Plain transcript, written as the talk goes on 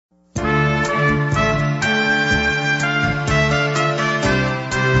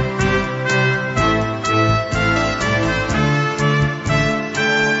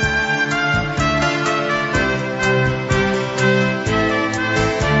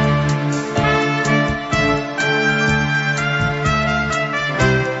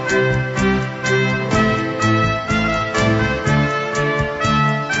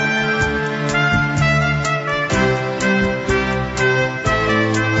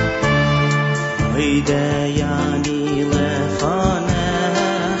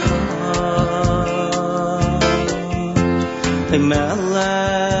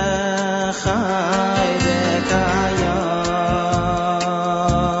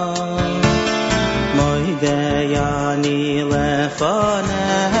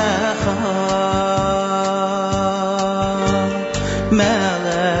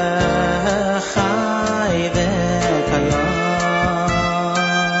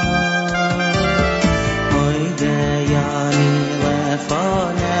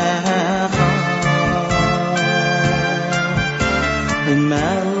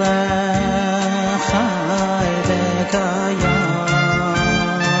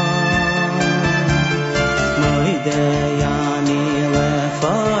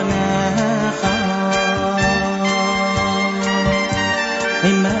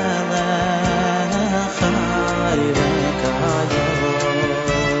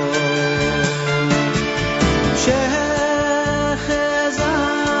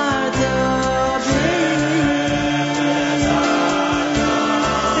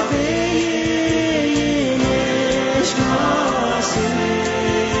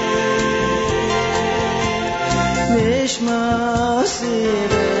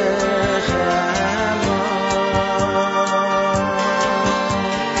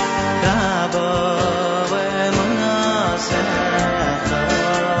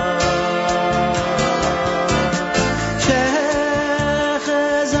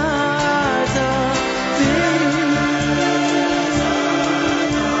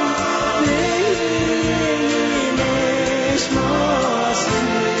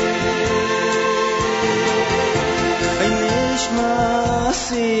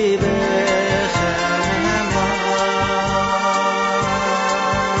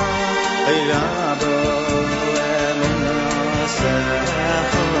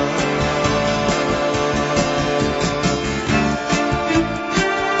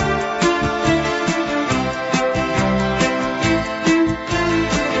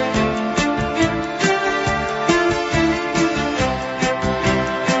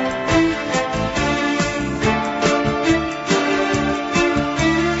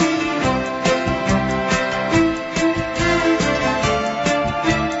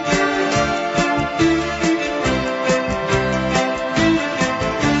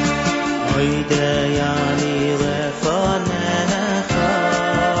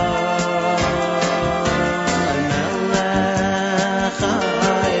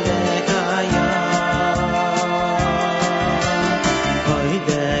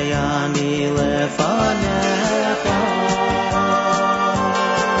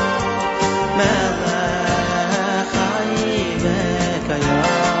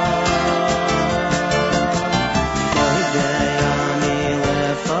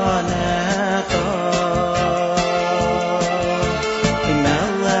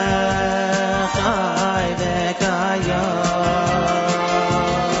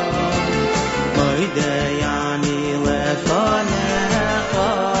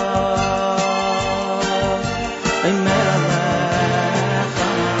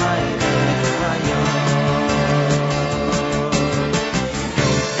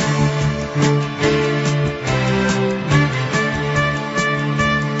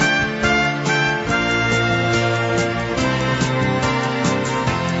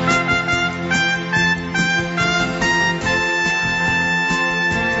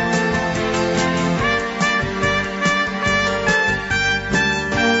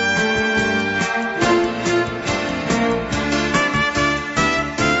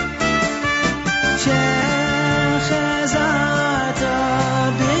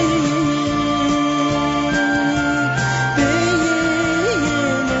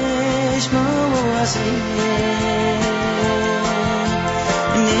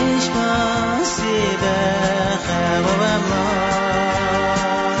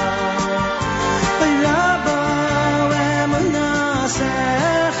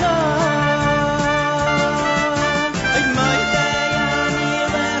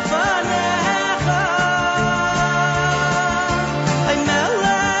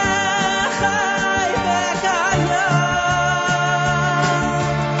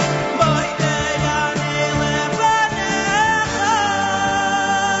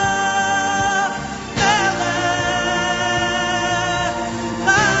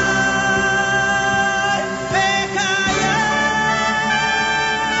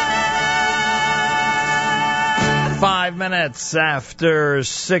Minutes after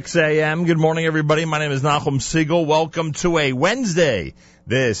 6 a.m. Good morning, everybody. My name is Nachum Siegel. Welcome to a Wednesday.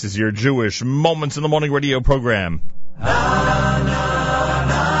 This is your Jewish Moments in the Morning radio program. Na, na, na,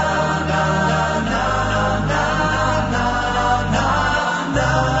 na, na.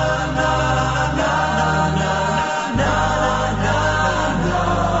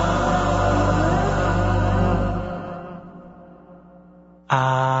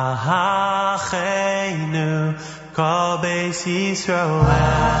 Acheinu Kol Beis Yisrael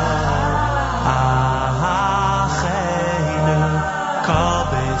Acheinu Kol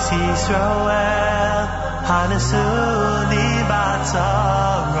Beis Yisrael Hanesuni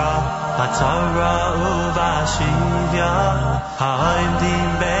Batzara Uvashivya Ha'imdim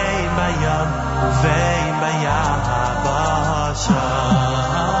Bein Bayam Uvein Bayabasha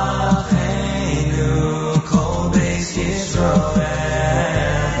Acheinu Kol Beis Yisrael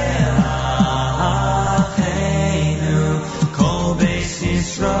Acheinu Kol Beis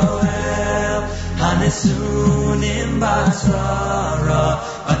Yisrael Hanesunim Batzara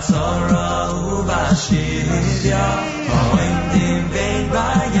Uvashivya Ha'imdim Bein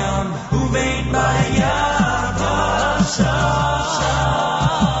Bayam Uvein Bayabasha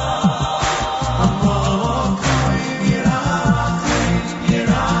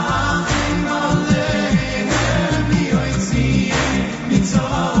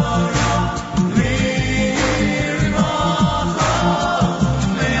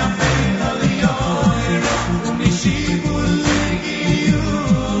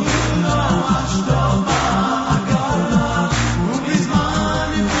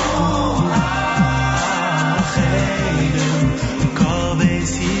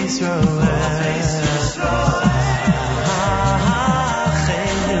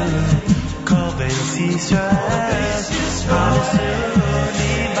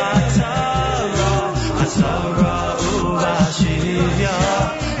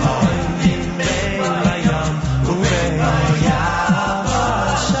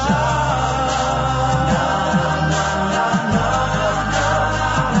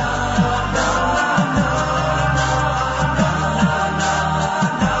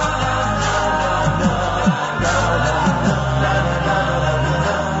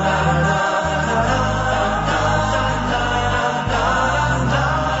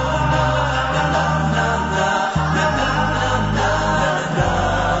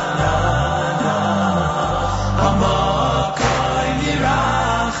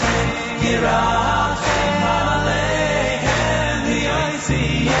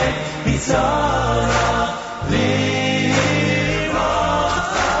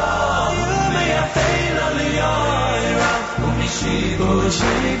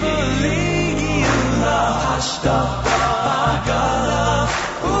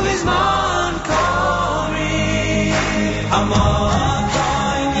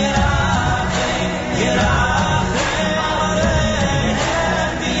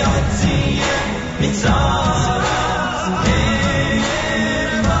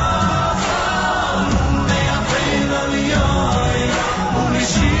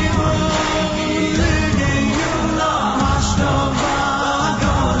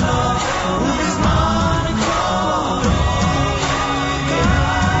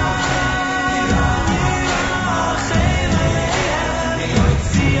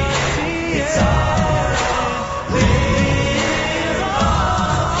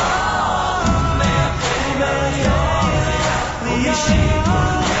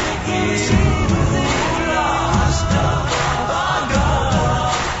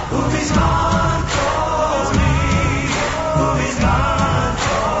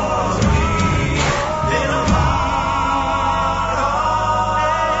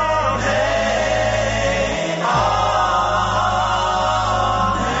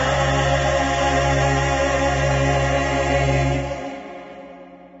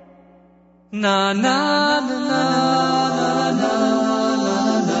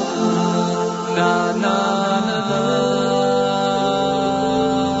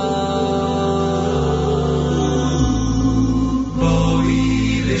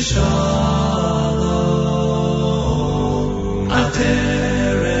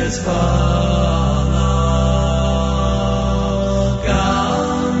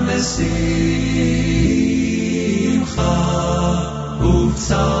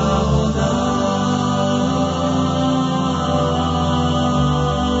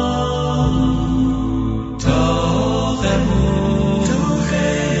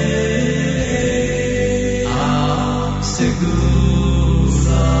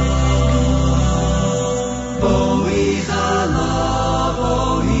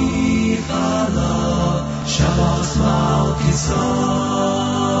Shabbat Malkison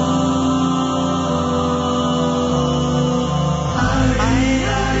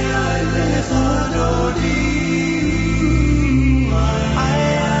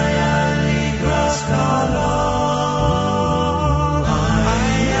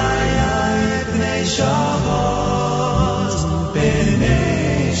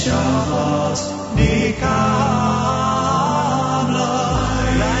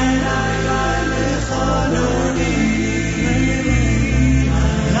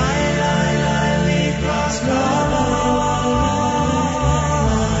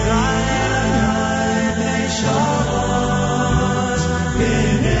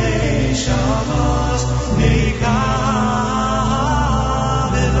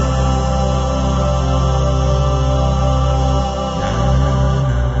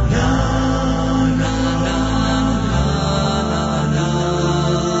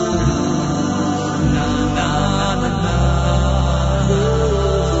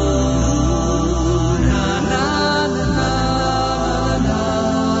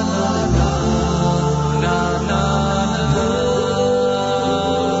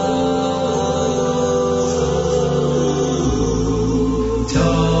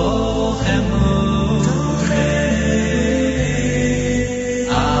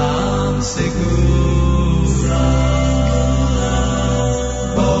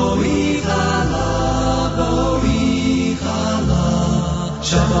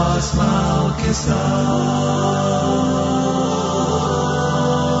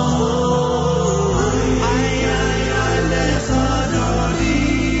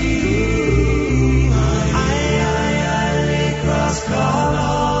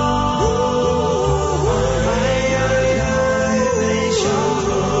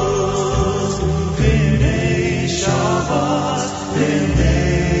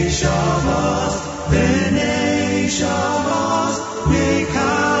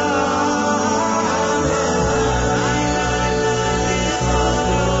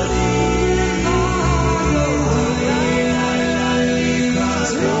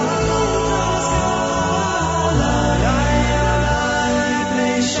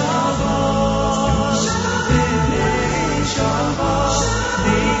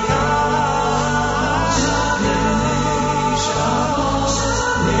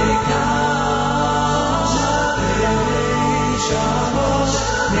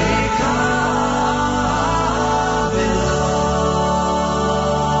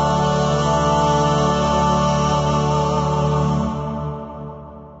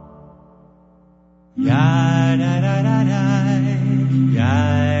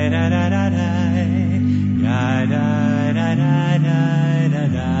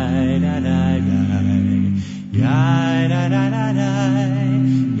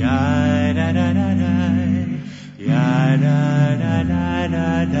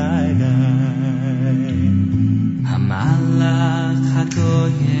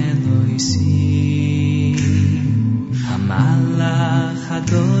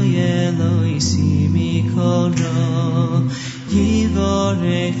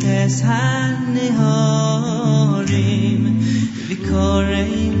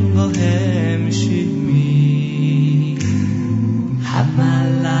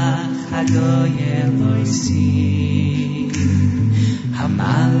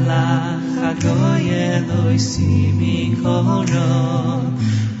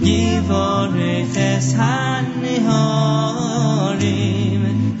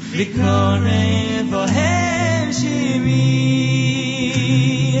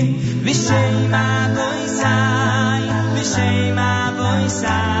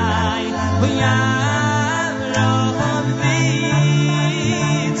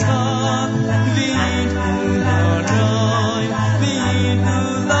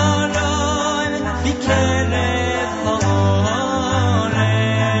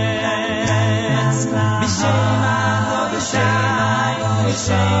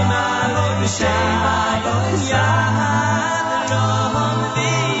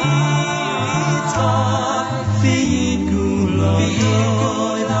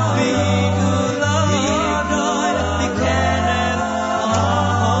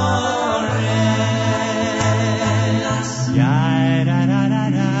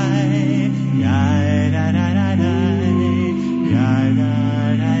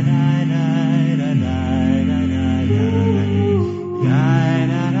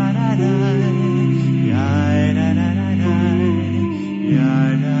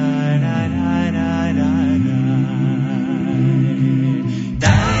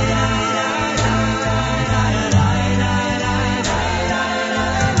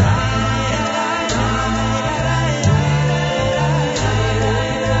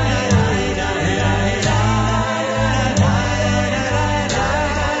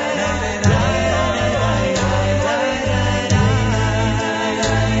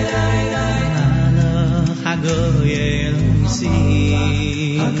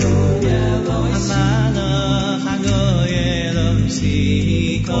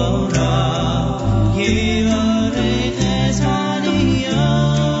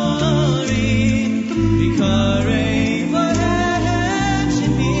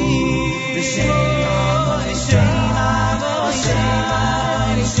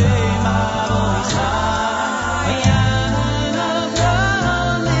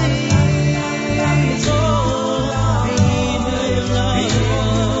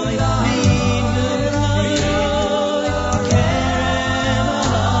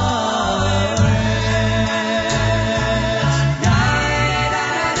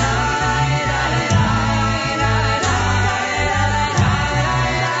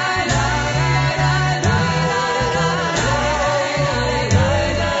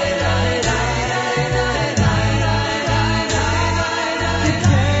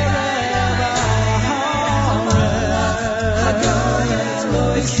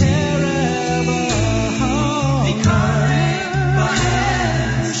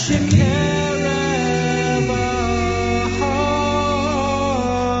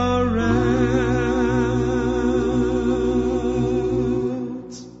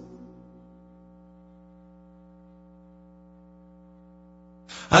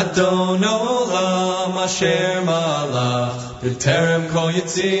Adon Olam Asher Malach B'terem Kol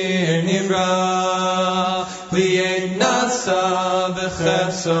Yitzir Nivra Li'ed Nasa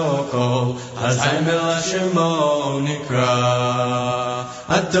B'chefso Kol Hazayim El Shemo Nikra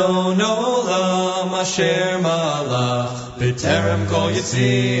Adon Olam Asher Malach B'terem Kol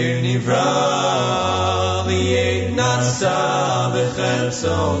Yitzir Nivra Li'ed Nasa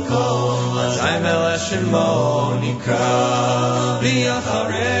B'chefso Kol Hazayim El Shemo Nikra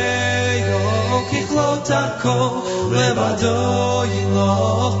V'yachareyo kichlot hakol levado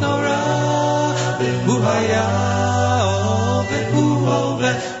yiloch nora V'hu haya v'hu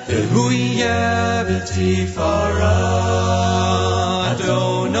hove v'hu yeh b'tifara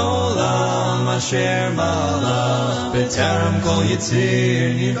Adon olam asher malach b'terem kol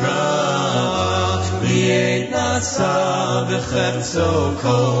yitzir nivra Li'ed nasa b'chefzo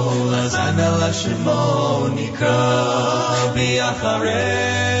kol hazayim el shemo nikra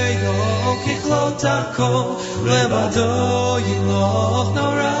V'yachareyo kichlot hakol levado yiloch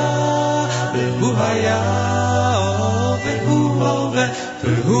nora V'hu haya v'hu hove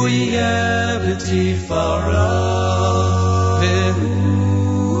v'hu yeh b'tifara V'hu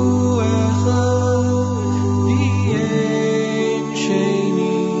echad v'yein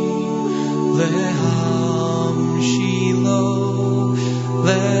sheni lehamshilo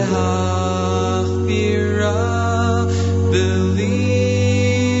lehachbira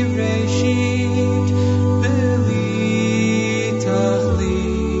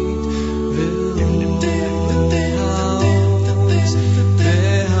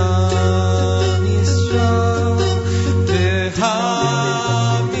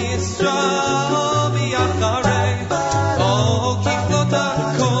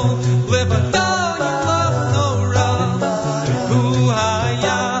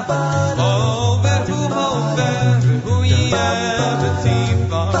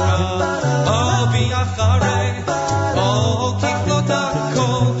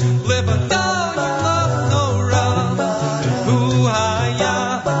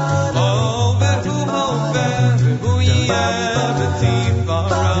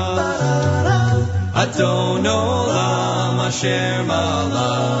Adon olam asher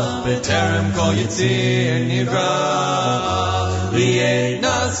malach b'terem kol yitzir nivra Li'ed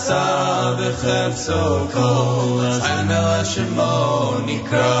nasa b'chefzo kol hazayim el shemo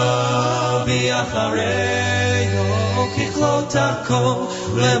nikra V'yachareyo kichlot hakol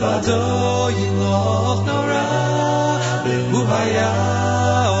levado yiloch nora V'hu haya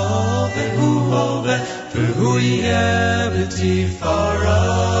v'hu hove v'hu yeh b'tifara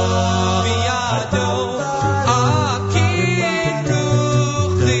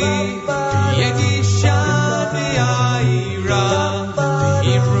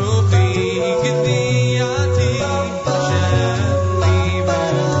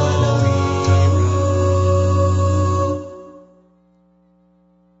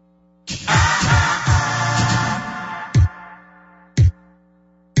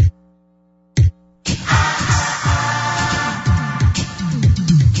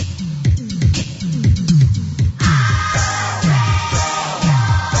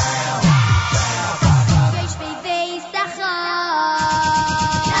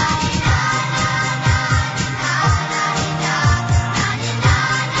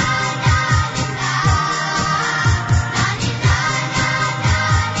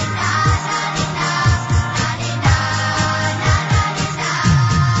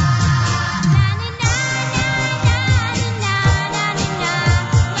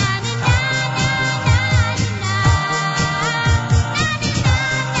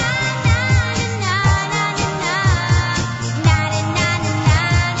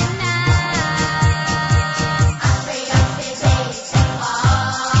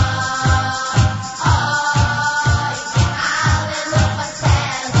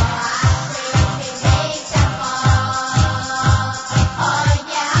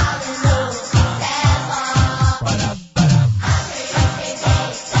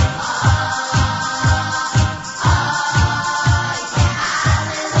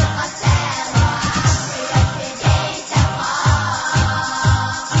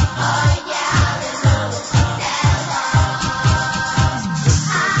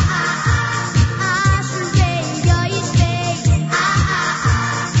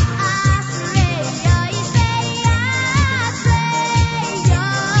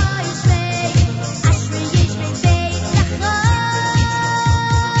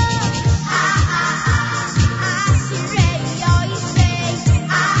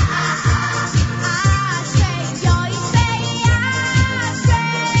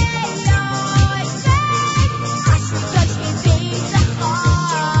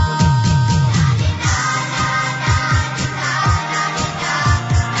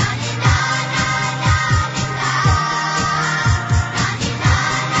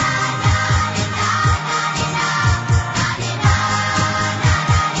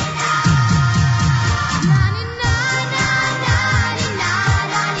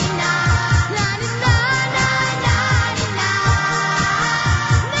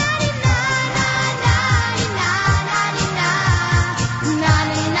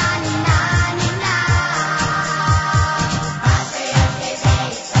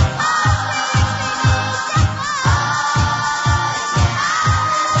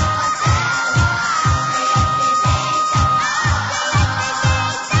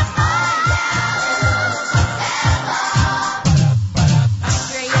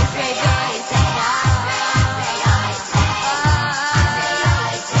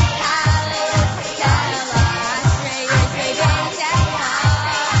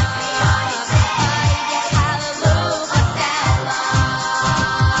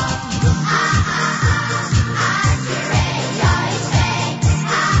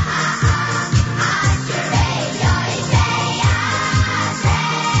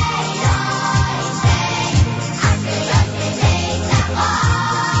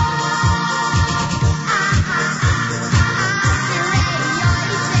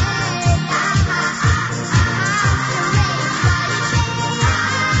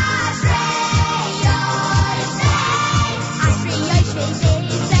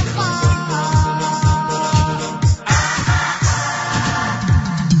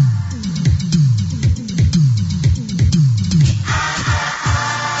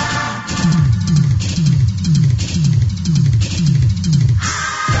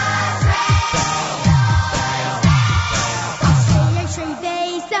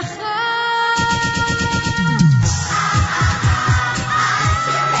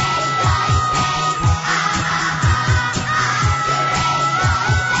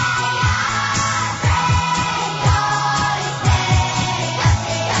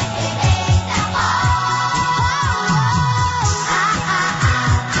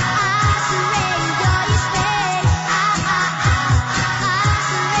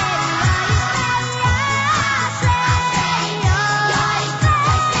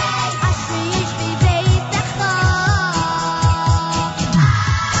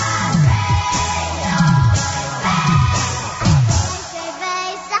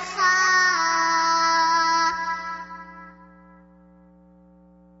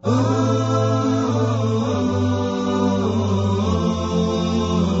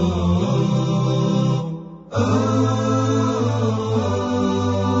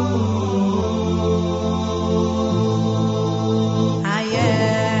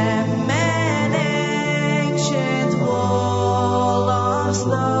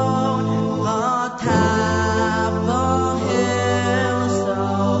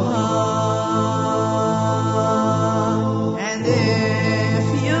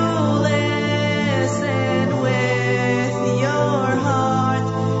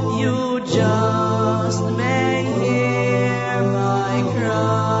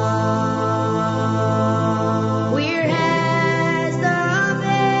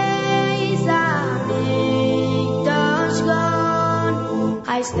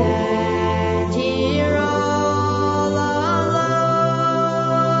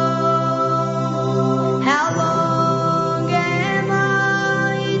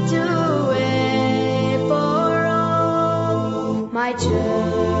my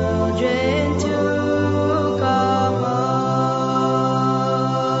children to come home.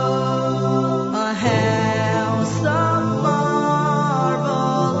 A house of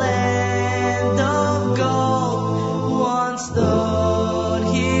marble and of gold once stood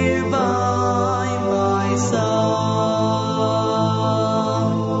here by my side.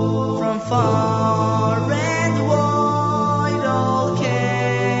 From far and wide all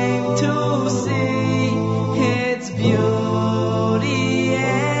came to see its beauty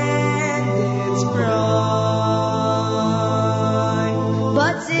and its pride.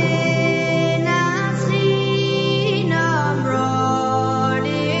 But sin and Sinam brought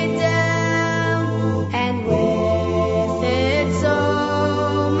it down, and with it so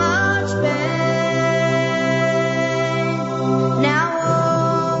much pain. Now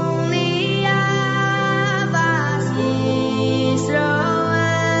only Avas Yisrael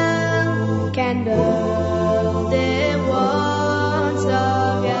can build it once again.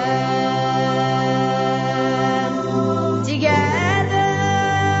 Together,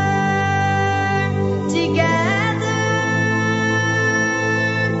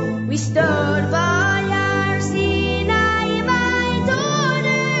 we stood by our Sinai, my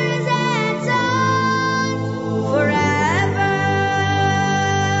daughters and sons, forever.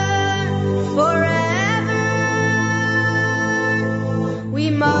 We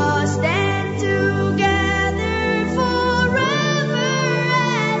must stand together forever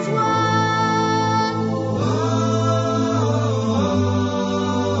as one.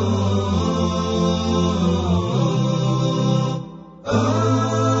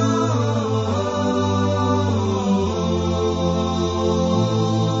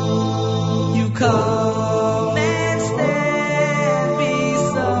 You come and stand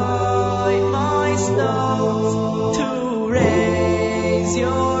beside my stones to raise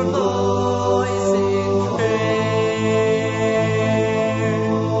your voice in prayer.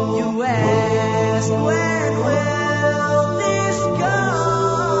 You ask, when will this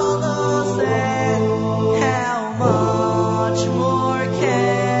gallows end? How much more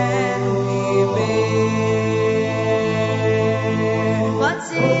can we bear? But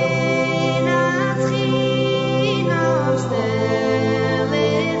sin and Chinam still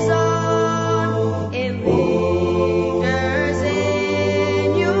lives on. It lingers in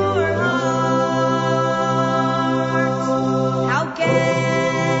your hearts. How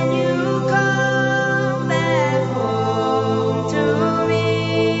can you come back home to me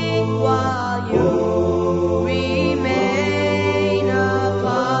while you remain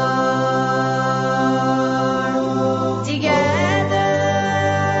apart? Together,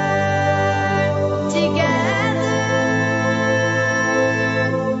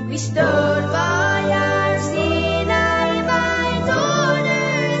 we stood by our Sinai, my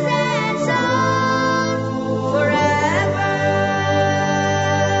daughters and sons, forever.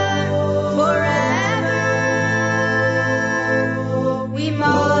 We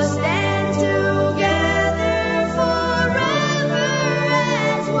must stand together forever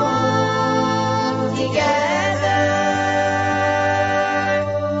as one.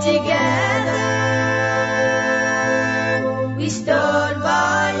 Together, we stood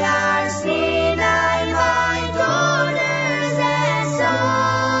by our Sinai, my daughters and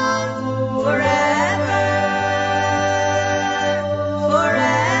sons, forever.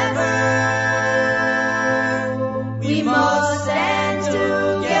 We must stand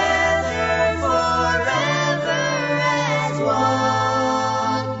together forever as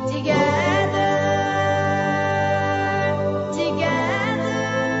one. Together,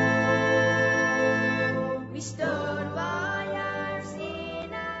 we stood by our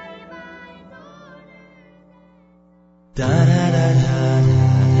Sinai, my daughters. Da da da da da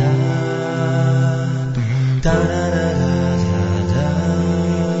da da da da da da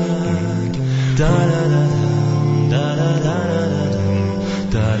da da da da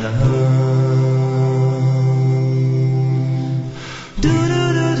da da. Do do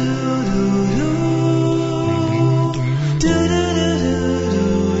do do do do do do do do do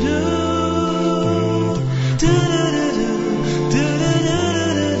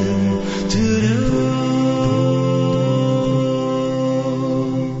do do.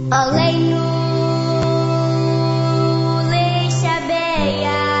 Aleinu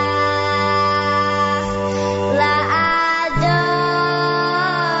leshabeach la'adon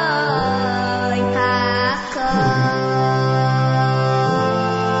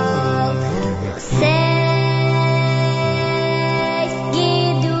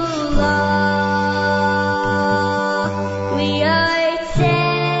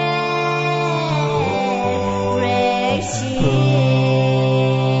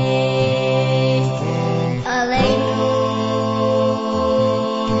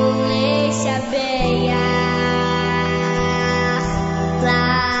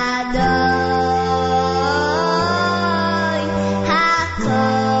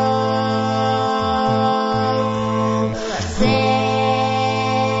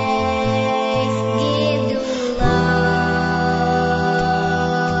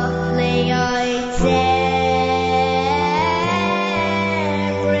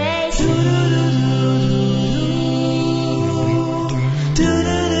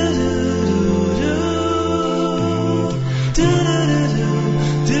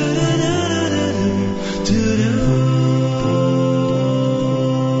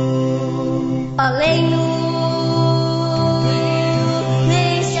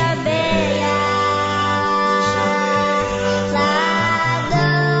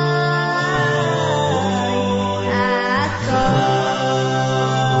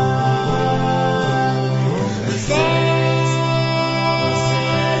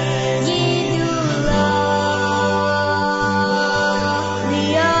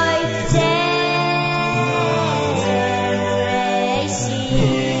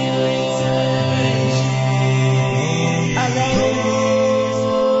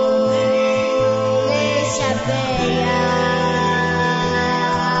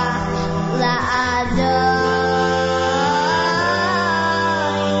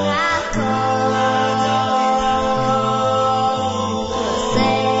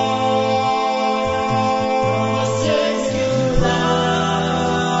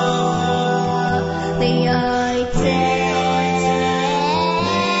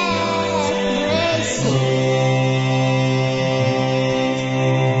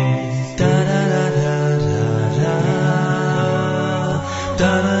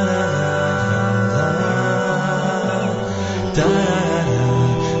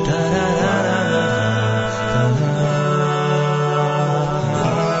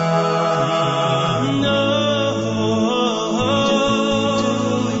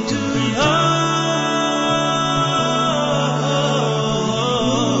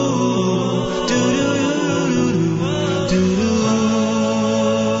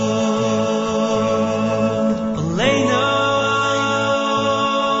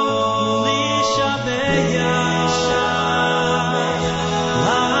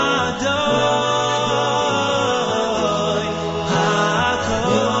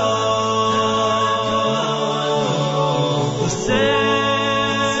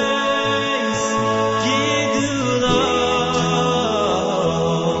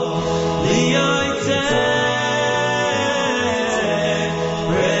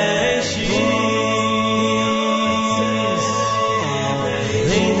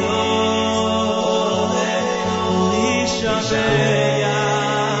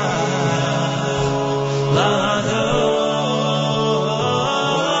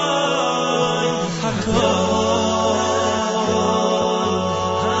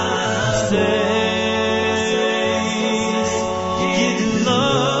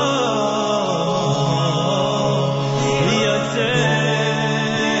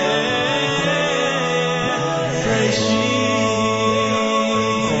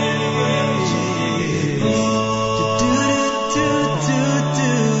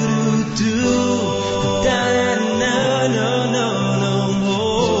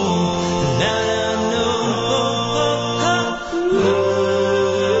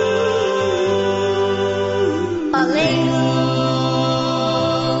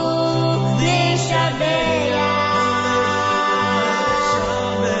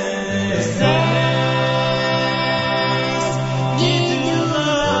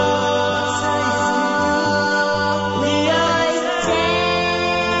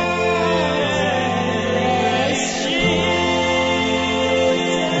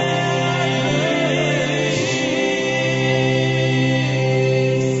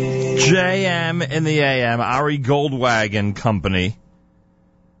In the AM, Ari Goldwagon Company,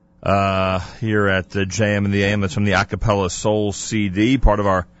 here at JM in the AM. That's from the Acapella Soul CD, part of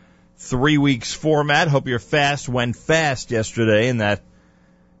our 3 weeks format. Hope your fast went fast yesterday and that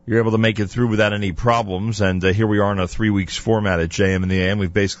you're able to make it through without any problems. And here we are in a 3 weeks format at JM in the AM. We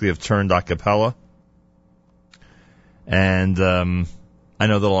basically have turned acapella. And I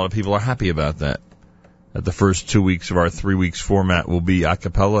know that a lot of people are happy about that. That the first 2 weeks of our 3 weeks format will be a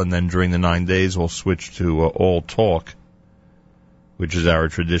cappella, and then during the 9 days we'll switch to all talk, which is our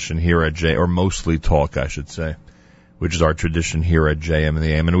tradition here at or mostly talk, I should say, which is our tradition here at JM in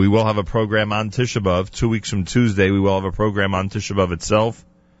the AM. And we will have a program on Tisha B'Av. 2 weeks from Tuesday, we will have a program on Tisha B'Av itself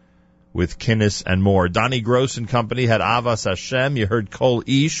with Kinnis and more. Donnie Gross and Company had Avas Hashem. You heard Kol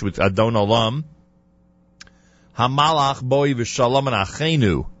Ish with Adon Olam. Hamalach Boi V'Shalom and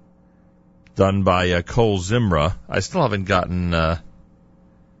Achenu, done by Kol Zimra. I still haven't gotten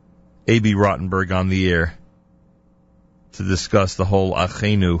A.B. Rottenberg on the air to discuss the whole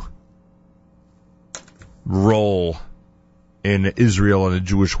Achenu role in Israel and the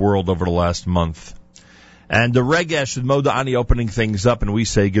Jewish world over the last month. And the Regesh and Moda Ani opening things up, and we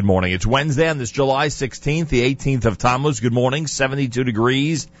say good morning. It's Wednesday on this July 16th, the 18th of Tammuz. Good morning, 72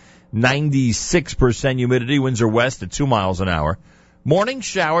 degrees, 96% humidity, winds are west at 2 miles an hour. Morning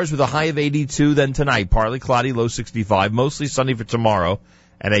showers with a high of 82, then tonight, partly cloudy, low 65, mostly sunny for tomorrow.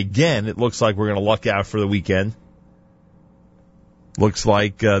 And again, it looks like we're going to luck out for the weekend. Looks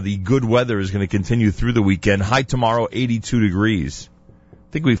like the good weather is going to continue through the weekend. High tomorrow, 82 degrees.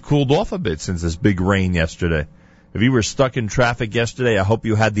 I think we've cooled off a bit since this big rain yesterday. If you were stuck in traffic yesterday, I hope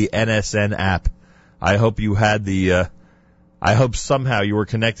you had the NSN app. I hope you had I hope somehow you were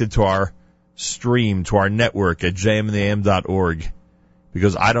connected to our stream, to our network at jmandtheam.org.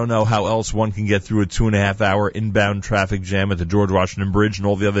 Because I don't know how else one can get through a 2.5-hour inbound traffic jam at the George Washington Bridge and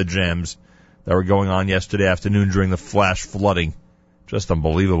all the other jams that were going on yesterday afternoon during the flash flooding. Just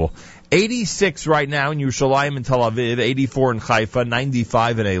unbelievable. 86 right now in Yerushalayim and Tel Aviv, 84 in Haifa,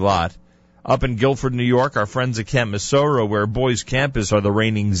 95 in Eilat. Up in Guilford, New York, our friends at Camp Mesorah, where boys campus are the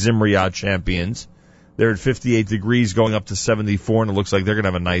reigning Zimriyah champions. They're at 58 degrees, going up to 74, and it looks like they're going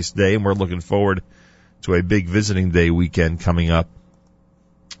to have a nice day, and we're looking forward to a big visiting day weekend coming up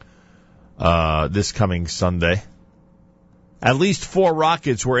this coming Sunday. At least 4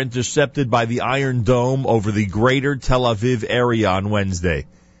 rockets were intercepted by the Iron Dome over the greater Tel Aviv area on Wednesday,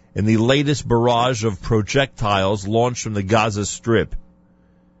 in the latest barrage of projectiles launched from the Gaza Strip.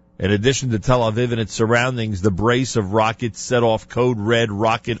 In addition to Tel Aviv and its surroundings, the brace of rockets set off code red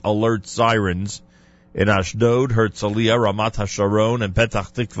rocket alert sirens in Ashdod, Herzliya, Ramat HaSharon, and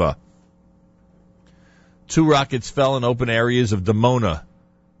Petach Tikva. 2 rockets fell in open areas of Dimona,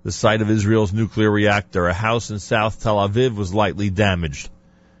 the site of Israel's nuclear reactor. A house in South Tel Aviv was lightly damaged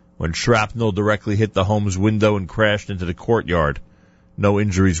when shrapnel directly hit the home's window and crashed into the courtyard. No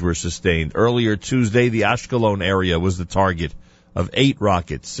injuries were sustained. Earlier Tuesday, the Ashkelon area was the target of 8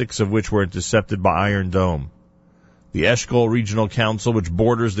 rockets, 6 of which were intercepted by Iron Dome. The Eshkol Regional Council, which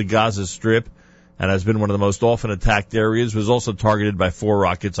borders the Gaza Strip and has been one of the most often attacked areas, was also targeted by 4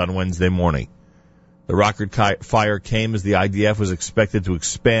 rockets on Wednesday morning. The rocket fire came as the IDF was expected to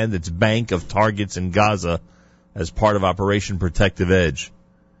expand its bank of targets in Gaza as part of Operation Protective Edge.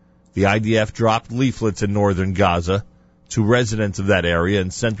 The IDF dropped leaflets in northern Gaza to residents of that area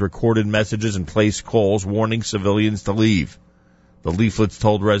and sent recorded messages and placed calls warning civilians to leave. The leaflets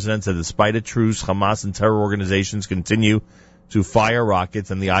told residents that despite a truce, Hamas and terror organizations continue to fire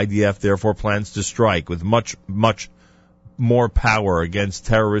rockets, and the IDF therefore plans to strike with much more power against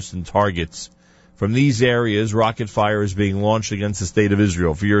terrorists and targets. From these areas, rocket fire is being launched against the state of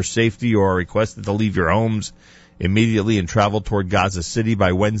Israel. For your safety, you are requested to leave your homes immediately and travel toward Gaza City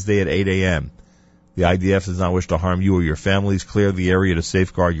by Wednesday at 8 a.m. The IDF does not wish to harm you or your families. Clear the area to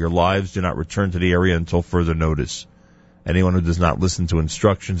safeguard your lives. Do not return to the area until further notice. Anyone who does not listen to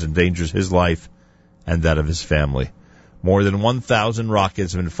instructions endangers his life and that of his family. More than 1,000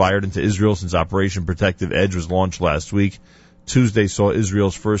 rockets have been fired into Israel since Operation Protective Edge was launched last week. Tuesday saw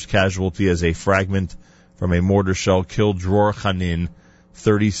Israel's first casualty as a fragment from a mortar shell killed Dror Hanin,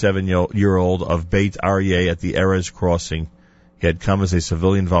 37-year-old of Beit Aryeh at the Erez crossing. He had come as a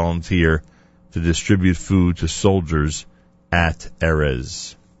civilian volunteer to distribute food to soldiers at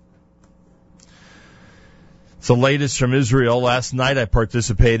Erez. It's the latest from Israel. Last night I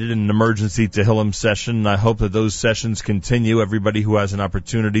participated in an emergency Tehillim session, and I hope that those sessions continue. Everybody who has an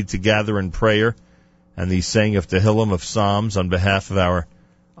opportunity to gather in prayer and the saying of Tehillim, of Psalms, on behalf of our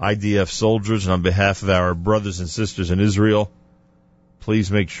IDF soldiers and on behalf of our brothers and sisters in Israel,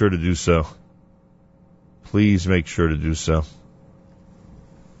 please make sure to do so. Please make sure to do so.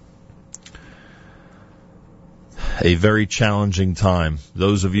 A very challenging time.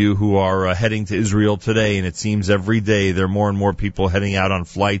 Those of you who are heading to Israel today, and it seems every day there are more and more people heading out on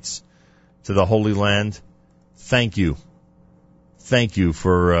flights to the Holy Land, thank you. Thank you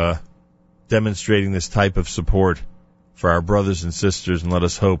for demonstrating this type of support for our brothers and sisters, and let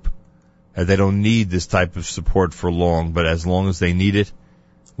us hope that they don't need this type of support for long, but as long as they need it,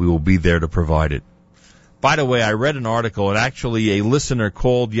 we will be there to provide it. By the way, I read an article, and actually a listener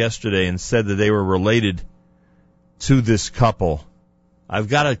called yesterday and said that they were related to this couple. I've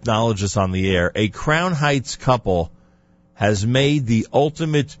got to acknowledge this on the air. A Crown Heights couple has made the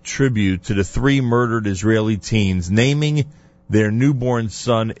ultimate tribute to the 3 murdered Israeli teens, naming their newborn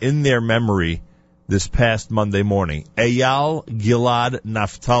son in their memory this past Monday morning. Eyal Gilad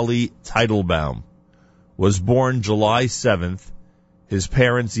Naftali Teitelbaum was born July 7th. His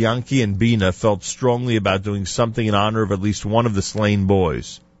parents, Yanki and Bina, felt strongly about doing something in honor of at least one of the slain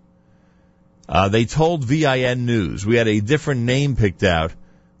boys. They told VIN News, we had a different name picked out.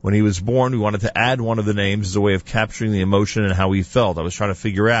 When he was born, we wanted to add one of the names as a way of capturing the emotion and how he felt. I was trying to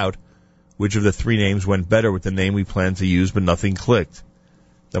figure out which of the three names went better with the name we planned to use, but nothing clicked.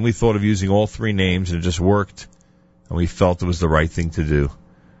 Then we thought of using all three names, and it just worked, and we felt it was the right thing to do.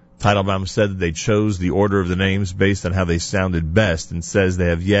 Teitelbaum said that they chose the order of the names based on how they sounded best, and says they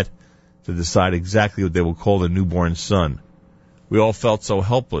have yet to decide exactly what they will call the newborn son. We all felt so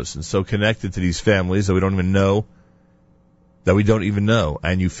helpless and so connected to these families that we don't even know,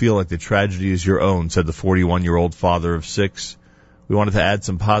 and you feel like the tragedy is your own, said the 41-year-old father of 6. We wanted to add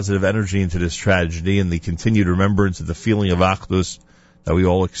some positive energy into this tragedy and the continued remembrance of the feeling of achdus that we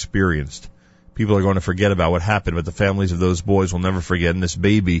all experienced. People are going to forget about what happened, but the families of those boys will never forget, and this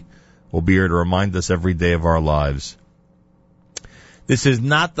baby will be here to remind us every day of our lives. This is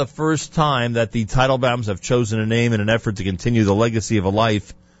not the first time that the Teitelbaums have chosen a name in an effort to continue the legacy of a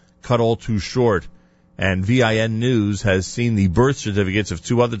life cut all too short. And VIN News has seen the birth certificates of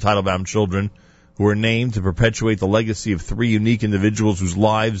 2 other Teitelbaum children who were named to perpetuate the legacy of 3 unique individuals whose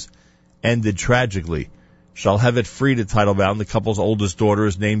lives ended tragically. Shalhevet Frieda Teitelbaum, the couple's oldest daughter,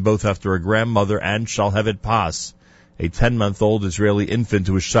 is named both after a grandmother, and Shalhevet Pas, a 10-month-old Israeli infant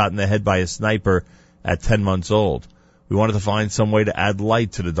who was shot in the head by a sniper at 10 months old. We wanted to find some way to add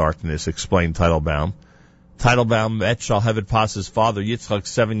light to the darkness, explained Teitelbaum. Teitelbaum met Shalhevet Pas's father, Yitzchak,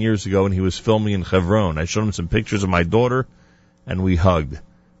 7 years ago when he was filming in Hebron. I showed him some pictures of my daughter, and we hugged.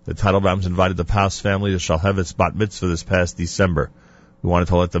 The Teitelbaums invited the Pas family to Shalhevet's bat mitzvah this past December. We wanted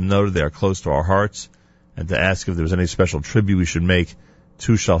to let them know that they are close to our hearts, and to ask if there was any special tribute we should make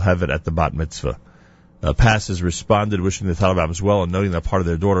to Shalhevet at the bat mitzvah. Pas has responded, wishing the Teitelbaums well, and noting that part of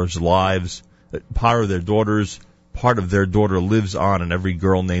their daughter lives on in every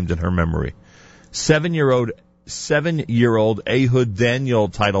girl named in her memory. 7-year-old Ehud Daniel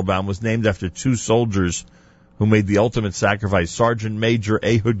Teitelbaum was named after 2 soldiers who made the ultimate sacrifice. Sergeant Major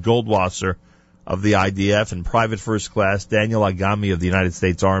Ehud Goldwasser of the IDF and Private First Class Daniel Agami of the United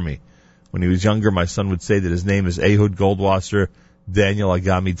States Army. When he was younger, my son would say that his name is Ehud Goldwasser Daniel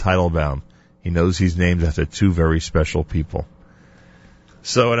Agami Teitelbaum. He knows he's named after 2 very special people.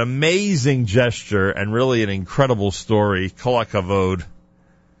 So an amazing gesture and really an incredible story. Kol HaKavod.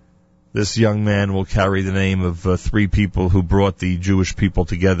 This young man will carry the name of 3 people who brought the Jewish people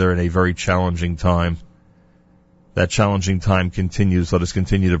together in a very challenging time. That challenging time continues. Let us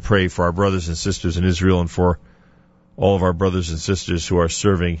continue to pray for our brothers and sisters in Israel and for all of our brothers and sisters who are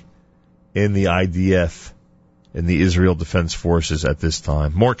serving in the IDF, in the Israel Defense Forces at this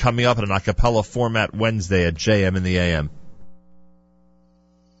time. More coming up in an a cappella format Wednesday at JM in the AM.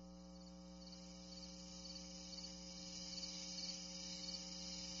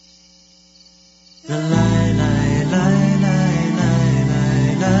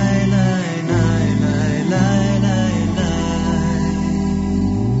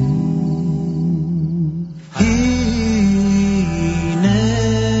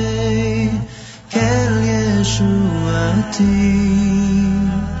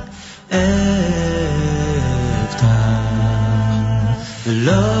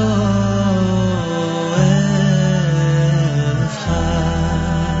 La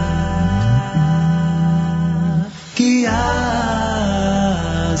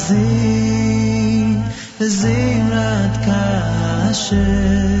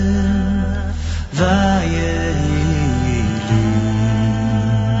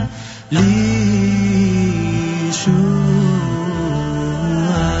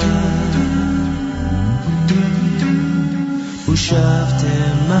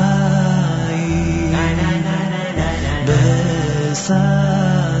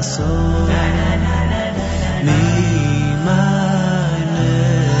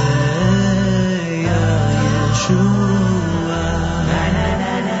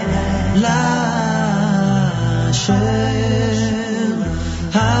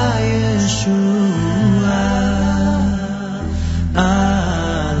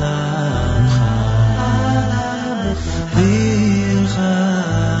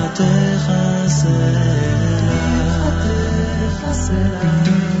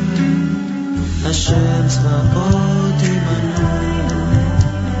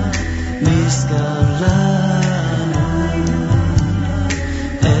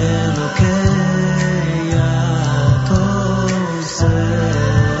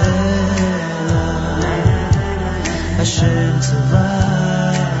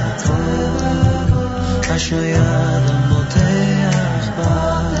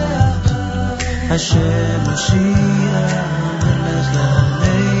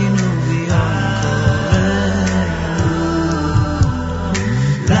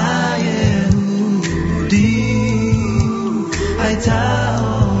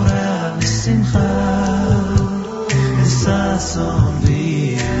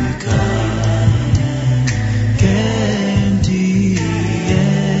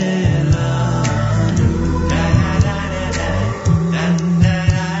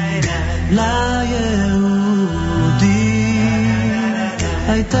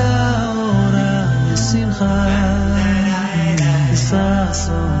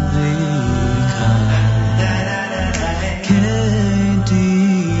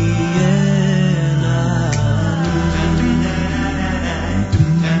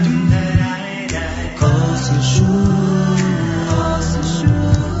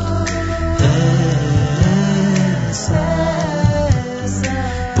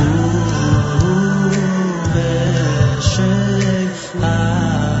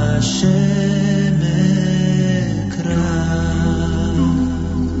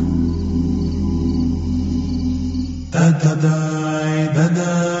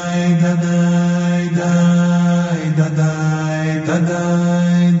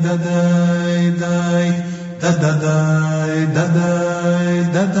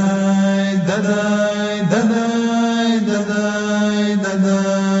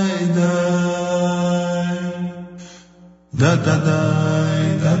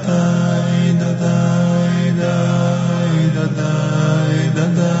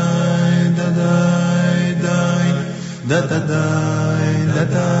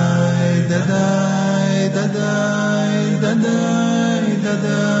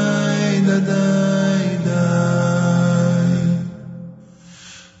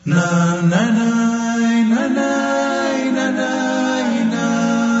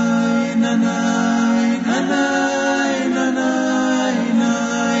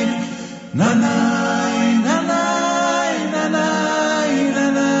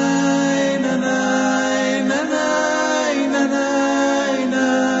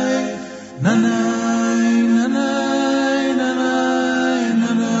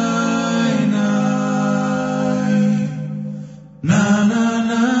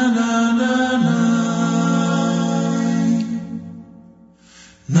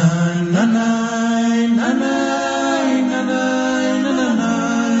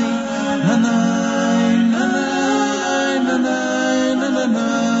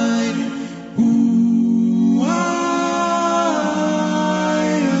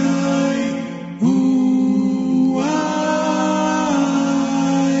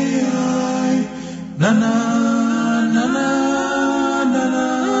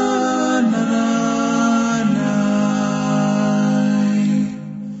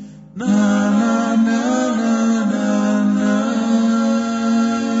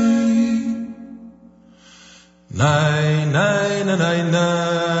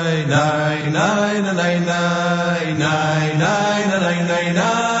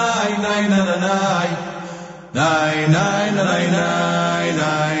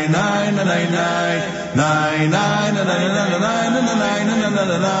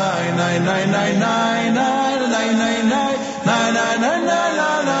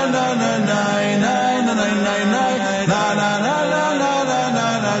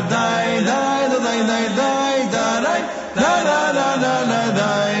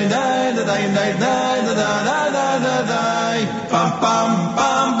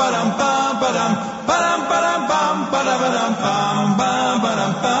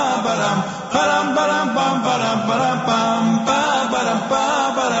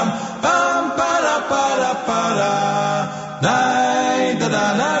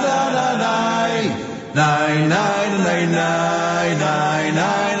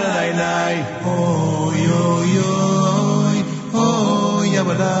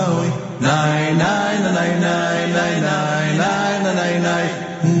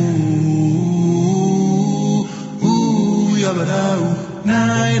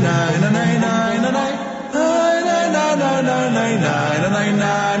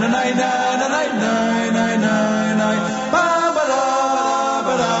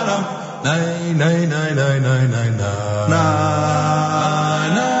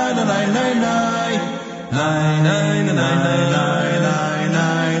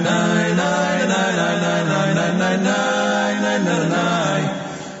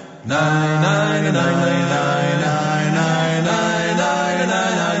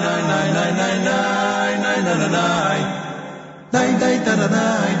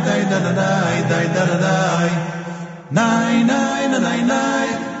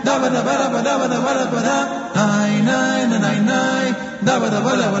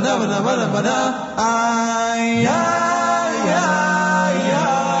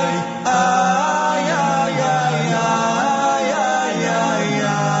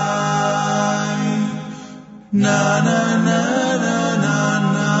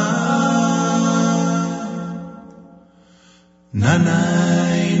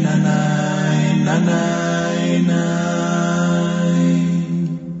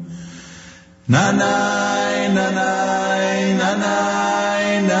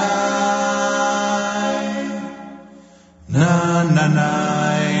Na na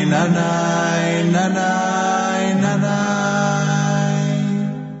nanai, nanai, nanai,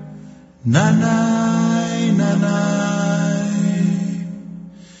 nanai, nanai.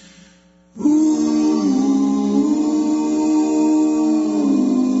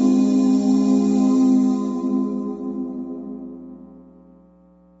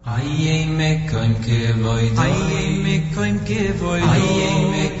 Aye mekoim kevoid, aye mekoim kevoid, aye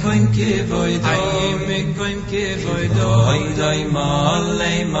mekoim kevoid, aye mekoim kevoid. Oy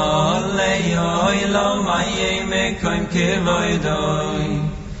malay malay oilam, aye mekoim kevoid,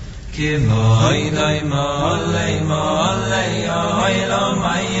 kevoid malay malay oilam,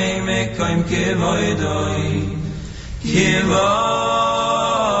 aye mekoim kevoid, kevoid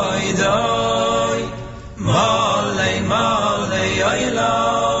malay malay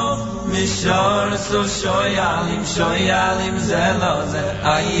oilam. Mishar so shoyalim shoyalim zelaze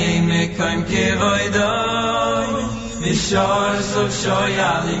aye mekoim kevoidoy. Mishar so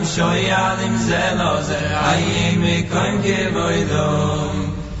shoyalim shoyalim zelaze aye mekoim kevoidoy.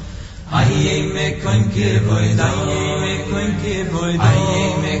 Aye mekoim kevoidoy, aye mekoim kevoidoy, aye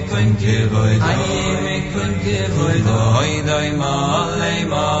mekoim kevoidoy, aye mekoim kevoidoy. Doy malay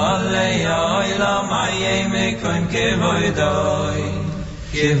malay oilam aye mekoim kevoidoy.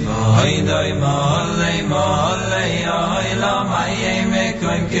 Kevoidoy malay malay oilam aye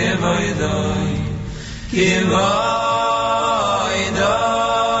mekoim kevoidoy. Kevoidoy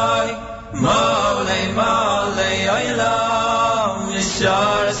malay malay oilam.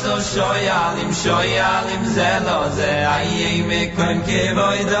 Mishar so shoyalim shoyalim zeloze aye mekoim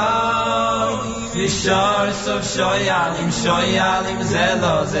kevoidoy. Mishar so shoyalim shoyalim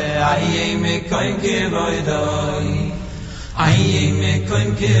zeloze aye mekoim kevoidoy. Aye mekoim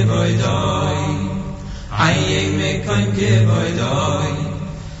kevoidoy, aye mekoim kevoidoy,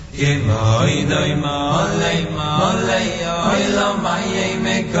 kevoidoy malay malay oilam aye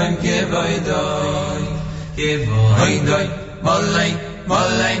mekoim kevoidoy, kevoidoy malay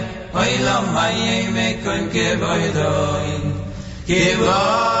malay oilam aye mekoim kevoidoy, kevoidoy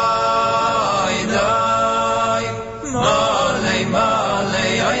malay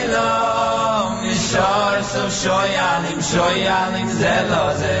malay oilam. Mishar so shoyalim shoyalim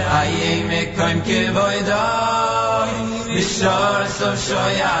zelaze aye mekoim kevoidoy. Mishar so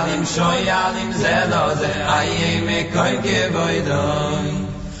shoyalim shoyalim zelaze aye mekoim kevoidoy.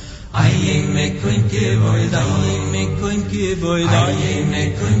 Aye mekoim kevoidoy, aye mekoim kevoidoy, aye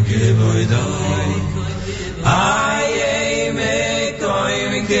mekoim kevoidoy, aye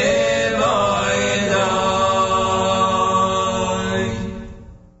mekoim kevoidoy.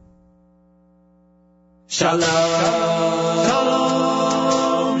 Shalom,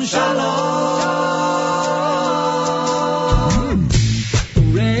 shalom, shalom.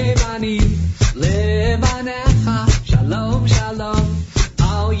 Rebani, levanecha, shalom, shalom.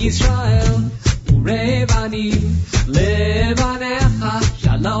 Al Yisrael, Rebani, levanecha,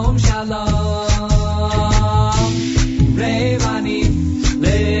 shalom, shalom. Rebani,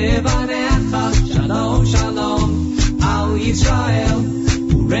 levanecha, shalom, shalom. Al Yisrael,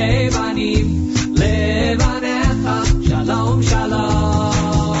 Rebani. Levanecha, shalom,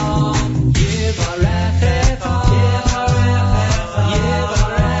 shalom. Yevarechecha, Yevarechecha,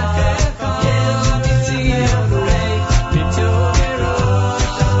 Yevarechecha, Mitziyah Rei, Mitu Yerushalayim.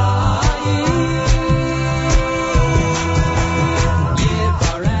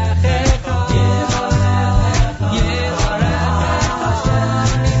 Yevarechecha, Yevarechecha, Yevarechecha, Hashem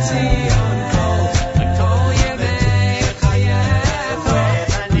Mitziyah Kol, Kol Yemei Chayecha.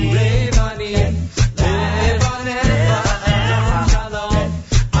 Rebani.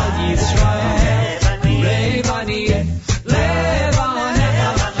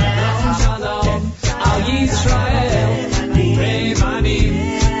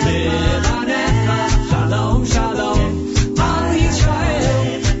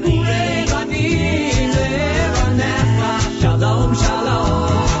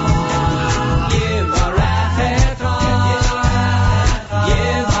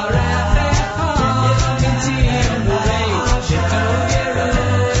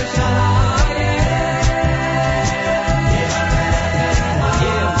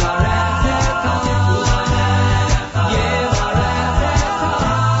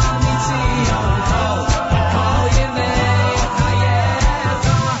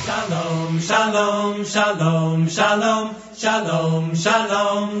 shalom, shalom, shalom,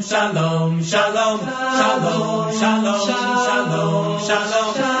 shalom, shalom, shalom, shalom, shalom, shalom, shalom,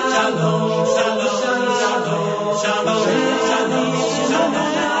 shalom, shalom, shalom, shalom, shalom,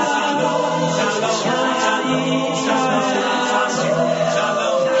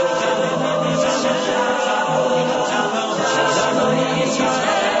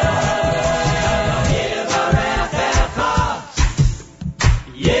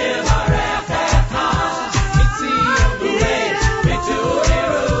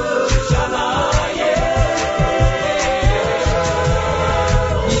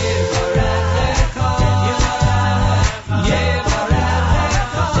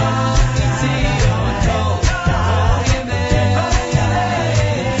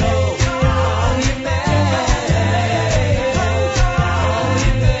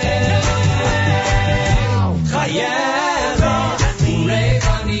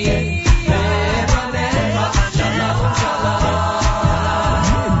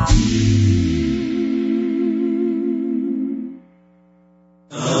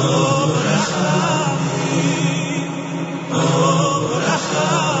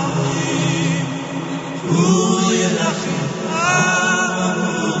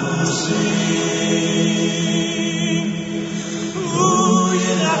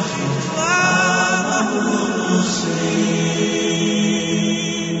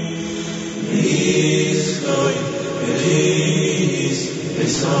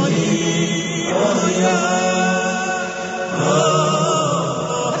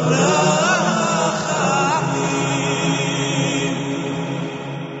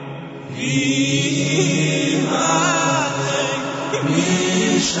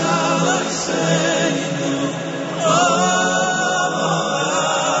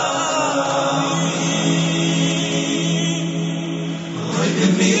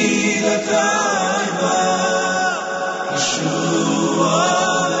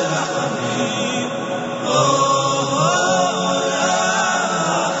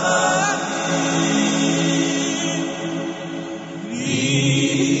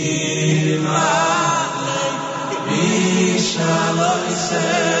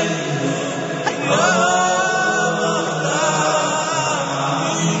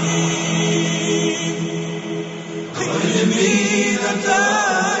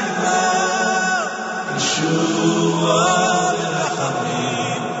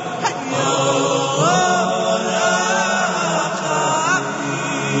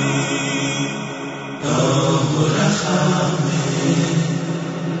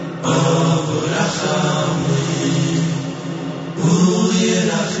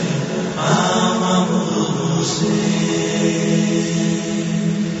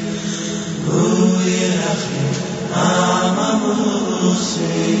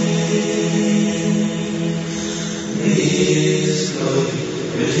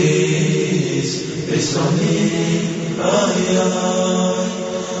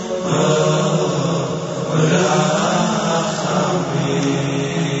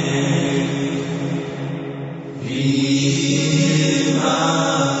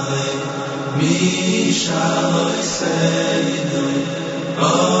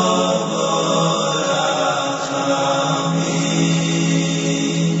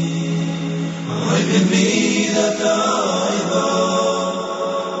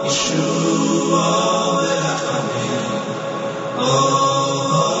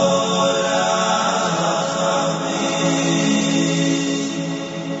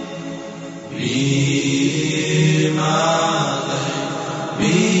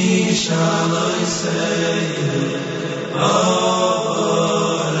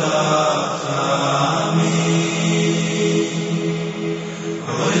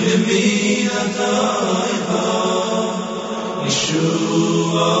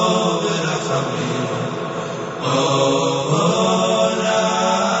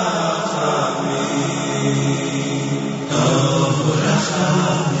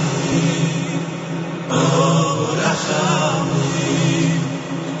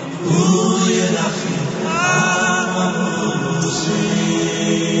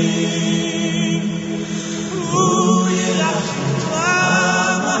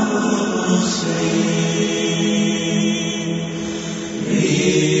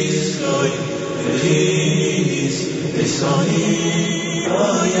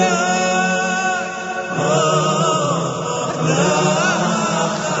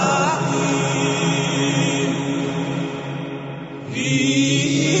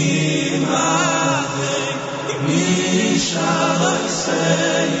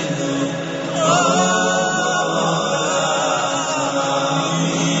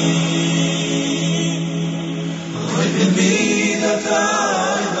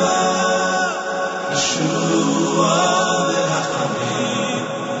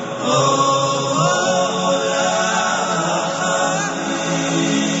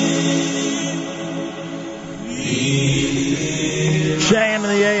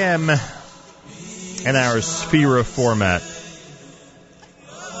 Sphere format.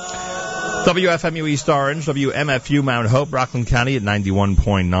 WFMU East Orange, WMFU Mount Hope, Rockland County at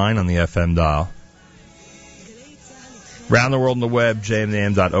 91.9 on the FM dial. Around the world on the web,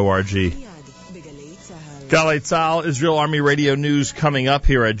 jmnam.org. Galei Tzahal, Israel Army Radio News coming up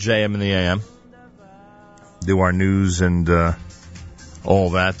here at JM in the AM. Do our news and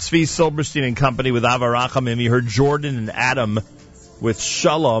all that. Tzvi Silberstein and Company with Ava Rachamim. You heard Jordan and Adam with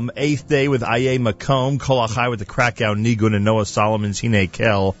Shalom, 8th Day with Aye Makom, Kol Achai with the Krakow Nigun, and Noah Solomon's Hine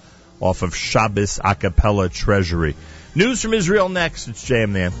Kel off of Shabbos a cappella Treasury. News from Israel next. It's JM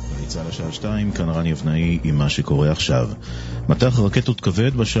Nam. צה"ל השעה 2, כאן רן יבנאי עם מה שקורה עכשיו. מטח רקטות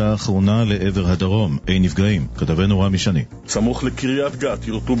כבד בשעה האחרונה לעבר הדרום. אין נפגעים. כתבנו רמי שני. סמוך לקריית גת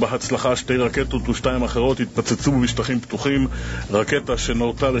יורטו בהצלחה 2 רקטות ו2 אחרות התפוצצו בשטחים פתוחים. רקטה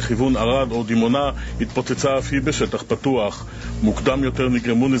שנורתה לכיוון ערד או דימונה התפוצצה אף היא בשטח פתוח. מוקדם יותר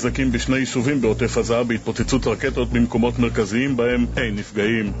נגרמו נזקים בשני יישובים בעוטף עזה בהתפוצצות רקטות במקומות מרכזיים בהם אין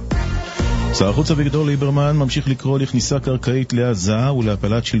נפגעים. שר החוץ אביגדור ליברמן ממשיך לקרוא לכניסה קרקעית לעזה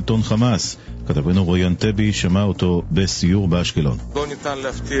ולהפלת שלטון חמאס. כתבנו רועי אנטבי שמע אותו בסיור באשקלון. לא ניתן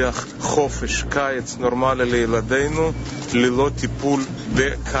להבטיח חופש קיץ נורמלי לילדינו ללא טיפול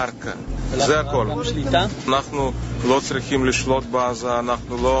בקרקע. זה הכל. אנחנו לא צריכים לשלוט בעזה,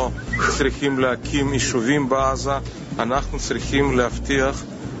 אנחנו לא צריכים להקים יישובים בעזה, אנחנו צריכים להבטיח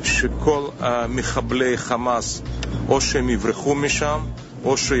שכל מחבלי חמאס או שהם יברחו משם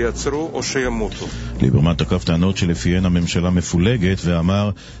או שיצרו או שימותו. ליברמן תקף טענות שלפיהן הממשלה מפולגת ואמר,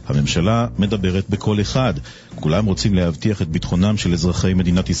 הממשלה מדברת בקול אחד. כולם רוצים להבטיח את ביטחונם של אזרחי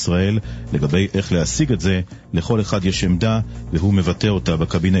מדינת ישראל. לגבי איך להשיג את זה, לכל אחד יש עמדה והוא מבטא אותה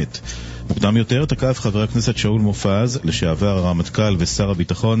בקבינט. מוקדם יותר תקף חבר הכנסת שאול מופז, לשעבר הרמטכ"ל ושר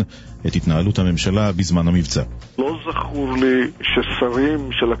הביטחון, את התנהלות הממשלה בזמן המבצע. לא זכור לי ששרים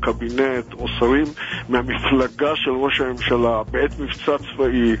של הקבינט או שרים מהמפלגה של ראש הממשלה בעת מבצע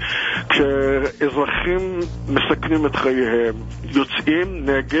צבאי, כשאזרחים מסכנים את חייהם, יוצאים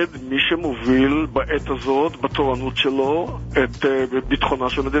נגד מי שמוביל בעת הזאת בתורנות שלו את ביטחונה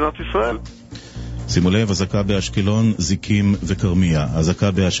של מדינת ישראל. שימו לב, אזעקה באשקלון, זיקים וקרמיה.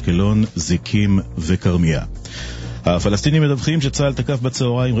 אזעקה באשקלון, זיקים וקרמיה. הפלסטינים מדווחים שצה"ל תקף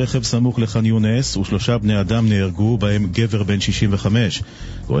בצהריים רכב סמוך לח'אן יונס ו3 בני אדם נהרגו, בהם גבר בן 65.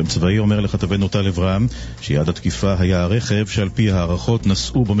 גורם צבאי אומר לכתבנו טל אברהם שיעד התקיפה היה הרכב שעל פי הערכות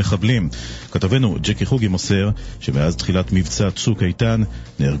נסעו בו מחבלים. כתבנו ג'קי חוגי מוסר שמאז תחילת מבצע צוק איתן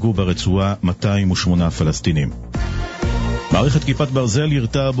נהרגו ברצועה 208 פלסטינים. מערכת כיפת ברזל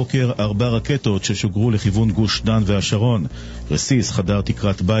ירתה הבוקר 4 רקטות ששוגרו לכיוון גוש דן והשרון. רסיס חדר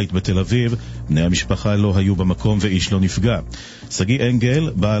תקרת בית בתל אביב, בני המשפחה לא היו במקום ואיש לא נפגע. סגי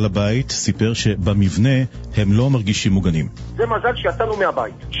אנגל, בעל הבית, סיפר שבמבנה הם לא מרגישים מוגנים. זה מזל שיצאנו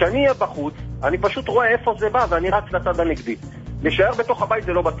מהבית. כשאני אהיה בחוץ, אני פשוט רואה איפה זה בא ואני רץ לצד הנגדי. להישאר בתוך הבית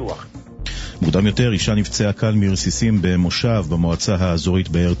זה לא בטוח. מוקדם יותר אישה נפצעה קל מרסיסים במושב במועצה האזורית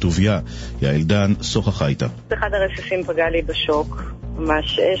באר טוביה. יעל דן שוחחה איתה. אחד הרסיסים פגע לי בשוק,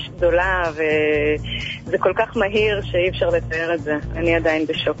 ממש אש גדולה, וזה כל כך מהיר שאי אפשר לתאר את זה. אני עדיין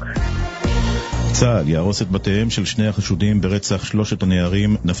בשוק. צה"ל יהרוס את בתיהם של 2 החשודים ברצח 3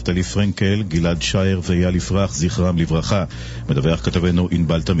 הנערים נפתלי פרנקל, גלעד שייר ואייל יפרח, זכרם לברכה. מדווח כתבנו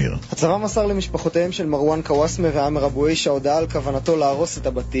ענבל תמיר. הצבא מסר למשפחותיהם של מרואן קוואסמה ועמר אבו איש ההודעה על כוונתו להרוס את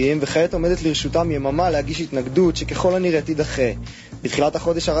הבתים, וכעת עומדת לרשותם יממה להגיש התנגדות שככל הנראה תידחה. בתחילת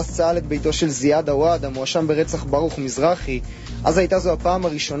החודש הרס צה"ל את ביתו של זיאד עוואד המואשם ברצח ברוך מזרחי. אז הייתה זו הפעם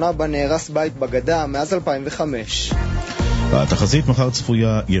הראשונה בה נהרס בית בגדה מאז 2005. בתחזית מחר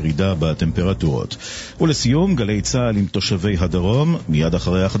צפויה ירידה בטמפרטורות. ולסיום, גלי צהל עם תושבי הדרום. מיד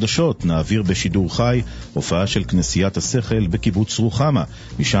אחרי החדשות נעביר בשידור חי הופעה של כנסיית השכל בקיבוץ רוחמה.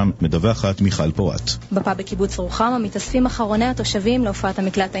 משם מדווחת מיכל פורט. בפה בקיבוץ רוחמה מתאספים אחרוני התושבים להופעת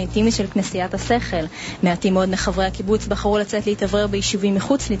המקלט האינטימי של כנסיית השכל. מעטים מאוד מחברי הקיבוץ בחרו לצאת להתאוורר ביישובים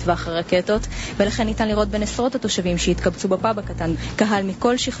מחוץ לטווח הרקטות, ולכן ניתן לראות בין עשרות התושבים שהתקבצו בפה בקטן קהל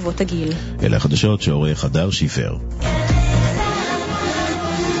מכל שכבות הגיל. אלה החדשות שעורך הדר שיפר.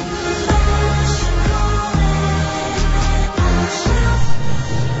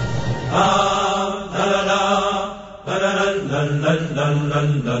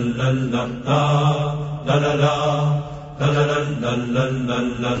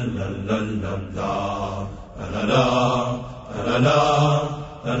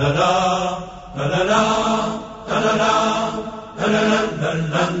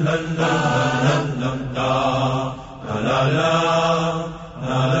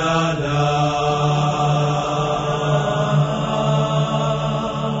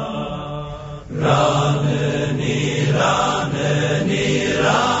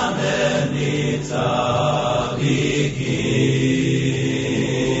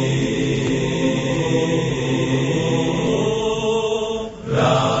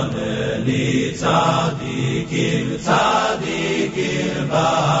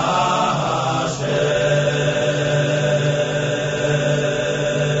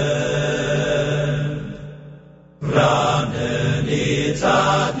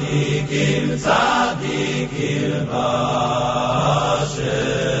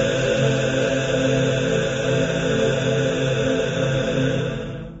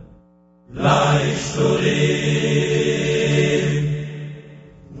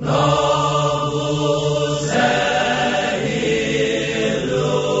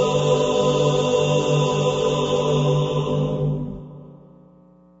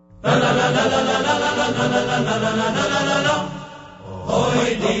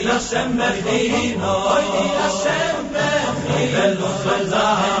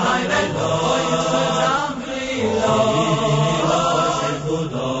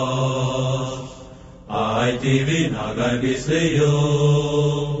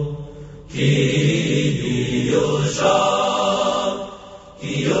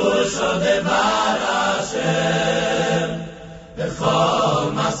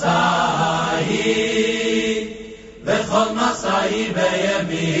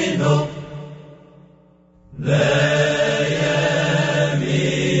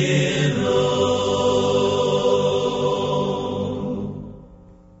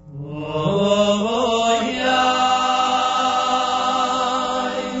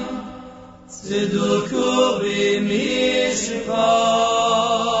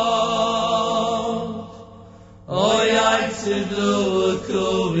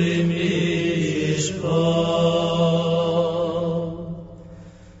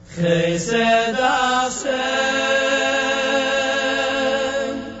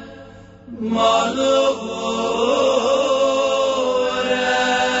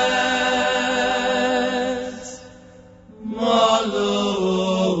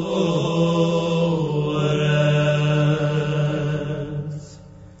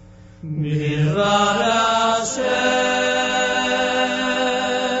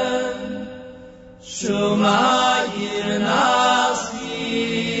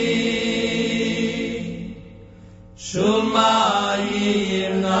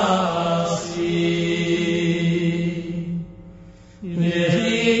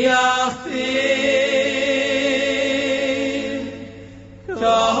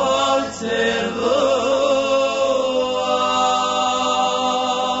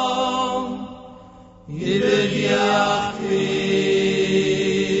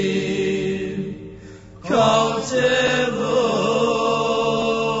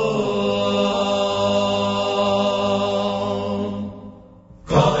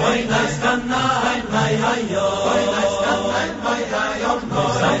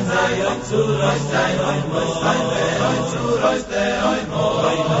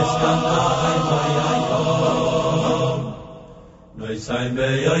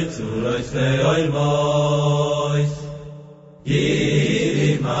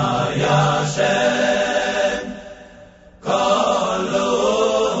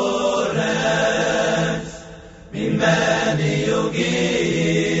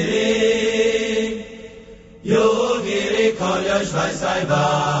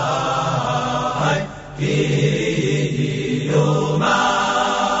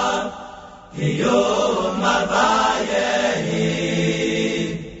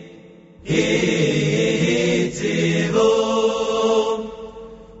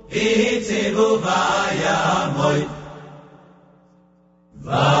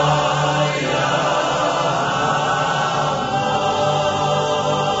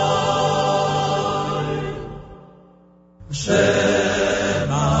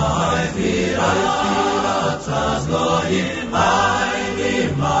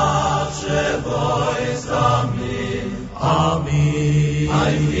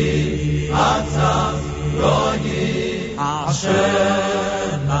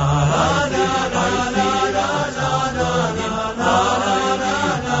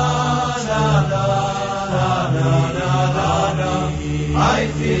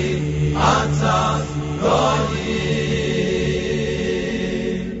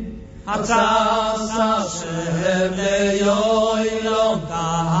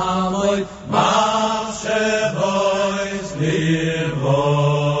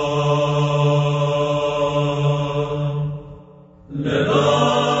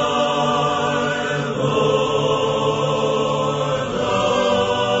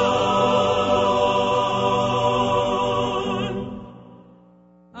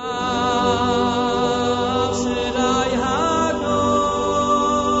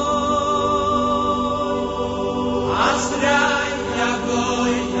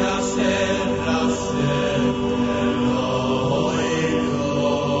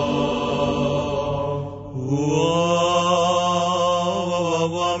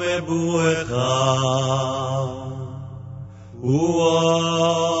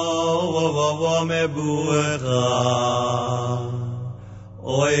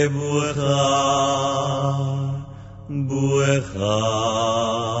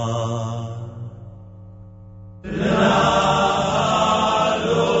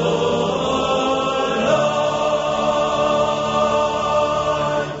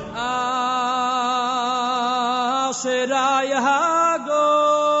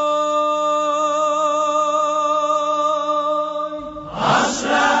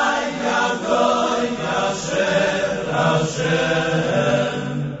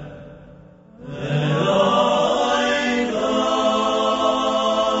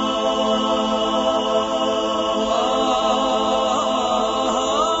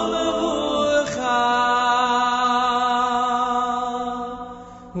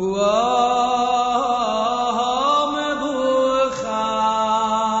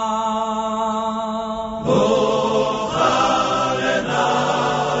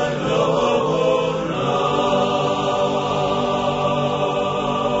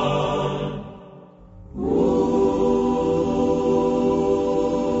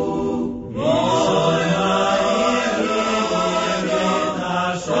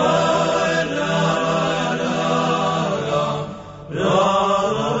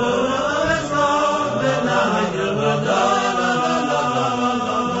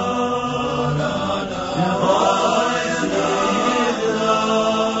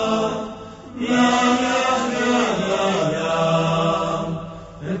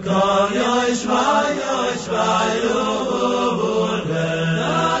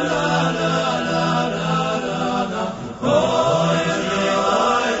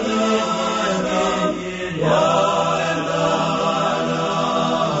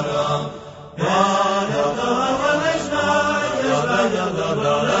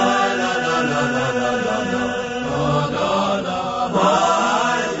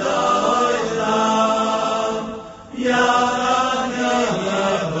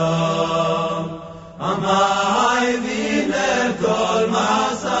 Amai vine kol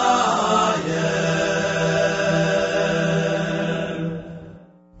mas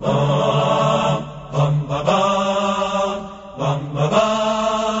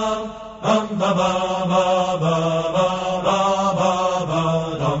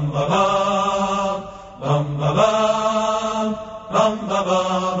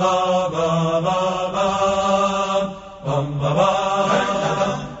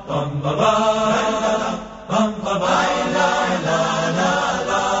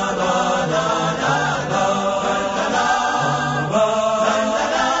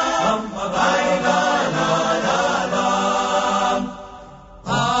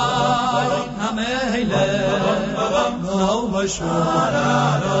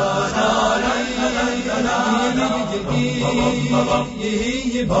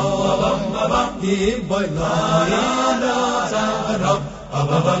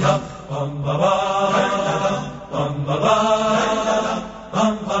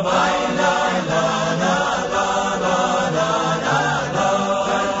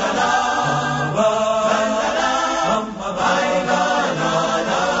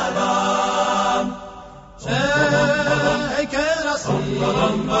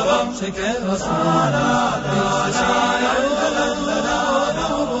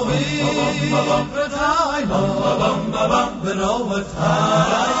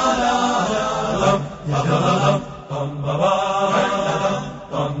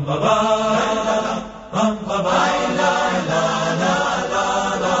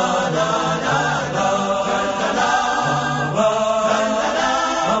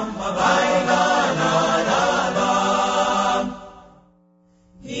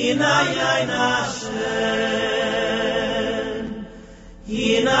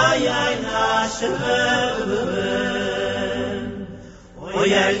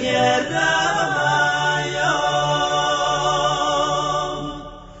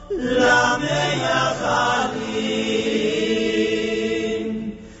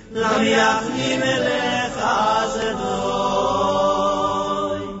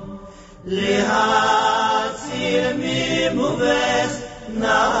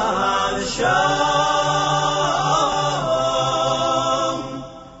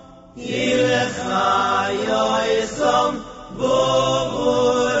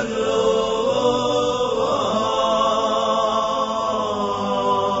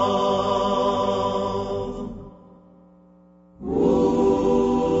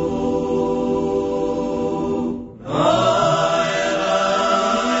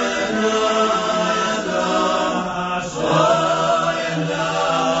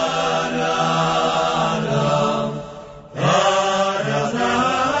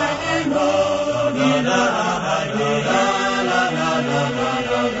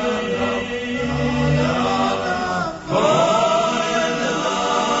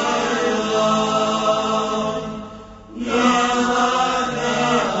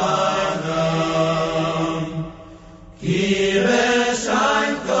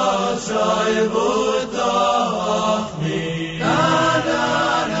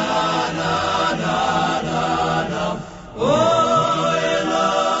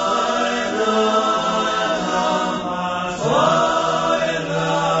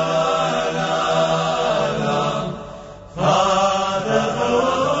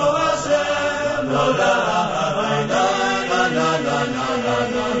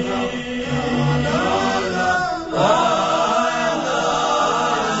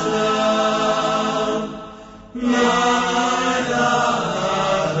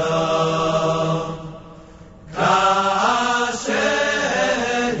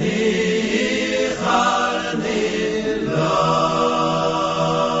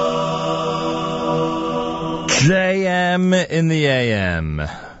In the AM.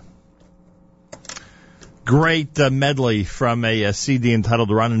 Great medley from a CD entitled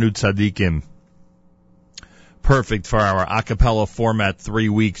Rananu Tzadikim. Perfect for our a cappella format 3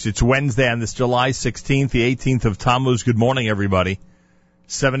 weeks. It's Wednesday on this July 16th, the 18th of Tammuz. Good morning, everybody.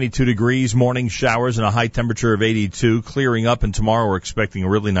 72 degrees, morning showers, and a high temperature of 82. Clearing up, and tomorrow we're expecting a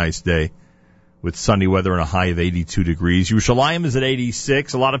really nice day with sunny weather and a high of 82 degrees. Yerushalayim is at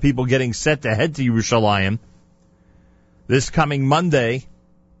 86. A lot of people getting set to head to Yerushalayim. This coming Monday,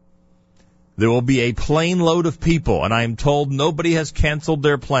 there will be a plane load of people, and I am told nobody has canceled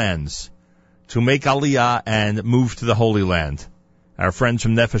their plans to make Aliyah and move to the Holy Land. Our friends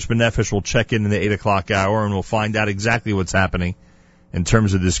from Nefesh B'Nefesh will check in the 8 o'clock hour, and we'll find out exactly what's happening in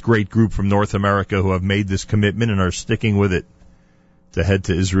terms of this great group from North America who have made this commitment and are sticking with it to head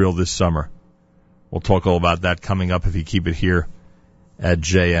to Israel this summer. We'll talk all about that coming up if you keep it here at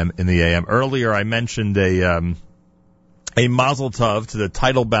JM in the AM. Earlier I mentioned a mazel tov to the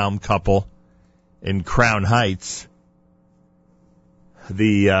Teitelbaum couple in Crown Heights.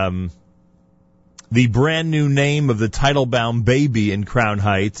 The brand new name of the Teitelbaum baby in Crown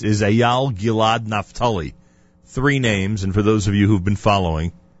Heights is Eyal Gilad Naftali. 3 names, and for those of you who've been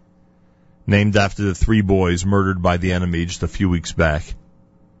following, named after the 3 boys murdered by the enemy just a few weeks back.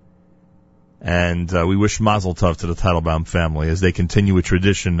 And we wish Mazel Tov to the Teitelbaum family as they continue a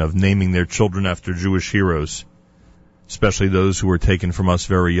tradition of naming their children after Jewish heroes, especially those who were taken from us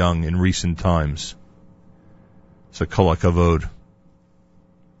very young in recent times. So kol hakavod.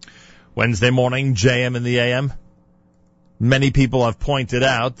 Wednesday morning, JM in the AM. Many people have pointed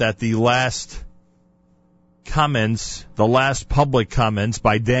out that the last public comments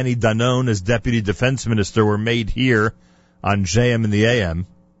by Danny Danon as Deputy Defense Minister were made here on JM in the AM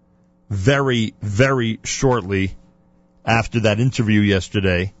very, very shortly after that interview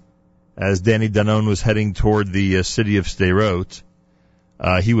yesterday, as Danny Danon was heading toward the city of Sderot.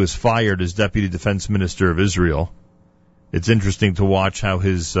 He was fired as Deputy Defense Minister of Israel. It's interesting to watch how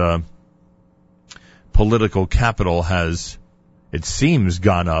his political capital has, it seems,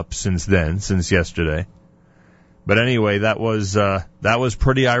 gone up since then, since yesterday. But anyway, that was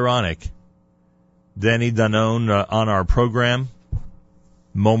pretty ironic. Danny Danon on our program,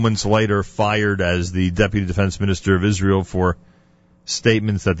 moments later fired as the Deputy Defense Minister of Israel for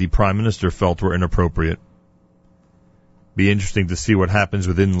statements that the Prime Minister felt were inappropriate. Be interesting to see what happens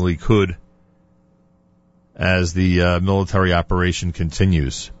within the Likud as the military operation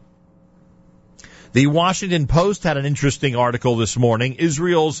continues. The Washington Post had an interesting article this morning.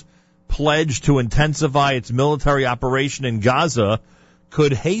 Israel's pledge to intensify its military operation in Gaza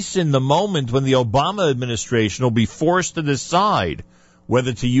could hasten the moment when the Obama administration will be forced to decide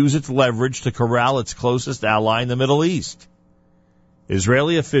whether to use its leverage to corral its closest ally in the Middle East.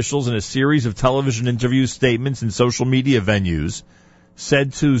 Israeli officials, in a series of television interviews, statements, and social media venues,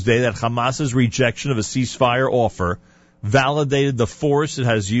 said Tuesday that Hamas's rejection of a ceasefire offer validated the force it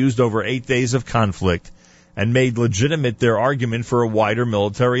has used over 8 days of conflict and made legitimate their argument for a wider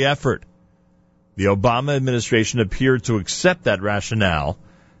military effort. The Obama administration appeared to accept that rationale,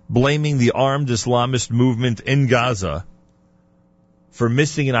 blaming the armed Islamist movement in Gaza for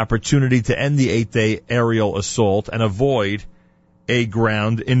missing an opportunity to end the 8-day aerial assault and avoid a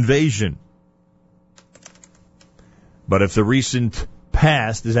ground invasion. But if the recent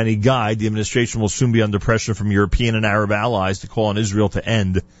past is any guide, the administration will soon be under pressure from European and Arab allies to call on Israel to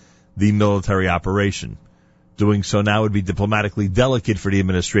end the military operation. Doing so now would be diplomatically delicate for the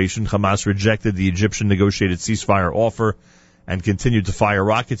administration. Hamas rejected the Egyptian negotiated ceasefire offer and continued to fire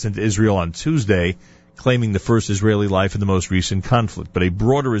rockets into Israel on Tuesday, claiming the first Israeli life in the most recent conflict. But a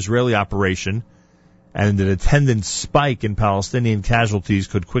broader Israeli operation and an attendant spike in Palestinian casualties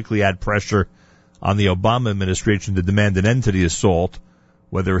could quickly add pressure on the Obama administration to demand an end to the assault,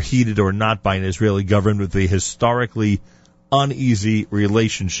 whether heeded or not by an Israeli government with a historically uneasy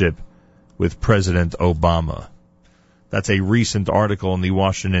relationship with President Obama. That's a recent article in the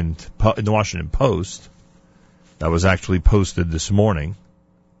Washington Post that was actually posted this morning.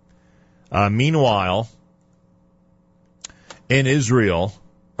 Meanwhile, in Israel,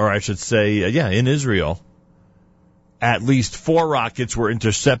 in Israel, at least 4 rockets were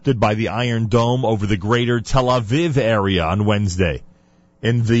intercepted by the Iron Dome over the greater Tel Aviv area on Wednesday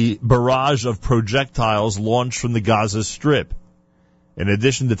in the barrage of projectiles launched from the Gaza Strip. In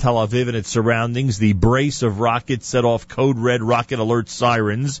addition to Tel Aviv and its surroundings, the brace of rockets set off code red rocket alert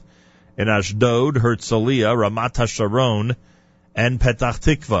sirens in Ashdod, Herzliya, Ramat HaSharon, and Petach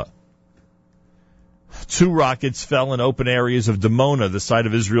Tikva. 2 rockets fell in open areas of Dimona, the site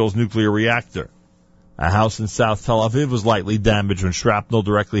of Israel's nuclear reactor. A house in South Tel Aviv was lightly damaged when shrapnel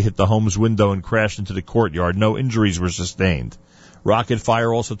directly hit the home's window and crashed into the courtyard. No injuries were sustained. Rocket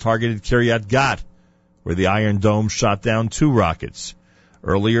fire also targeted Kiryat Gat, where the Iron Dome shot down 2 rockets.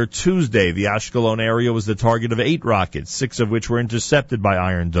 Earlier Tuesday, the Ashkelon area was the target of 8 rockets, 6 of which were intercepted by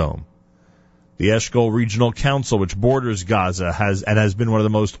Iron Dome. The Eshkol Regional Council, which borders Gaza has been one of the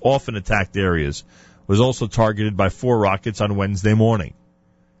most often attacked areas, was also targeted by 4 rockets on Wednesday morning.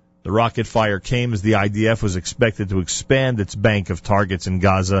 The rocket fire came as the IDF was expected to expand its bank of targets in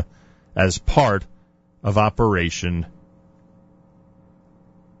Gaza as part of Operation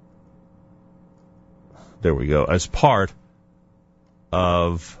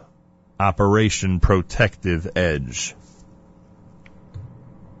Protective Edge.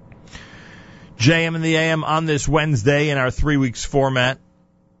 JM and the AM on this Wednesday in our 3 weeks format.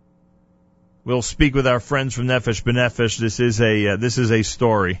 We'll speak with our friends from Nefesh B'Nefesh. This is a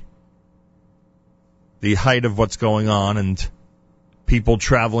story. The height of what's going on and people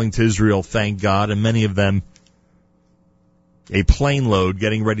traveling to Israel, thank God, and many of them a plane load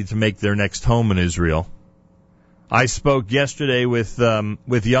getting ready to make their next home in Israel. I spoke yesterday with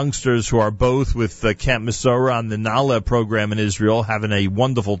youngsters who are both with Camp Mesorah on the Nala program in Israel, having a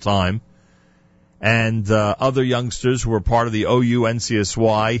wonderful time, and other youngsters who are part of the OU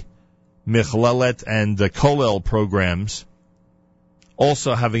NCSY Michlelet and Kollel programs,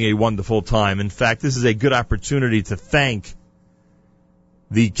 also having a wonderful time. In fact, this is a good opportunity to thank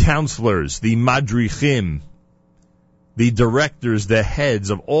the counselors, the madrichim, the directors, the heads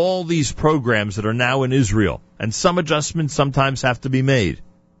of all these programs that are now in Israel. And some adjustments sometimes have to be made.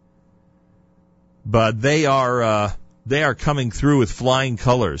 But they are coming through with flying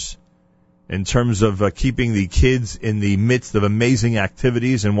colors in terms of keeping the kids in the midst of amazing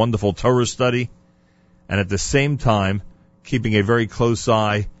activities and wonderful Torah study, and at the same time keeping a very close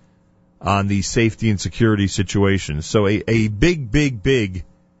eye on the safety and security situation. So a big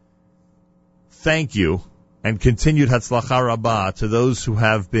thank you and continued Hatzlacha Rabbah to those who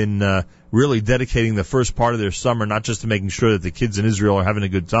have been really dedicating the first part of their summer, not just to making sure that the kids in Israel are having a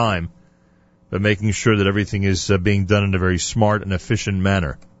good time, but making sure that everything is being done in a very smart and efficient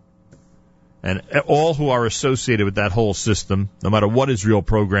manner. And all who are associated with that whole system, no matter what Israel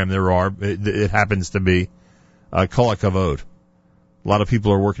program there are, it happens to be, kol hakavod. A lot of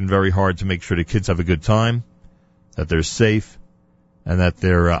people are working very hard to make sure the kids have a good time, that they're safe, and that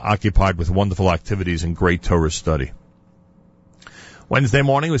they're occupied with wonderful activities and great Torah study. Wednesday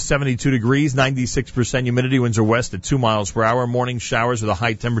morning was 72 degrees, 96% humidity, winds are west at 2 miles per hour, morning showers with a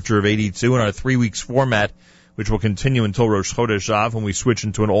high temperature of 82 in our 3 weeks format, which will continue until Rosh Chodesh Av, when we switch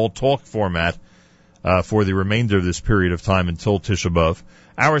into an all-talk format for the remainder of this period of time until Tisha B'Av.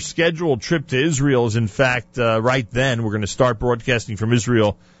 Our scheduled trip to Israel is, in fact, right then. We're going to start broadcasting from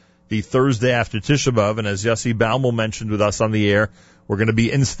Israel the Thursday after Tisha B'Av, and as Yossi Baumel mentioned with us on the air, we're going to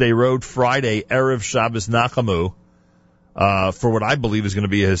be in Sde Road Friday, Erev Shabbos Nachamu, for what I believe is going to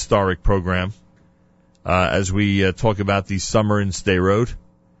be a historic program as we talk about the summer in Sde Road,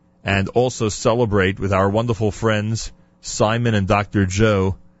 and also celebrate with our wonderful friends Simon and Dr.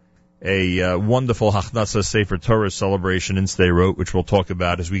 Joe a wonderful Hachnasa Sefer Torah celebration in Sde Road, which we'll talk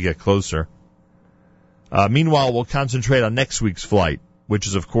about as we get closer. Meanwhile, we'll concentrate on next week's flight, which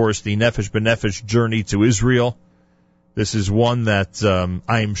is, of course, the Nefesh B'Nefesh journey to Israel. This is one that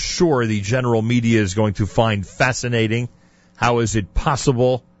I am sure the general media is going to find fascinating. How is it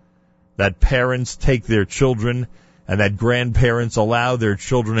possible that parents take their children and that grandparents allow their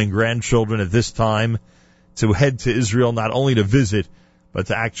children and grandchildren at this time to head to Israel, not only to visit, but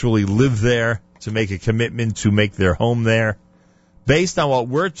to actually live there, to make a commitment to make their home there? Based on what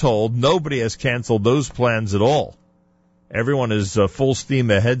we're told, nobody has canceled those plans at all. Everyone is full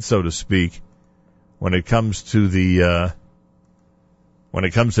steam ahead, so to speak, when it comes to the big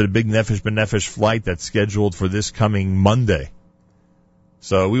Nefesh B'Nefesh flight that's scheduled for this coming Monday.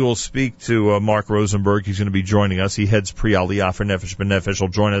 So we will speak to Marc Rosenberg. He's going to be joining us. He heads pre-Aliyah for Nefesh B'Nefesh. He'll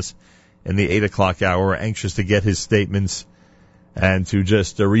join us in the 8 o'clock hour. We're anxious to get his statements and to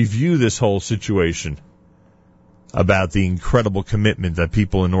just review this whole situation about the incredible commitment that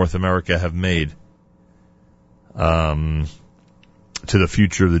people in North America have made to the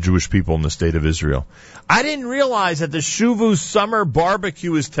future of the Jewish people in the state of Israel. I didn't realize that the Shuvu Summer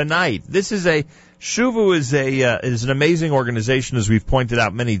Barbecue is tonight. Shuvu is an amazing organization, as we've pointed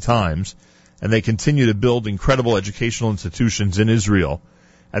out many times, and they continue to build incredible educational institutions in Israel.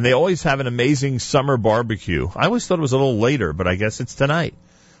 And they always have an amazing summer barbecue. I always thought it was a little later, but I guess it's tonight.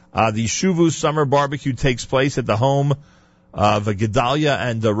 The Shuvu Summer Barbecue takes place at the home of Gedalia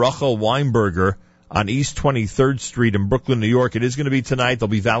and Rachel Weinberger on East 23rd Street in Brooklyn, New York. It is going to be tonight. There'll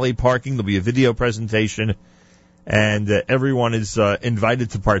be valet parking. There'll be a video presentation. And everyone is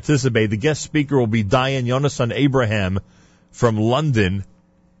invited to participate. The guest speaker will be Diane Yonasan Abraham from London.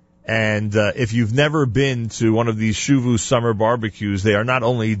 And if you've never been to one of these Shuvu summer barbecues, they are not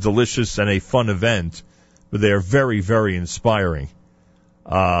only delicious and a fun event, but they are very, very inspiring.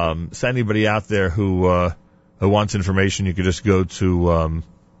 So anybody out there who wants information, you could just go to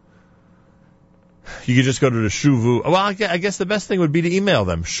the Shuvu. Well, I guess the best thing would be to email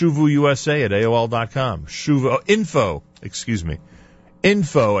them, shuvuyusa@aol.com.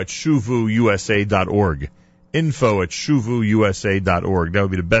 Info at shuvuyusa.org. info@shuvuyusa.org. That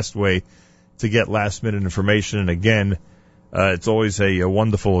would be the best way to get last-minute information. And again, it's always a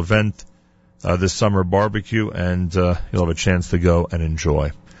wonderful event, this summer barbecue, and you'll have a chance to go and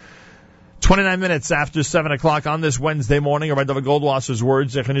enjoy. 29 minutes after 7 o'clock on this Wednesday morning, Rabbi David Goldwasser's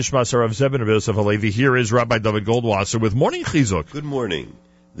words, Zechon Nishmas Rav Zeb ben Yosef Halevi. Here is Rabbi David Goldwasser with Morning Chizuk. Good morning.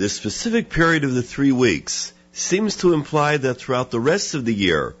 This specific period of the 3 weeks seems to imply that throughout the rest of the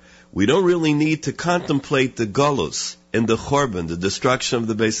year, we don't really need to contemplate the Golus and the Chorban, the destruction of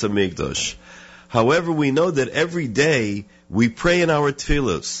the Beis HaMikdash. However, we know that every day we pray in our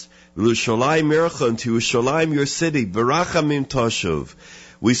tefillos, L'Yerushalayim Mircha, and to Yerushalayim your city, Berachamim Toshuv.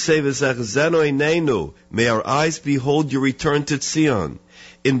 We say, V'zechzeno einenu, may our eyes behold your return to Tzion.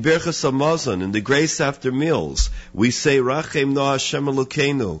 In Berchas Hamazon, in the grace after meals, we say, Rachem no Hashem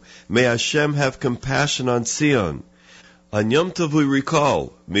Elokeinu, may Hashem have compassion on Zion. On Yom Tov we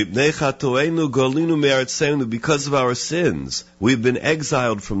recall, Mipnei Chatoenu Golinu Me'artzenu, because of our sins, we've been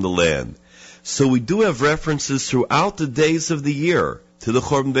exiled from the land. So we do have references throughout the days of the year to the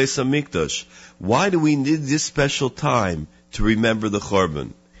Chorban Beis Hamikdash. Why do we need this special time to remember the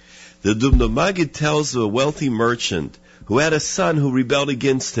Chorban? The Dubno Magid tells of a wealthy merchant who had a son who rebelled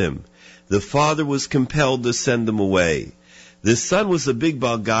against him. The father was compelled to send him away. The son was a big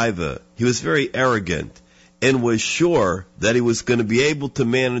Balgaiva. He was very arrogant and was sure that he was going to be able to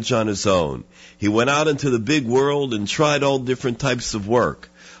manage on his own. He went out into the big world and tried all different types of work.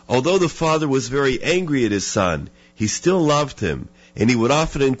 Although the father was very angry at his son, he still loved him, and he would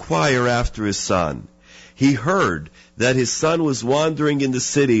often inquire after his son. He heard that his son was wandering in the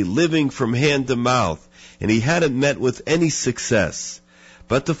city, living from hand to mouth, and he hadn't met with any success.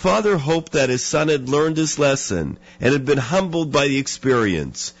 But the father hoped that his son had learned his lesson and had been humbled by the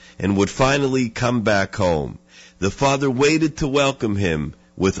experience and would finally come back home. The father waited to welcome him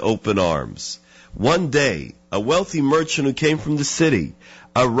with open arms. One day, a wealthy merchant who came from the city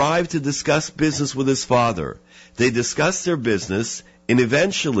arrived to discuss business with his father. They discussed their business, and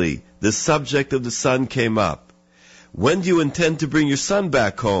eventually the subject of the son came up. When do you intend to bring your son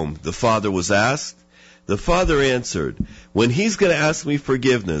back home? The father was asked. The father answered, when he's going to ask me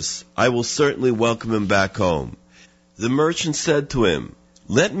forgiveness, I will certainly welcome him back home. The merchant said to him,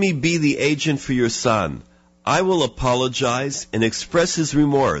 let me be the agent for your son. I will apologize and express his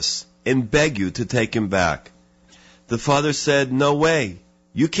remorse and beg you to take him back. The father said, no way.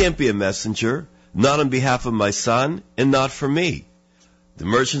 You can't be a messenger, not on behalf of my son and not for me. The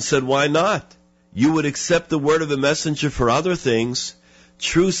merchant said, why not? You would accept the word of a messenger for other things.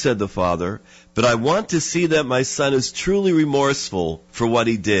 True, said the father, but I want to see that my son is truly remorseful for what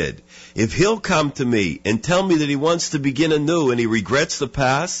he did. If he'll come to me and tell me that he wants to begin anew and he regrets the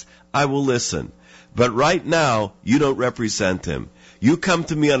past, I will listen. But right now, you don't represent him. You come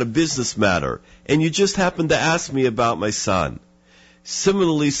to me on a business matter, and you just happen to ask me about my son.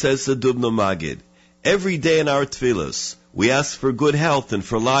 Similarly, says the Dubno Magid, every day in our tefillos, we ask for good health and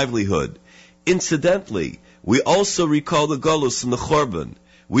for livelihood. Incidentally, we also recall the Golus and the Chorban.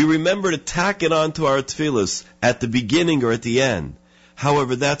 We remember to tack it onto our tefillos at the beginning or at the end.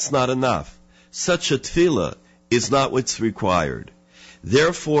 However, that's not enough. Such a tefillah is not what's required.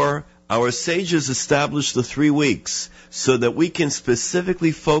 Therefore, our sages established the 3 weeks so that we can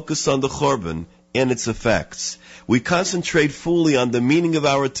specifically focus on the Chorban and its effects. We concentrate fully on the meaning of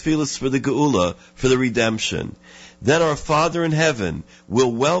our tefillos for the Geula, for the redemption. Then our Father in heaven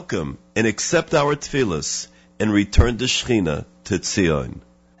will welcome and accept our tefillos and return the Shechina to Zion.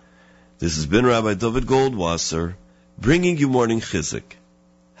 This has been Rabbi David Goldwasser, bringing you morning chizuk.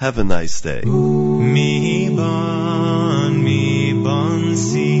 Have a nice day. Mi bon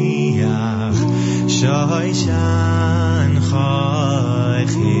siyach shoyshan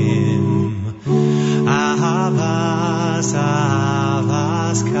chaychim ahavas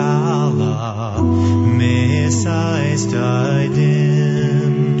kala mesais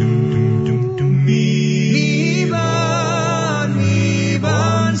daidim mi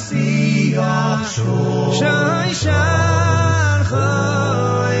bon siyach shoyshan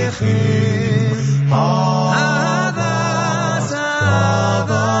chaychim ahavas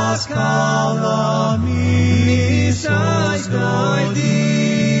kala mesais daidim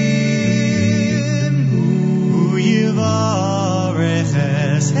uyivarech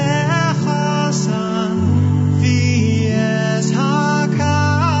es hasan vies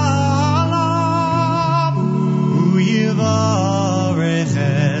hakala uyivarech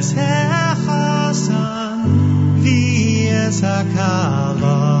es hasan vies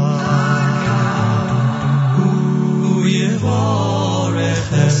hakala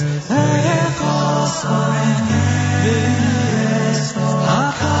uyivarech es hasan vies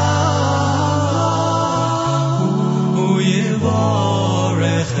hakala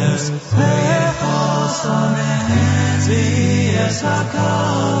uyivarech es hasan vies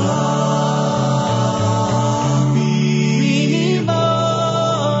hakala mi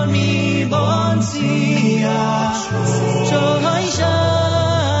bon siyach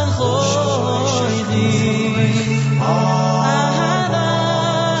shoyshan choychim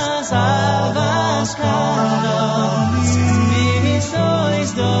ahavas kala misois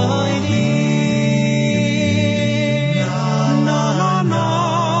doidim na na na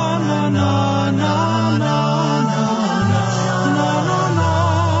na na na na na na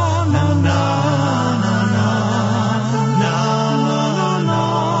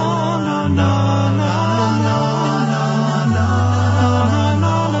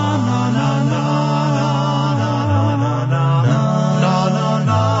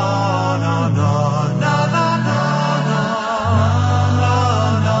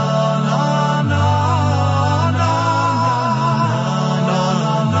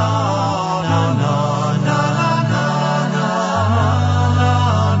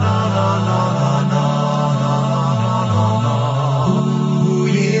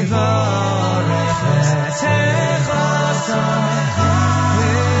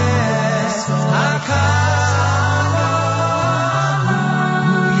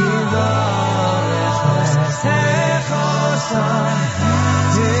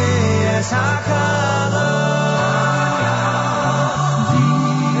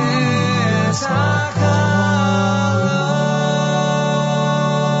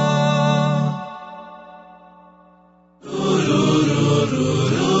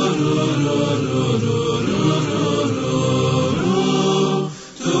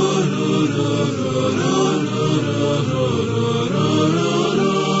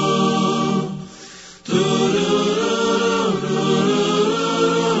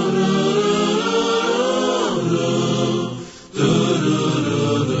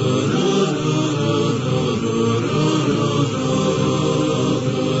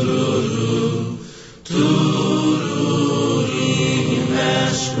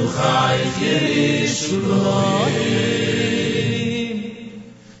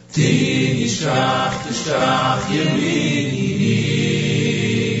תשכח ימיני,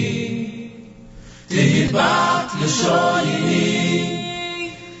 תדבק לשוני,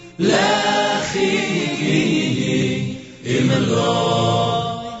 לכי אם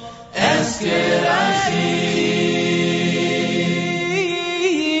לא אזכרכי,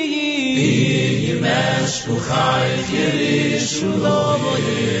 ימש כוחייך ירישו לא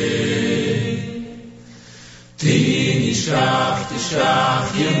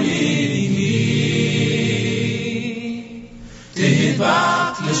תשכח ימיני,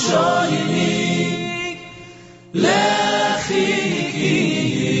 תדבק לשוני, לכי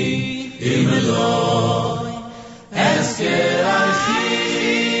אם לא אזכרכי,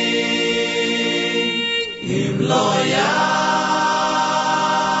 אם לא יעלה,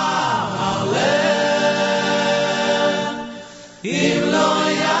 אם לא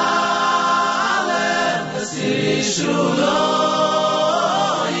יעלה, תסישו לו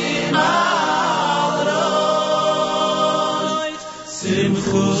אם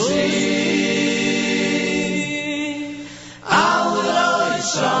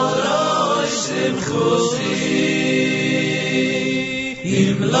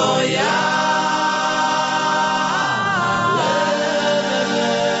לא יעלה,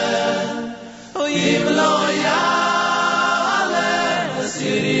 אם לא יעלה,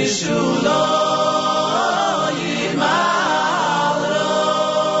 תסישו לו ימל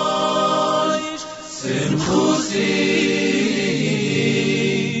ראש, שמחוסי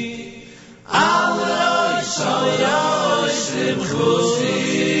על ראש, שמחוסי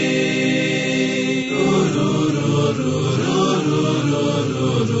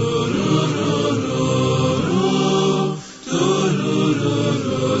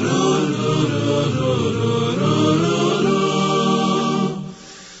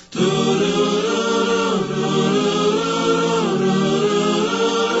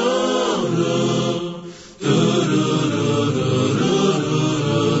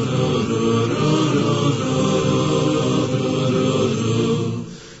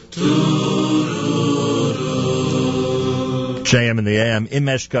JM in the AM,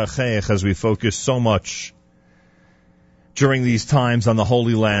 Imesh Kachech, as we focus so much during these times on the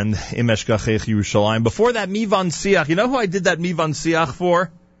Holy Land, Imesh Kachech Yerushalayim. Before that, Mivan Siach. You know who I did that Mivan Siach for?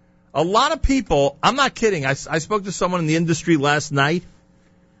 A lot of people, I'm not kidding, I spoke to someone in the industry last night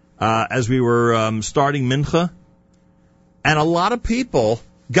as we were starting Mincha, and a lot of people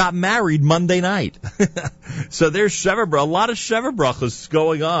got married Monday night. So there's a lot of Shever Brachos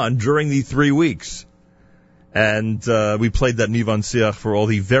going on during the 3 weeks. And we played that Nivan Siach for all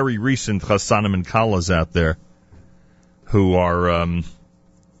the very recent Chassanim and Kalas out there who are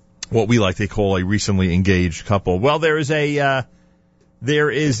what we like to call a recently engaged couple. Well, there is an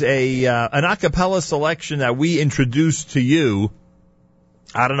a cappella selection that we introduced to you,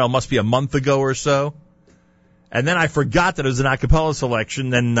 I don't know, must be a month ago or so. And then I forgot that it was an a cappella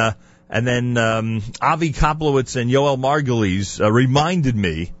selection, and then Avi Koplowitz and Yoel Margolese reminded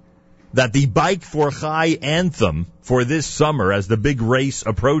me that the Bike for Chai anthem for this summer, as the big race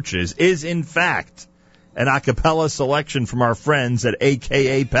approaches, is in fact an a cappella selection from our friends at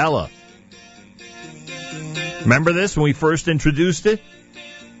AKA Pella. Remember this when we first introduced it?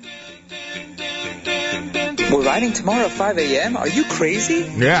 We're riding tomorrow at 5 a.m.? Are you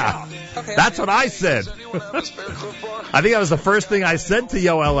crazy? Yeah. Okay, that's what I said. I think that was the first thing I said to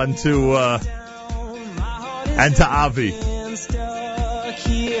Yoel and to Avi.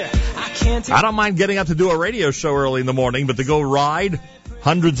 I don't mind getting up to do a radio show early in the morning, but to go ride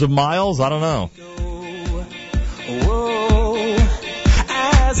hundreds of miles, I don't know.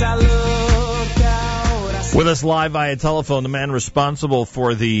 With us live via telephone, the man responsible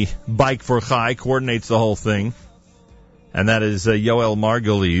for the Bike for Chai, coordinates the whole thing, and that is Yoel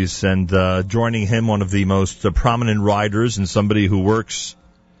Margolese, and joining him, one of the most prominent riders and somebody who works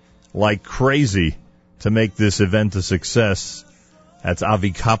like crazy to make this event a success. That's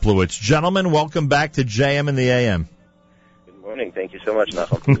Avi Koplowitz. Gentlemen, welcome back to JM in the AM. Good morning. Thank you so much,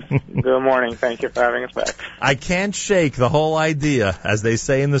 Nachum. Good morning. Thank you for having us back. I can't shake the whole idea, as they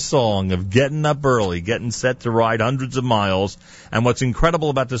say in the song, of getting up early, getting set to ride hundreds of miles. And what's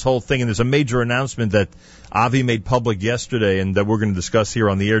incredible about this whole thing, and there's a major announcement that Avi made public yesterday and that we're going to discuss here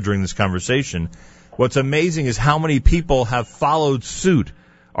on the air during this conversation. What's amazing is how many people have followed suit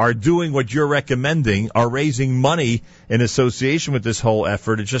are doing what you're recommending, are raising money in association with this whole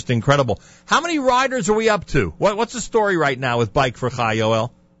effort. It's just incredible. How many riders are we up to? What's the story right now with Bike for Chai,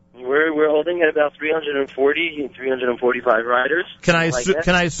 Yoel? We're holding at about 345 riders. Can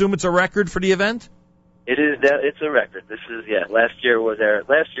I assume it's a record for the event? It is. It's a record. This is Last year was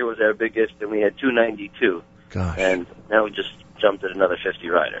our biggest, and we had 292. Gosh. And now we just jumped at another 50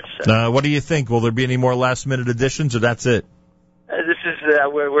 riders. So. What do you think? Will there be any more last minute additions, or that's it? This is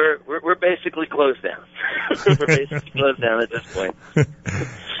we're basically closed down. We're basically closed down at this point. Too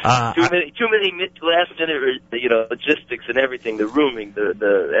many last minute logistics and everything, the rooming,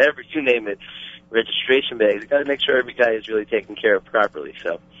 you name it, registration bags. You got to make sure every guy is really taken care of properly.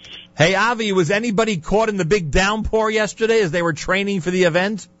 So. Hey Avi, was anybody caught in the big downpour yesterday as they were training for the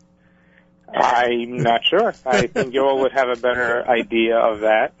event? I'm not sure. I think Yoel would have a better idea of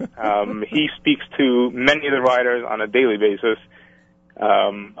that. He speaks to many of the riders on a daily basis.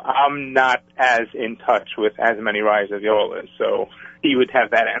 I'm not as in touch with as many riders as Yoel is, so he would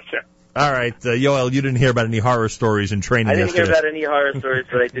have that answer. All right, Yoel, you didn't hear about any horror stories in training yesterday. I didn't hear about any horror stories,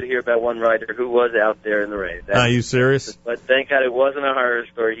 but I did hear about one rider who was out there in the rain. Are you serious? But thank God it wasn't a horror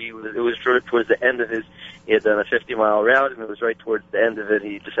story. It was towards the end of he had done a 50-mile route, and it was right towards the end of it.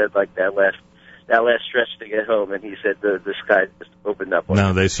 He just had like that last stretch to get home, and he said the sky just opened up.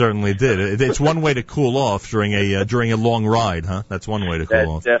 No, they certainly did. It's one way to cool off during a long ride, huh? That's one way to cool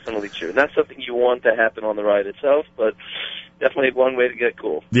off. That's definitely true. Not something you want to happen on the ride itself, but definitely one way to get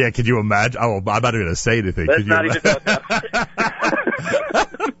cool. Yeah, could you imagine? Oh, I'm not even going to say anything. Let's not even talk about it.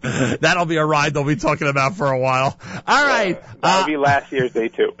 That'll be a ride they'll be talking about for a while. All right. That'll be last year's day,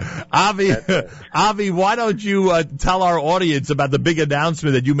 too. Avi, why don't you tell our audience about the big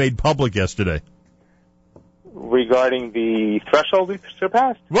announcement that you made public yesterday? Regarding the threshold we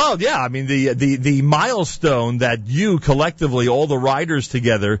surpassed? Well, yeah, I mean, the milestone that you collectively, all the riders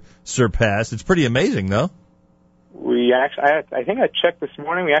together, surpassed. It's pretty amazing, no? We actually, I think I checked this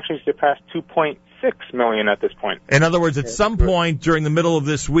morning, we actually surpassed 2.6 million at this point. In other words, at some point during the middle of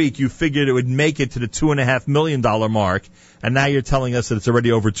this week, you figured it would make it to the $2.5 million mark, and now you're telling us that it's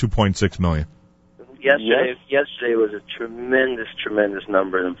already over 2.6 million. Yesterday was a tremendous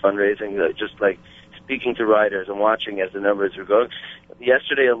number in fundraising, just like speaking to riders and watching as the numbers were going.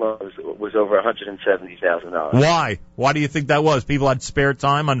 Yesterday alone was over $170,000. Why? Why do you think that was? People had spare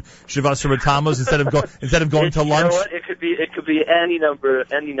time on Shavas Ratamas instead of going to lunch? You know what? It could be any number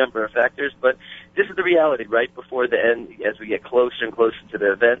of factors, but this is the reality. Right before the end, as we get closer and closer to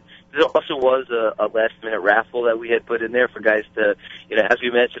the event, there also was a last minute raffle that we had put in there for guys to, as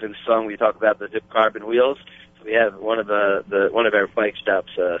we mentioned in the song, we talk about the zip carbon wheels. So we have one of our bike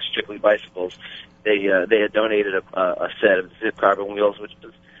shops, Strictly Bicycles. They had donated a set of zip carbon wheels, which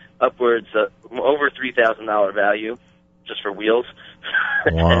was upwards over $3,000 value just for wheels.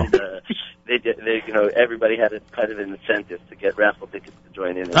 Wow. And everybody had a kind of an incentive to get raffle tickets to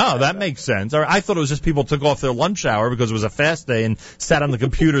join in. Oh, that makes sense. I thought it was just people took off their lunch hour because it was a fast day and sat on the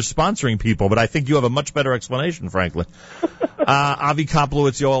computer sponsoring people, but I think you have a much better explanation, frankly. Avi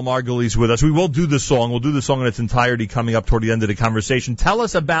Koplowitz, Yoel Margolese with us. We will do the song. We'll do the song in its entirety coming up toward the end of the conversation. Tell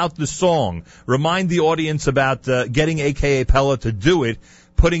us about the song. Remind the audience about getting AKA Pella to do it,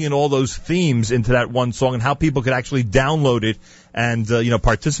 putting in all those themes into that one song, and how people could actually download it and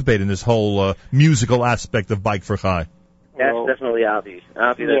participate in this whole musical aspect of Bike for Chai. That's definitely Avi.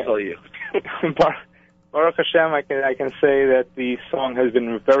 Avi, that's all you. Baruch Hashem, I can say that the song has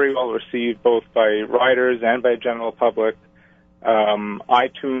been very well received both by riders and by general public.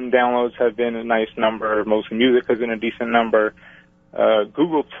 iTunes downloads have been a nice number. Mostly music has been a decent number.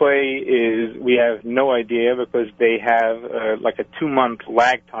 Google Play we have no idea because they have like a 2-month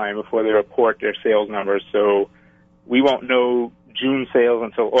lag time before they report their sales numbers, so we won't know June sales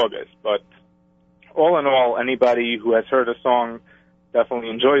until August. But all in all, anybody who has heard a song definitely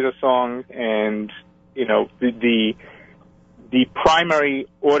enjoys a song, and the primary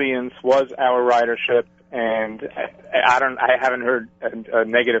audience was our ridership, and I haven't heard a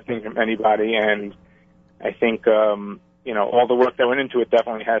negative thing from anybody, and I think all the work that went into it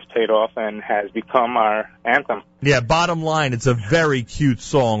definitely has paid off and has become our anthem. Yeah, bottom line, it's a very cute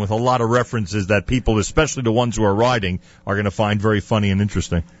song with a lot of references that people, especially the ones who are riding, are going to find very funny and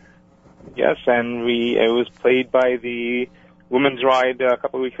interesting. Yes, and it was played by the Women's Ride a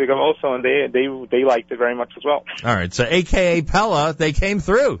couple of weeks ago also, and they liked it very much as well. All right, so AKA Pella, they came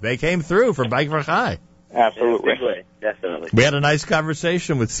through. They came through for Bike for Chai. Absolutely. Definitely. We had a nice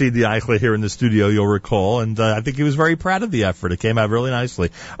conversation with C.D. Eichler here in the studio, you'll recall, and I think he was very proud of the effort. It came out really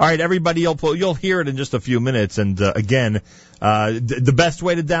nicely. All right, everybody, you'll hear it in just a few minutes. And again, the best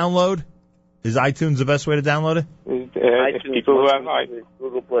way to download is iTunes. The best way to download it? iTunes, people who have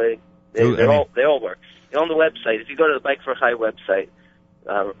Google Play, they all work. And on the website, if you go to the Bike for Chai website,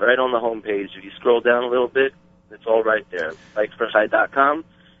 right on the homepage, if you scroll down a little bit, it's all right there, bikeforchai.com,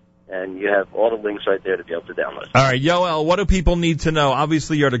 and you have all the links right there to be able to download. All right, Yoel, what do people need to know?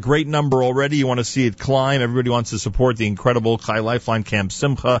 Obviously, you're at a great number already. You want to see it climb. Everybody wants to support the incredible Chai Lifeline Camp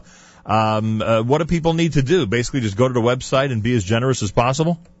Simcha. What do people need to do? Basically, just go to the website and be as generous as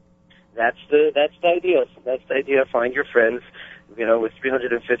possible? That's the idea. That's the idea. Find your friends. With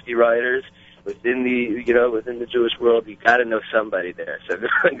 350 riders within the Jewish world, you got to know somebody there. So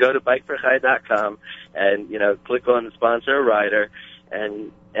go to bikeforchai.com and click on sponsor a rider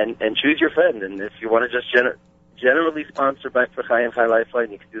and choose your friend. And if you want to just generally sponsor Bike for Chai and Chai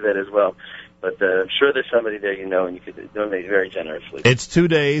Lifeline, you can do that as well. But I'm sure there's somebody there and you could donate very generously. It's 2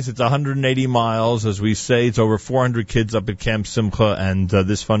 days. It's 180 miles. As we say, it's over 400 kids up at Camp Simcha, and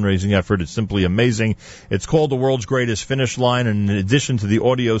this fundraising effort is simply amazing. It's called The World's Greatest Finish Line, and in addition to the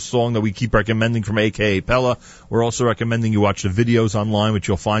audio song that we keep recommending from a.k.a. Pella, we're also recommending you watch the videos online, which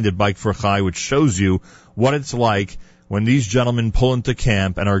you'll find at Bike for Chai, which shows you what it's like when these gentlemen pull into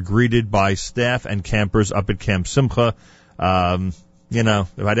camp and are greeted by staff and campers up at Camp Simcha.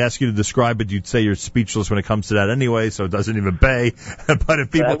 If I'd ask you to describe it, you'd say you're speechless when it comes to that anyway, so it doesn't even pay. But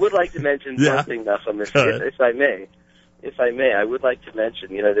if people, I would like to mention something, Nachum, if I may. If I may, I would like to mention,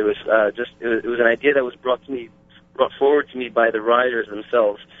 there was it was an idea that was brought forward to me by the riders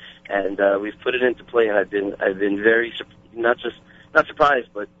themselves, and we've put it into play, and I've been very not surprised,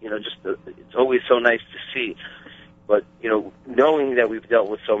 but it's always so nice to see. But, knowing that we've dealt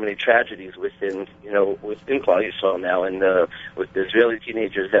with so many tragedies within Klal Yisrael now, and with the Israeli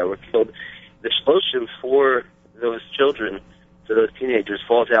teenagers that were killed, the solution for those children, to those teenagers,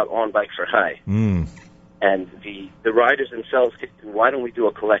 falls out on Bike for Chai. And the riders themselves, why don't we do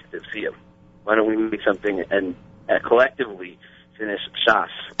a collective siyum? Why don't we make something and collectively finish Shas?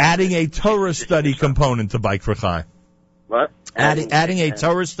 Adding a Torah study component to Bike for Chai. What? Adding a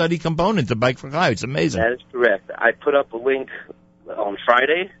Torah study component to Bike for Chai. It's amazing. That is correct. I put up a link on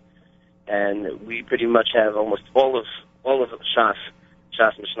Friday, and we pretty much have almost all of Shas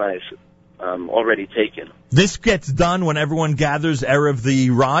Mishnayos already taken. This gets done when everyone gathers Erev the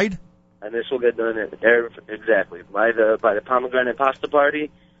ride? And this will get done at Erev, exactly. By the pomegranate pasta party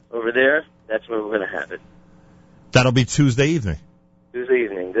over there, that's where we're going to have it. That'll be Tuesday evening. Tuesday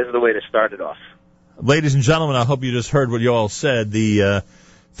evening. This is the way to start it off. Ladies and gentlemen, I hope you just heard what Yoel said. The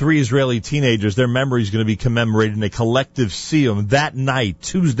 3 Israeli teenagers, their memory is going to be commemorated in a collective siyum that night,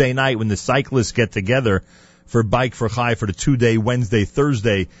 Tuesday night, when the cyclists get together for Bike for Chai for the 2-day Wednesday,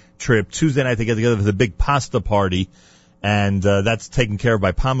 Thursday trip. Tuesday night they get together for the big pasta party, and that's taken care of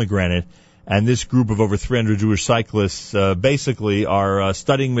by Pomegranate. And this group of over 300 Jewish cyclists basically are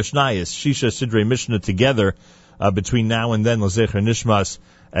studying Mishnayos, Shisha, Sidrei, Mishnah together between now and then, L'zecher Nishmas,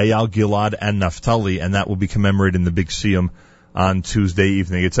 Eyal, Gilad, and Naftali, and that will be commemorated in the big siyum on Tuesday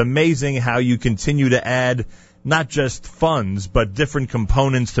evening. It's amazing how you continue to add not just funds, but different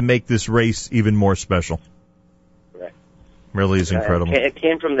components to make this race even more special. Correct. Really is incredible. It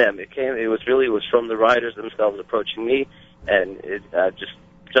came from them. It was from the riders themselves approaching me, and it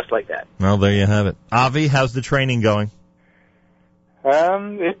just like that. Well, there you have it. Avi, how's the training going?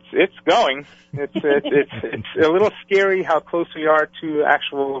 It's going. It's a little scary how close we are to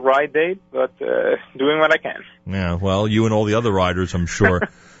actual ride date, but doing what I can. Yeah, well, you and all the other riders, I'm sure.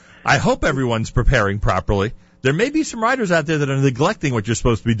 I hope everyone's preparing properly. There may be some riders out there that are neglecting what you're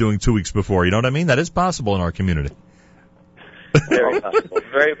supposed to be doing 2 weeks before. You know what I mean? That is possible in our community. Very possible.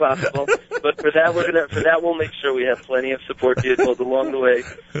 Very possible. But for that we'll make sure we have plenty of support vehicles along the way.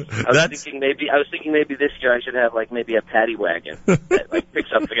 I was thinking maybe this year I should have maybe a paddy wagon that picks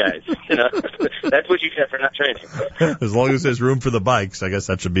up the guys. That's what you get for not training. As long as there's room for the bikes, I guess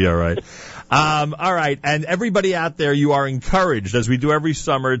that should be all right. All right, and everybody out there, you are encouraged, as we do every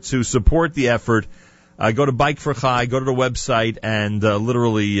summer, to support the effort. Go to Bike for Chai, go to the website, and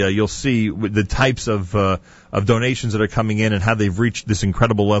literally you'll see the types of donations that are coming in and how they've reached this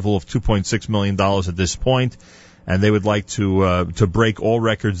incredible level of $2.6 million at this point. And they would like to break all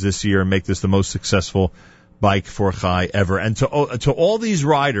records this year and make this the most successful Bike for Chai ever. And to all these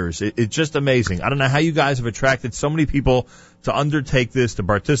riders, it's just amazing. I don't know how you guys have attracted so many people to undertake this, to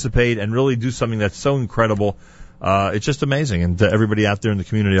participate, and really do something that's so incredible. It's just amazing. And to everybody out there in the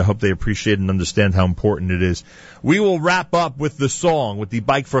community, I hope they appreciate and understand how important it is. We will wrap up with the song, with the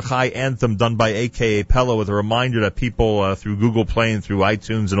Bike for Chai anthem done by a.k.a. Pella, with a reminder that people through Google Play and through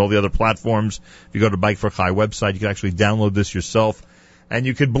iTunes and all the other platforms, if you go to Bike for Chai website, you can actually download this yourself. And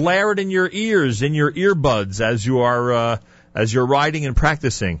you could blare it in your ears, in your earbuds, as you're riding and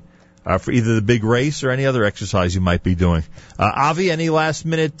practicing for either the big race or any other exercise you might be doing. Avi, any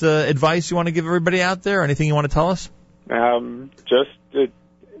last-minute advice you want to give everybody out there? Anything you want to tell us?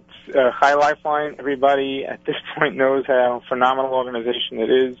 High Lifeline, everybody at this point knows how phenomenal organization it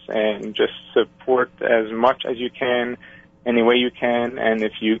is, and just support as much as you can, any way you can, and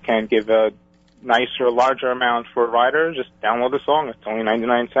if you can give a nicer, larger amount for a rider, just download the song. It's only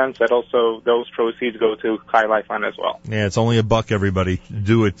 99 cents. That also, those proceeds go to High Lifeline as well. Yeah, it's only $1, everybody.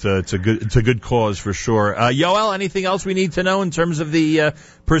 Do it. It's a good cause for sure. Yoel, anything else we need to know in terms of the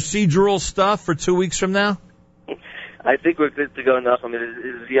procedural stuff for 2 weeks from now? I think we're good to go, Nachum. It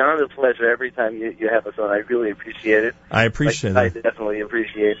is beyond a pleasure every time you have us on. I really appreciate it. I appreciate it. I definitely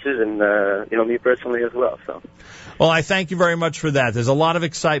appreciate it, and me personally as well. So, well, I thank you very much for that. There's a lot of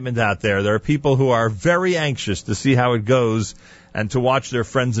excitement out there. There are people who are very anxious to see how it goes and to watch their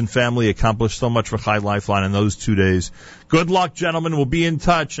friends and family accomplish so much for Chai Lifeline in those 2 days. Good luck, gentlemen. We'll be in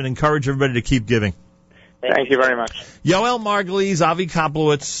touch and encourage everybody to keep giving. Thank you very much. Yoel Margolese, Avi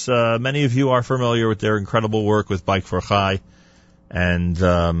Koplowitz, many of you are familiar with their incredible work with Bike for Chai, and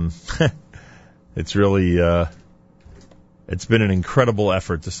it's really it's been an incredible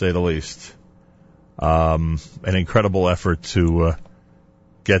effort, to say the least. An incredible effort to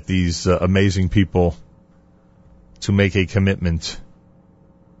get these amazing people to make a commitment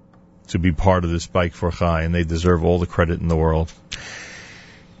to be part of this Bike for Chai, and they deserve all the credit in the world.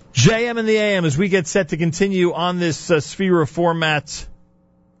 JM in the AM, as we get set to continue on this Sphera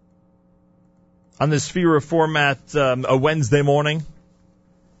format, a Wednesday morning.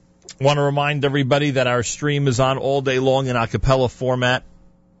 Want to remind everybody that our stream is on all day long in a cappella format,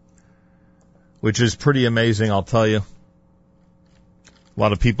 which is pretty amazing, I'll tell you. A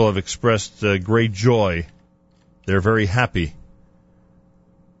lot of people have expressed great joy. They're very happy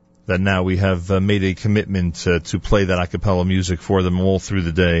that now we have made a commitment to play that a cappella music for them all through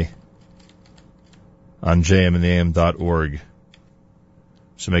the day on jmandtheam.org.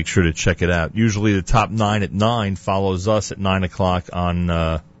 So make sure to check it out. Usually the top 9 at 9 follows us at 9 o'clock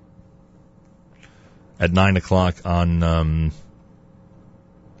on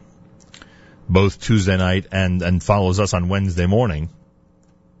both Tuesday night and follows us on Wednesday morning.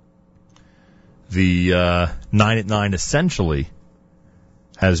 The 9 at 9 essentially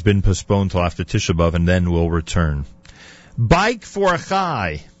has been postponed till after Tisha B'Av and then will return. Bike for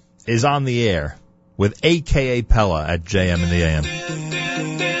Chai is on the air with AKA Pella at JM in the AM.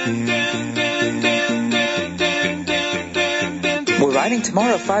 We're riding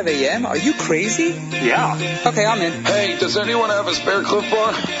tomorrow at 5 a.m.? Are you crazy? Yeah. Okay, I'm in. Hey, does anyone have a spare Cliff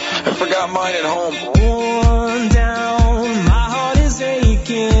Bar? I forgot mine at home. Worn down, my heart is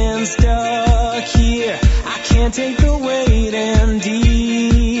aching, stuck here. I can't take the weight and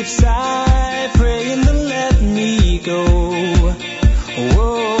deep sigh, praying to let me go.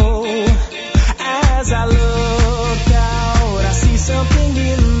 Whoa, as I look out, I see something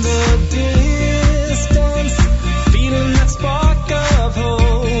in the distance, feeling that spark of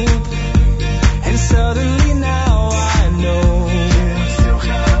hope, and suddenly now I know,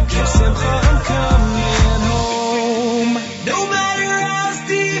 Simcha, I'm coming home. No matter how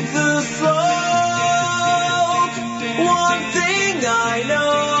steep the slope, one thing I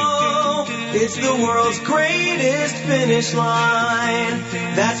know, it's the world's greatest finish line.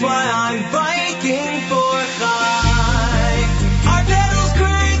 That's why I'm biking for Chai. Our pedals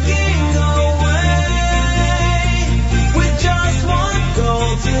cranking away, with just one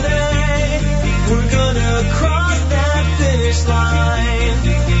goal today. We're gonna cross that finish line.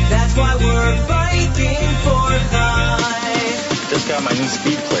 That's why we're biking for Chai. Just got my new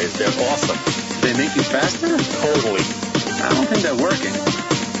speed plates. They're awesome. They make you faster? Totally. I don't think they're working.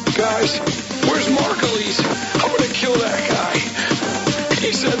 Guys, where's Margolese? I'm gonna kill that guy.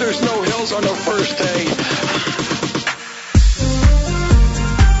 He said there's no hills on the first day.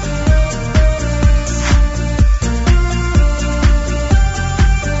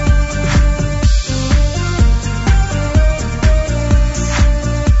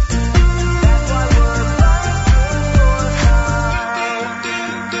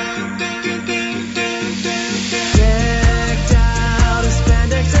 Decked out in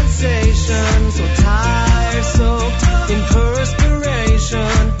spandex sensation, so tired, soaked in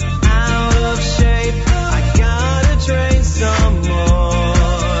perspiration, out of shape.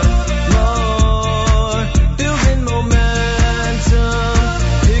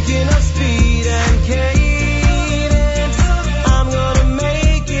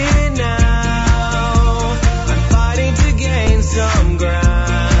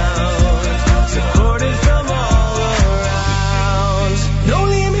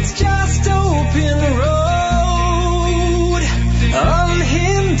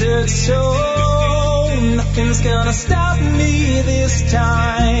 so. Nothing's gonna stop me this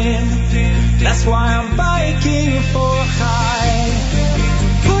time. That's why I'm biking for high.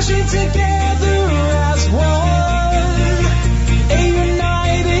 Pushing together as one. A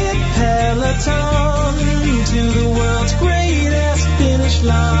united peloton to the world's greatest finish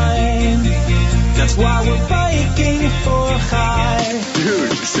line. That's why we're biking for high.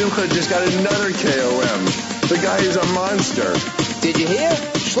 Dude, Simcha just got another KOM. The guy is a monster. Did you hear?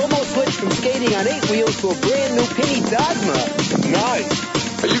 Shlomo switched from skating on 8 wheels to a brand new Penny Dogma.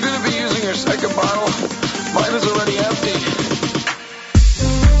 Nice. Are you going to be using your second bottle? Mine is already empty.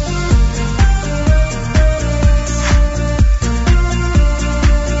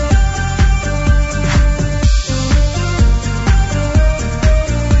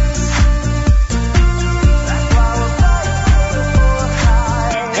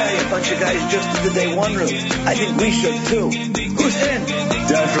 You guys just did the day one route. I think we should too. Who's in?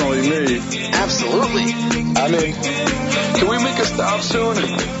 Definitely me. Absolutely. I'm in. Can we make a stop soon?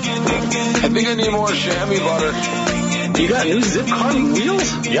 I think I need more chamois butter. You got new zip carbon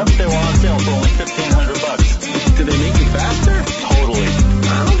wheels? Yep, they were on sale for only $1,500. Do they make you faster? Totally.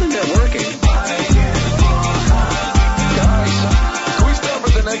 I don't think they're working. Guys, can we stop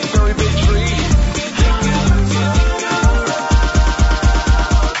at the next very big tree?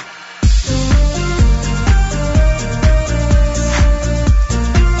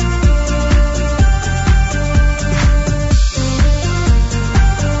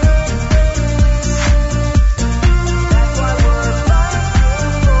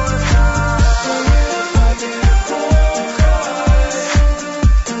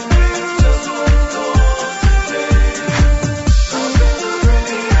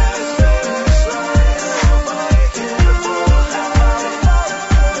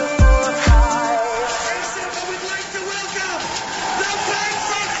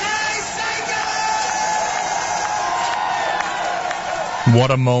 What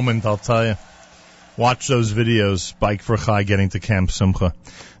a moment, I'll tell you. Watch those videos, Bike for Chai getting to Camp Simcha.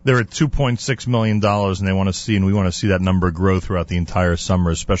 They're at $2.6 million, and they want to see, and we want to see that number grow throughout the entire summer,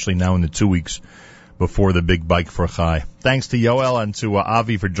 especially now in the 2 weeks before the big Bike for Chai. Thanks to Yoel and to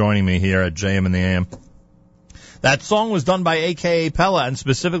Avi for joining me here at JM in the AM. That song was done by AKA Pella, and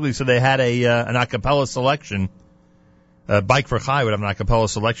specifically so they had an a cappella selection. Bike for Chai would have an a cappella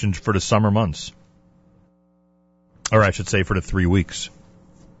selection for the summer months. Or I should say for the 3 weeks.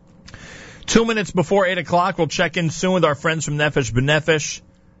 2 minutes before 8 o'clock, we'll check in soon with our friends from Nefesh B'Nefesh.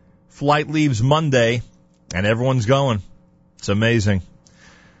 Flight leaves Monday, and everyone's going. It's amazing.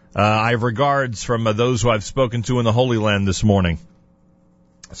 I have regards from those who I've spoken to in the Holy Land this morning.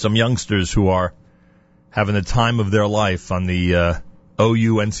 Some youngsters who are having the time of their life on the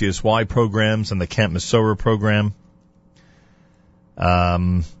OU NCSY programs and the Camp Mesorah program.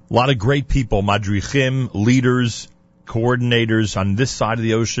 A lot of great people, madrichim, leaders, coordinators on this side of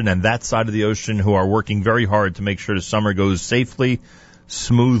the ocean and that side of the ocean who are working very hard to make sure the summer goes safely,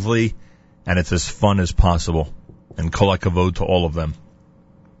 smoothly, and it's as fun as possible. And kol hakavod to all of them.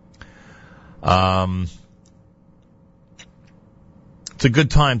 It's a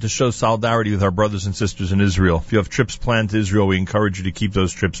good time to show solidarity with our brothers and sisters in Israel. If you have trips planned to Israel, we encourage you to keep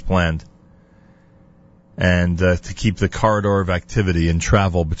those trips planned. And to keep the corridor of activity and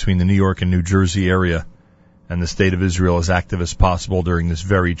travel between the New York and New Jersey area and the state of Israel as active as possible during this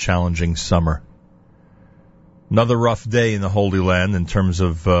very challenging summer. Another rough day in the Holy Land in terms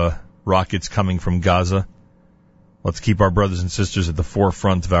of rockets coming from Gaza. Let's keep our brothers and sisters at the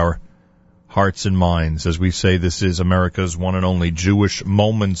forefront of our hearts and minds. As we say, this is America's one and only Jewish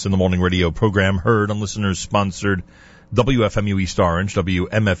Moments in the Morning radio program, heard on listeners-sponsored WFMU East Orange,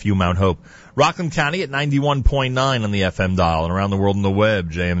 WMFU Mount Hope, Rockland County at 91.9 on the FM dial, and around the world on the web,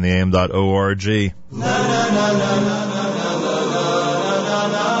 jmtheam.org.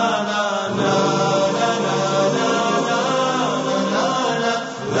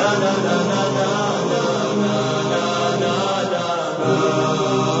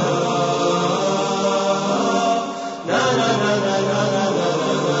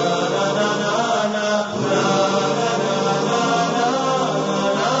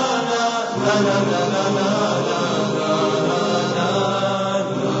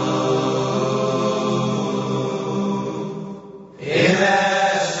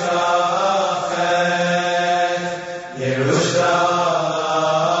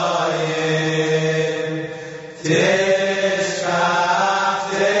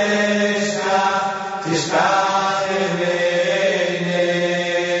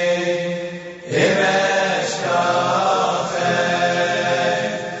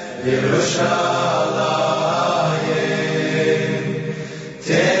 Yerushalayim,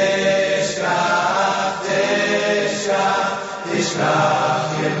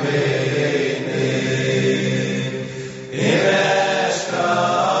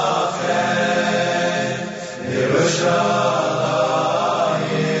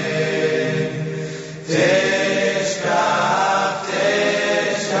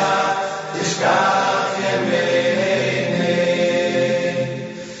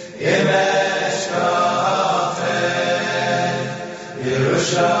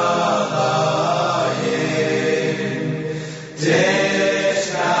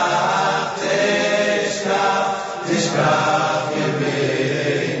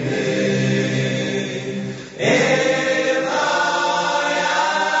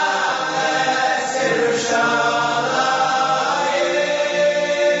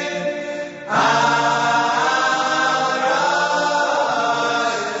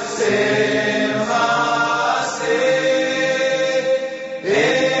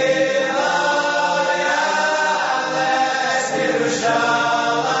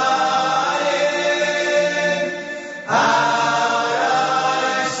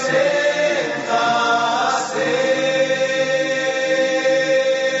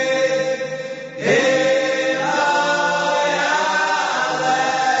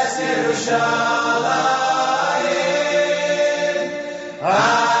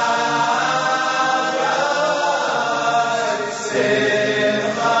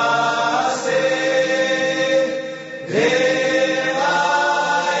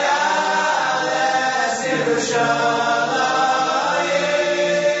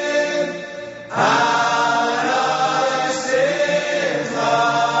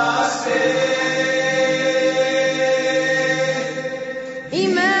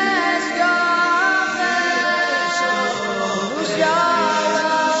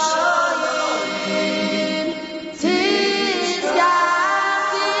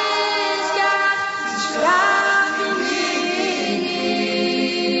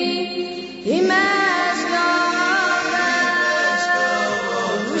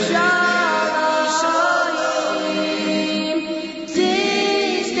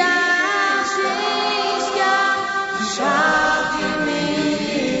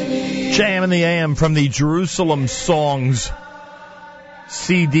 JM in the AM from the Jerusalem Songs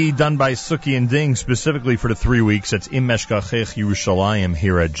CD done by Suki and Ding specifically for the 3 weeks. That's Im Meshkachech Yerushalayim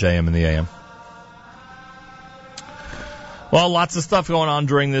here at JM in the AM. Well, lots of stuff going on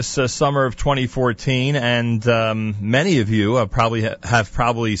during this summer of 2014, and many of you have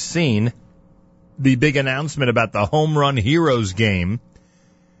probably seen the big announcement about the Home Run Heroes game,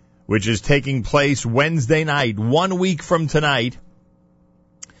 which is taking place Wednesday night, 1 week from tonight,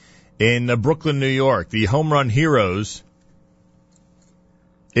 in Brooklyn, New York. The Home Run Heroes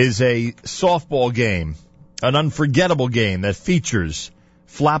is a softball game, an unforgettable game that features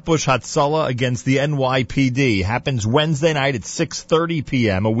Flatbush Hatzalah against the NYPD. Happens Wednesday night at 6:30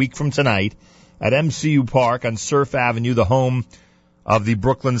 p.m., a week from tonight, at MCU Park on Surf Avenue, the home of the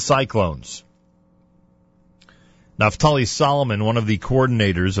Brooklyn Cyclones. Naftali Solomon, one of the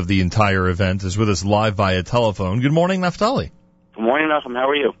coordinators of the entire event, is with us live via telephone. Good morning, Naftali. Good morning, Nachum. How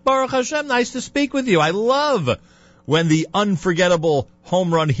are you? Baruch Hashem, nice to speak with you. I love when the unforgettable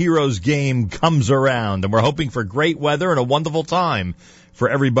Home Run Heroes game comes around, and we're hoping for great weather and a wonderful time for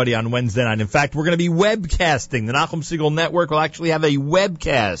everybody on Wednesday night. In fact, we're going to be webcasting. The Nachum Segal Network will actually have a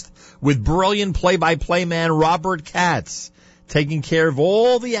webcast with brilliant play-by-play man Robert Katz taking care of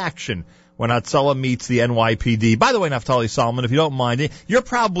all the action when Hatzalah meets the NYPD. By the way, Naftali Solomon, if you don't mind, you're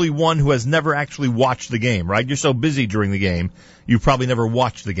probably one who has never actually watched the game, right? You're so busy during the game, you've probably never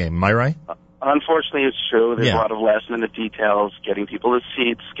watched the game. Am I right? Unfortunately, it's true. There's a lot of last-minute details, getting people to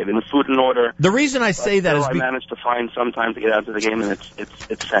seats, getting the food in order. The reason I say that is I managed to find some time to get out to the game, and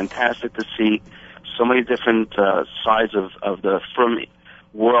it's fantastic to see so many different sides of the Frum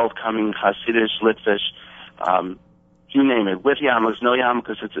world coming, Hasidish, Litvish, you name it, with yarmulkes, no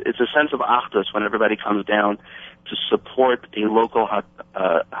yarmulkes. It's a sense of achdus when everybody comes down to support a local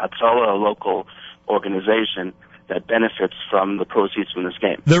Hatzalah, a local organization that benefits from the proceeds from this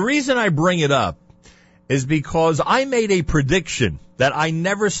game. The reason I bring it up is because I made a prediction that I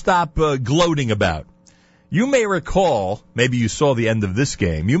never stop gloating about. You may recall, maybe you saw the end of this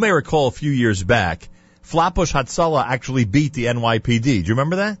game, you may recall a few years back, Flatbush Hatzalah actually beat the NYPD. Do you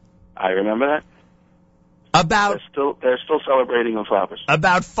remember that? I remember that. They're still celebrating on Flatbush.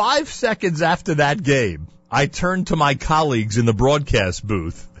 About 5 seconds after that game, I turned to my colleagues in the broadcast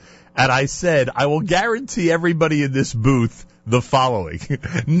booth, and I said, I will guarantee everybody in this booth the following.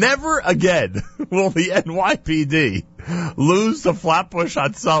 Never again will the NYPD lose to Flatbush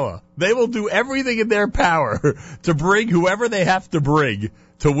Hatzalah. They will do everything in their power to bring whoever they have to bring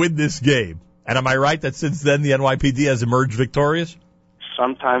to win this game. And am I right that since then the NYPD has emerged victorious?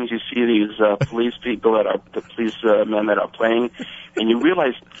 Sometimes you see these police people the police men that are playing, and you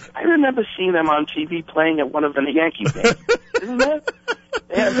realize, I remember seeing them on TV playing at one of the Yankees games. Isn't that?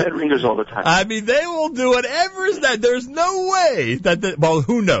 They have head ringers all the time. I mean, they will do whatever is that. There's no way well,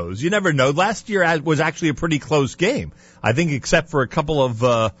 who knows? You never know. Last year was actually a pretty close game. I think except for a couple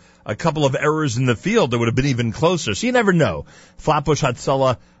of a couple of errors in the field, it would have been even closer. So you never know. Flatbush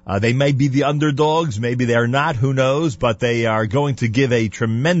Hatzalah, they may be the underdogs, maybe they're not, who knows, but they are going to give a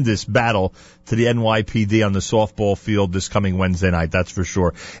tremendous battle to the NYPD on the softball field this coming Wednesday night, that's for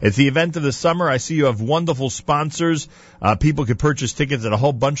sure. It's the event of the summer. I see you have wonderful sponsors. People could purchase tickets at a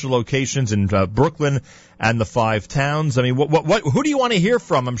whole bunch of locations in Brooklyn and the 5 towns. I mean, who do you want to hear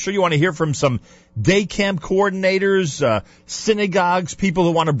from? I'm sure you want to hear from some day camp coordinators, synagogues, people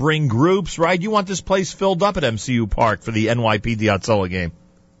who want to bring groups, right? You want this place filled up at MCU Park for the NYPD Hatzalah game.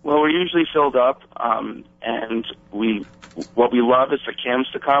 Well, we're usually filled up, and what we love is for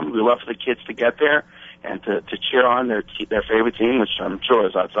camps to come. We love for the kids to get there and to cheer on their favorite team, which I'm sure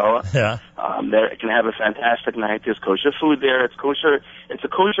is Hatzalah. Yeah. They can have a fantastic night. There's kosher food there. It's kosher. It's a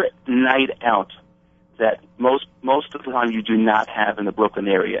kosher night out that most of the time you do not have in the Brooklyn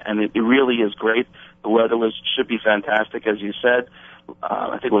area, and it really is great. The weather should be fantastic, as you said.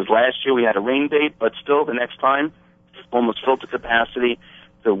 I think it was last year we had a rain date, but still the next time almost filled to capacity.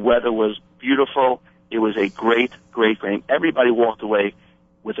 The weather was beautiful. It was a great, great game. Everybody walked away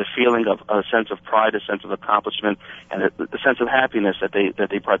with a feeling of a sense of pride, a sense of accomplishment, and a sense of happiness that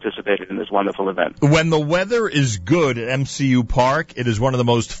they participated in this wonderful event. When the weather is good at MCU Park, it is one of the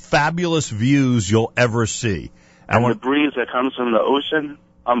most fabulous views you'll ever see. And the breeze that comes from the ocean,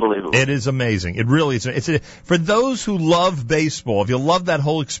 unbelievable. It is amazing. It really is. For those who love baseball, if you love that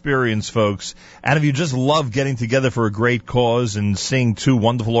whole experience, folks, and if you just love getting together for a great cause and seeing two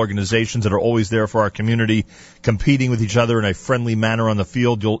wonderful organizations that are always there for our community, competing with each other in a friendly manner on the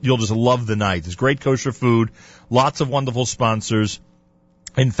field, you'll just love the night. There's great kosher food, lots of wonderful sponsors.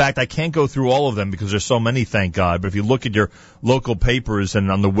 In fact, I can't go through all of them because there's so many, thank God. But if you look at your local papers and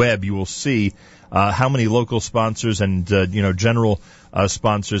on the web, you will see how many local sponsors and general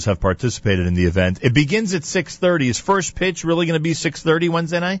sponsors have participated in the event. It begins at 6:30. Is first pitch really going to be 6:30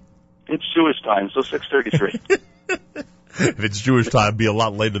 Wednesday night? It's Jewish time, so 6:33. If it's Jewish time, it'd be a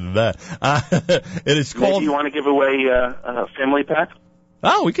lot later than that. It is called. Maybe you want to give away a family pack?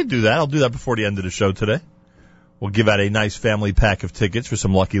 Oh, we could do that. I'll do that before the end of the show today. We'll give out a nice family pack of tickets for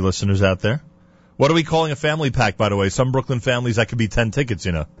some lucky listeners out there. What are we calling a family pack, by the way? Some Brooklyn families, that could be 10 tickets,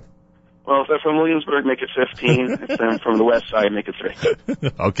 you know. Well, if they're from Williamsburg, make it 15. If they're from the west side, make it 3.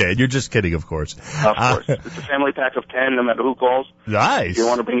 Okay, and you're just kidding, of course. Of course. It's a family pack of 10, no matter who calls. Nice. If you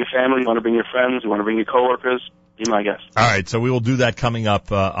want to bring your family, you want to bring your friends, you want to bring your coworkers, be my guest. All right, so we will do that coming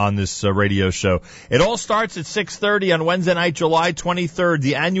up on this radio show. It all starts at 6:30 on Wednesday night, July 23rd,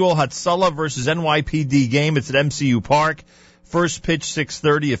 the annual Hatzalah versus NYPD game. It's at MCU Park. First pitch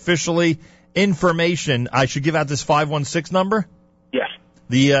 6:30 officially. Information, I should give out this 516 number? Yes.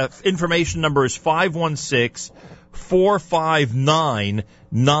 The information number is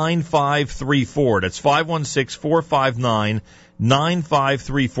 516-459-9534. That's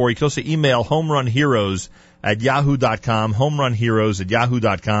 516-459-9534. You can also email homerunheroes@yahoo.com,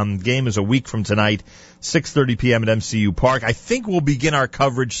 homerunheroes@yahoo.com. The game is a week from tonight, 6:30 p.m. at MCU Park. I think we'll begin our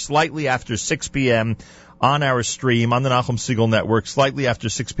coverage slightly after 6 p.m. on our stream, on the Nachum Segal Network, slightly after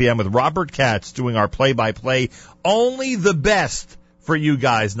 6 p.m. with Robert Katz doing our play-by-play. Only the best for you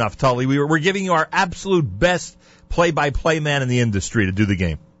guys, Naftali. We're giving you our absolute best play-by-play man in the industry to do the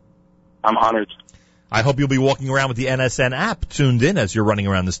game. I'm honored. I hope you'll be walking around with the NSN app tuned in as you're running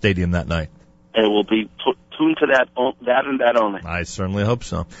around the stadium that night. It will be tuned to that and that only. I certainly hope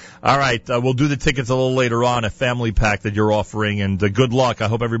so. All right, we'll do the tickets a little later on, a family pack that you're offering, and good luck. I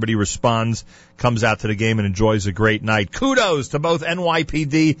hope everybody responds, comes out to the game, and enjoys a great night. Kudos to both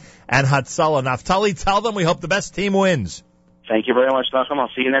NYPD and Hatzalah. Naftali, tell them we hope the best team wins. Thank you very much, Nachum.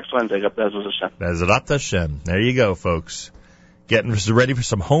 I'll see you next Wednesday. Bezrat Hashem. Bezrat Hashem. There you go, folks. Getting ready for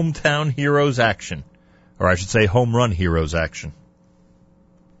some hometown heroes action. Or I should say home run heroes action.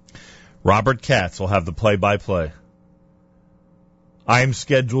 Robert Katz will have the play-by-play. I am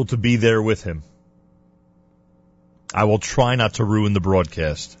scheduled to be there with him. I will try not to ruin the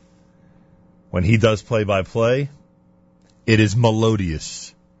broadcast. When he does play-by-play, it is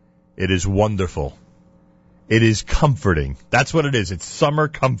melodious. It is wonderful. It is comforting. That's what it is. It's summer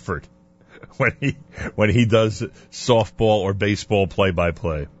comfort when he does softball or baseball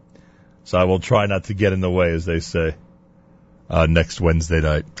play-by-play. So I will try not to get in the way, as they say, next Wednesday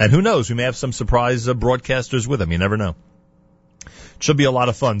night. And who knows, we may have some surprise broadcasters with him. You never know. It should be a lot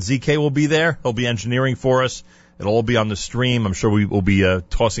of fun. ZK will be there. He'll be engineering for us. It'll all be on the stream. I'm sure we will be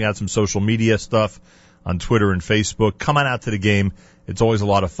tossing out some social media stuff on Twitter and Facebook. Come on out to the game. It's always a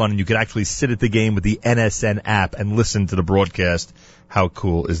lot of fun, and you can actually sit at the game with the NSN app and listen to the broadcast. How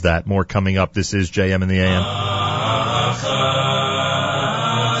cool is that? More coming up. This is JM in the AM.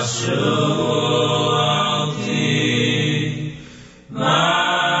 Shulti,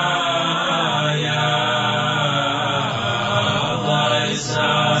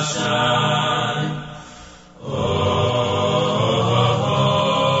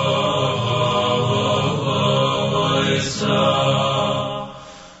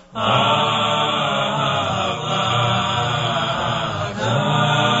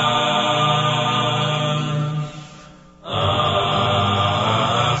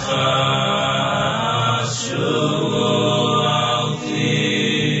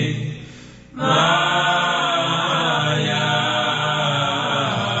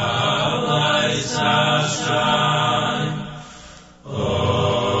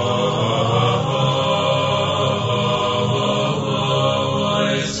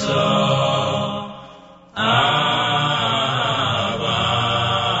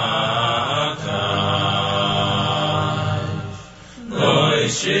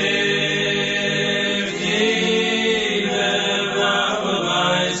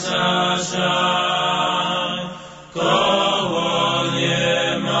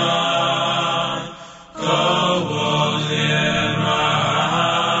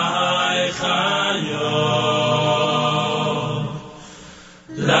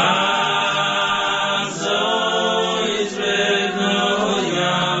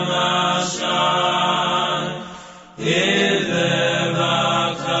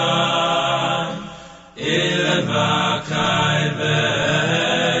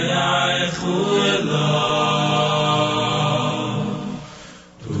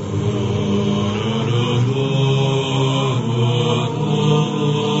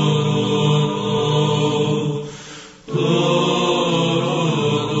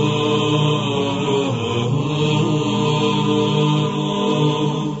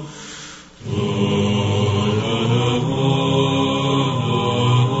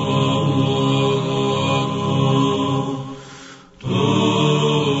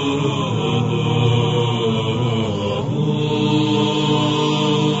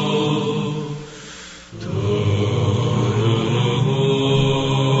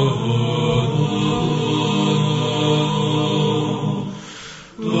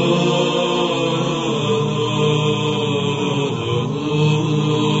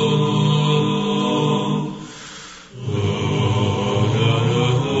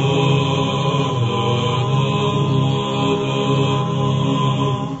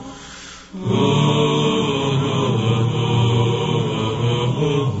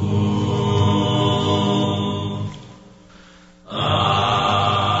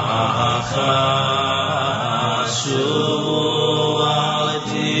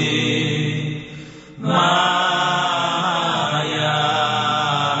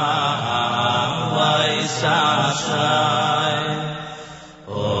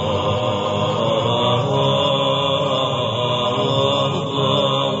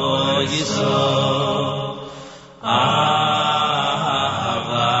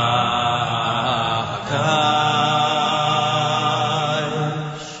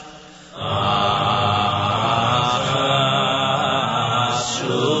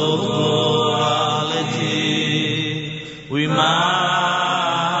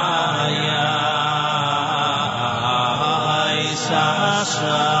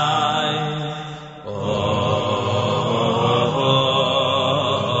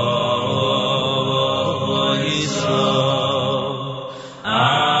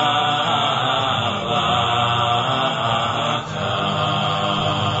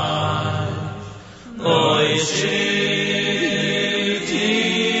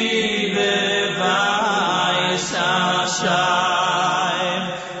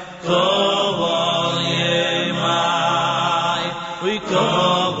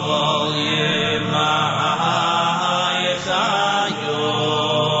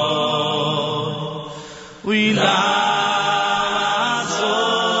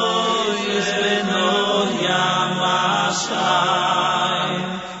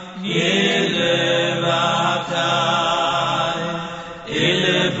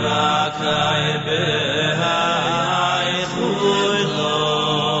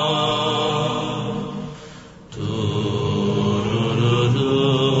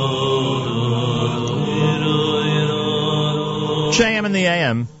 JM in the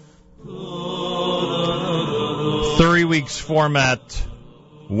AM. 3 weeks format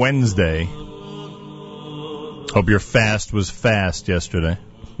Wednesday. Hope your fast was fast yesterday.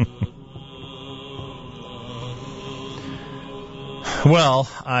 Well,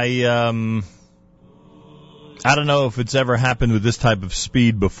 I don't know if it's ever happened with this type of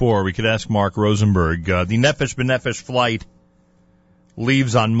speed before. We could ask Marc Rosenberg. The Nefesh B'Nefesh flight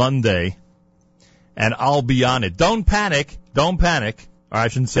leaves on Monday, and I'll be on it. Don't panic. Don't panic. Or I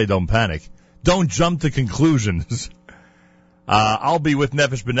shouldn't say don't panic. Don't jump to conclusions. I'll be with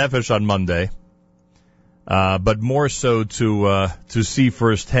Nefesh B'Nefesh on Monday, but more so to see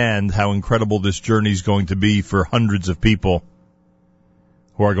firsthand how incredible this journey is going to be for hundreds of people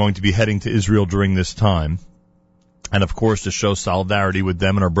who are going to be heading to Israel during this time, and of course to show solidarity with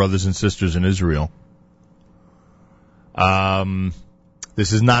them and our brothers and sisters in Israel.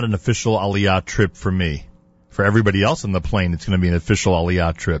 This is not an official Aliyah trip for me. For everybody else on the plane, it's going to be an official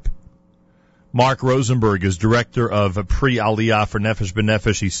Aliyah trip. Marc Rosenberg is director of Pre-Aliyah for Nefesh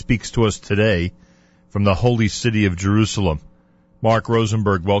B'Nefesh. He speaks to us today from the holy city of Jerusalem. Marc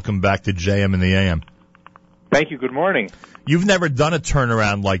Rosenberg, welcome back to JM in the AM. Thank you. Good morning. You've never done a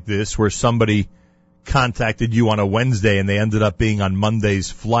turnaround like this where somebody contacted you on a Wednesday and they ended up being on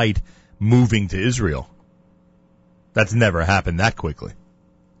Monday's flight moving to Israel. That's never happened that quickly.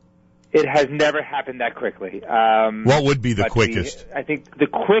 It has never happened that quickly. What would be the quickest? I think the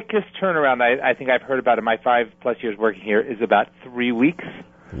quickest turnaround I think I've heard about in my 5+ years working here is about 3 weeks.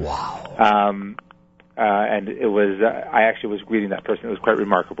 Wow. And it was, I actually was greeting that person. It was quite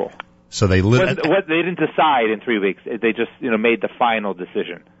remarkable. So they they didn't decide in 3 weeks. They just, made the final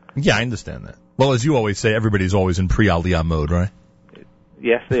decision. Yeah, I understand that. Well, as you always say, everybody's always in pre-Aliyah mode, right?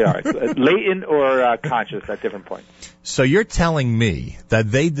 Yes, they are. Latent or conscious at different points. So you're telling me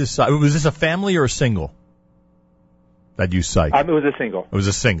that they decided, was this a family or a single that you cite? It was a single. It was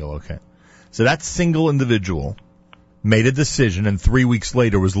a single, okay. So that single individual made a decision and 3 weeks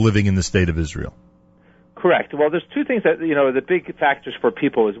later was living in the state of Israel. Correct. Well, there's two things that, the big factors for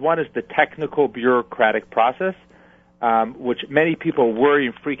people is one is the technical bureaucratic process, which many people worry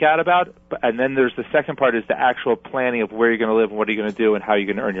and freak out about. And then there's the second part is the actual planning of where you're going to live and what are you going to do and how you're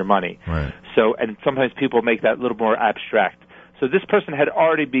going to earn your money. Right. So, and sometimes people make that a little more abstract. So this person had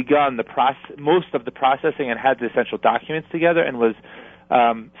already begun most of the processing and had the essential documents together and was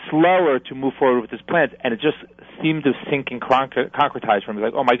slower to move forward with his plans. And it just seemed to sink and concretize for him.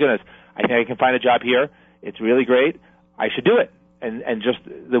 Like, oh my goodness, I think I can find a job here. It's really great. I should do it. And just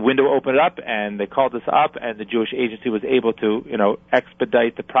the window opened up, and they called us up, and the Jewish agency was able to,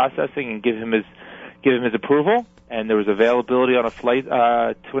 expedite the processing and give him his approval. And there was availability on a flight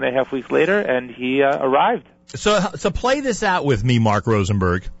 2.5 weeks later, and he arrived. So play this out with me, Marc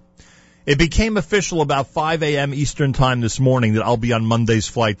Rosenberg. It became official about 5 a.m. Eastern Time this morning that I'll be on Monday's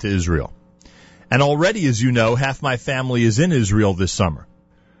flight to Israel. And already, as you know, half my family is in Israel this summer.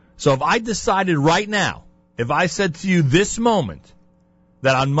 So if I decided right now, if I said to you this moment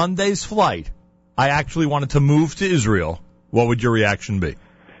that on Monday's flight I actually wanted to move to Israel, what would your reaction be?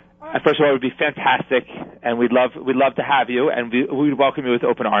 First of all, it would be fantastic, and we'd love to have you, and we'd welcome you with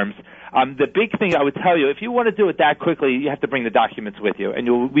open arms. The big thing I would tell you, if you want to do it that quickly, you have to bring the documents with you,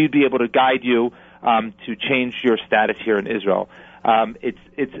 and we'd be able to guide you to change your status here in Israel.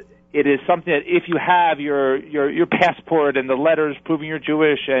 It is something that if you have your passport and the letters proving you're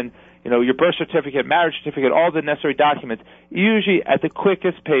Jewish and your birth certificate, marriage certificate, all the necessary documents, usually at the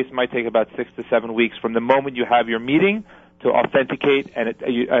quickest pace might take about 6 to 7 weeks from the moment you have your meeting to authenticate and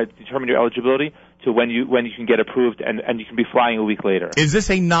determine your eligibility to when you can get approved and you can be flying a week later. Is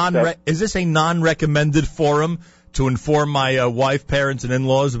this a non-recommended forum to inform my wife, parents, and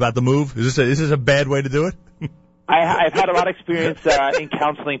in-laws about the move? Is this a bad way to do it? I've had a lot of experience in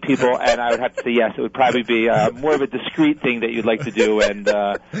counseling people, and I would have to say yes. It would probably be more of a discreet thing that you'd like to do, and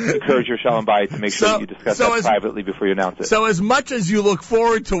encourage your shalom bayit to make sure that you discuss that privately before you announce it. So as much as you look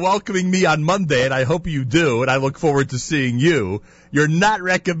forward to welcoming me on Monday, and I hope you do, and I look forward to seeing you, you're not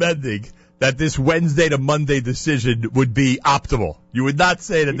recommending that this Wednesday to Monday decision would be optimal. You would not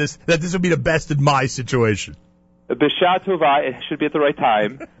say that this would be the best in my situation. B'shah tova, it should be at the right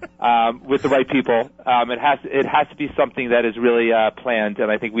time, with the right people. It has to be something that is really planned, and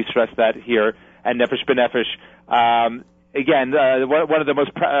I think we stress that here at Nefesh B'Nefesh. Again, one of the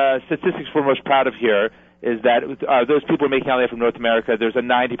most statistics we're most proud of here is that those people making Aliyah from North America, there's a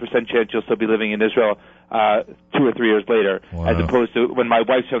 90% chance you'll still be living in Israel 2 or 3 years later, as opposed to when my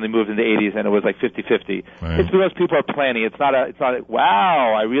wife's family moved in the 80s and it was like 50-50. Right. It's because people are planning. It's not like,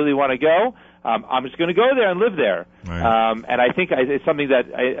 wow, I really want to go. I'm just going to go there and live there. Right. And I think it's something that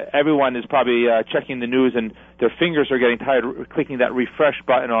everyone is probably checking the news, and their fingers are getting tired of clicking that refresh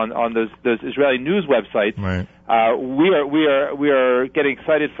button on those Israeli news websites. Right. We are getting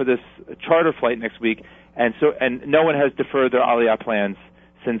excited for this charter flight next week, and no one has deferred their Aliyah plans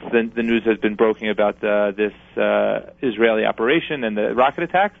since the news has been broken about this Israeli operation and the rocket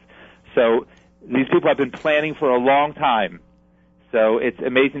attacks. So these people have been planning for a long time. So it's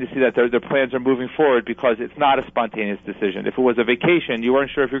amazing to see that their plans are moving forward because it's not a spontaneous decision. If it was a vacation, you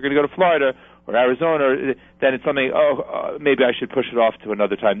weren't sure if you were going to go to Florida or Arizona, then it's something, maybe I should push it off to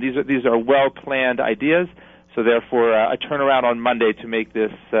another time. These are well-planned ideas. So therefore, a turnaround on Monday to make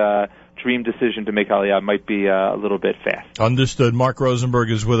this dream decision to make Aliyah might be a little bit fast. Understood. Marc Rosenberg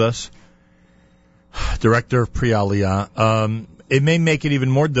is with us, Director of Pre-Aliyah. It may make it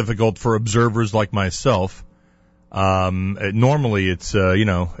even more difficult for observers like myself. Normally it's,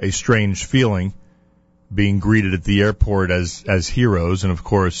 a strange feeling being greeted at the airport as heroes. And of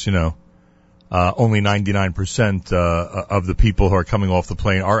course, only 99% of the people who are coming off the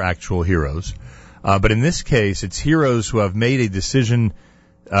plane are actual heroes. But in this case, it's heroes who have made a decision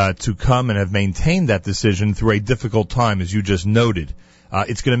to come and have maintained that decision through a difficult time, as you just noted.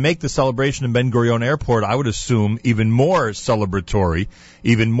 It's going to make the celebration in Ben Gurion Airport, I would assume, even more celebratory,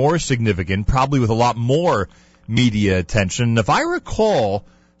 even more significant, probably with a lot more media attention. If I recall,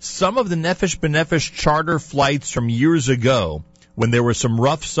 some of the Nefesh B'Nefesh charter flights from years ago, when there were some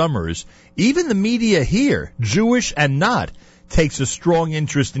rough summers, even the media here, Jewish and not, takes a strong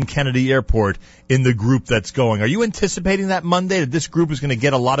interest in Kennedy Airport in the group that's going. Are you anticipating that Monday, that this group is going to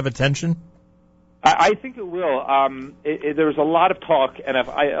get a lot of attention? I think it will. There's a lot of talk, and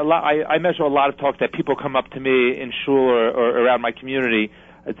I measure a lot of talk that people come up to me in shul or around my community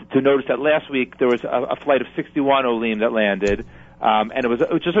to notice that last week there was a flight of 61 Olim that landed, and it was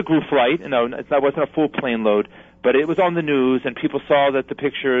just a group flight. It wasn't a full plane load, but it was on the news, and people saw that the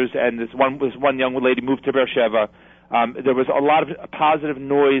pictures, and this one young lady moved to Beersheba. There was a lot of positive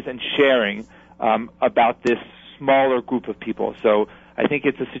noise and sharing about this smaller group of people. So I think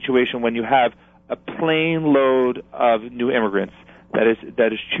it's a situation when you have a plane load of new immigrants that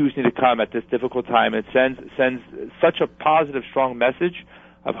is choosing to come at this difficult time. It sends such a positive, strong message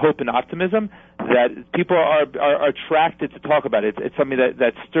of hope and optimism that people are attracted to talk about it. It's something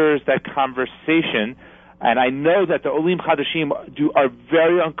that stirs that conversation. And I know that the Olim Chadashim are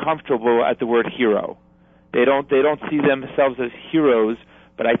very uncomfortable at the word hero. They don't see themselves as heroes,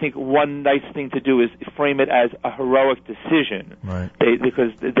 but I think one nice thing to do is frame it as a heroic decision. Right.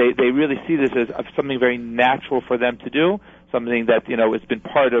 Because they really see this as something very natural for them to do, something that, it's been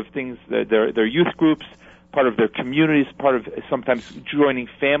part of things, their youth groups, part of their communities, part of sometimes joining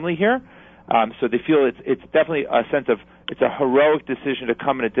family here. So they feel it's definitely a sense of it's a heroic decision to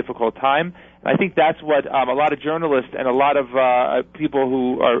come in a difficult time. And I think that's what a lot of journalists and a lot of people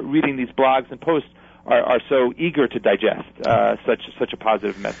who are reading these blogs and posts are so eager to digest such a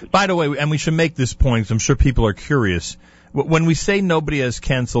positive message. By the way, and we should make this point, 'cause I'm sure people are curious. When we say nobody has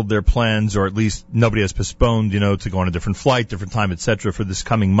canceled their plans, or at least nobody has postponed, to go on a different flight, different time, etc., for this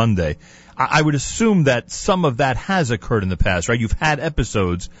coming Monday, I would assume that some of that has occurred in the past, right? You've had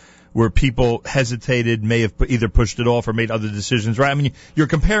episodes where people hesitated, may have either pushed it off or made other decisions, right? I mean, you're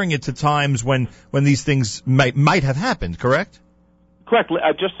comparing it to times when these things might have happened, correct? Correct.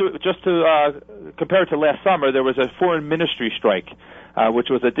 Just to compare it to last summer, there was a foreign ministry strike, which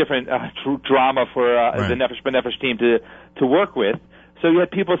was a different drama for the Nefesh B'Nefesh team to work with. So you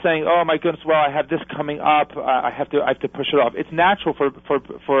had people saying, "Oh my goodness, well, I have this coming up. I have to push it off." It's natural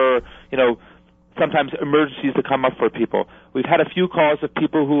for sometimes emergencies to come up for people. We've had a few calls of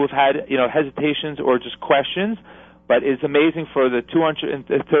people who have had hesitations or just questions. But it's amazing for the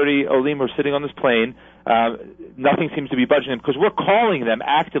 230 Olim who are sitting on this plane. Nothing seems to be budging them because we're calling them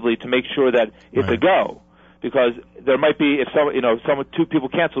actively to make sure that it's a go. Because there might be, if two people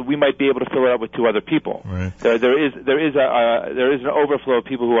cancel, we might be able to fill it up with two other people. Right. There is an overflow of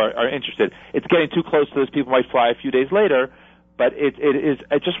people who are interested. It's getting too close to those people might fly a few days later. But it is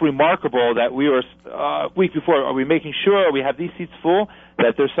just remarkable that we were a week before. Are we making sure we have these seats full?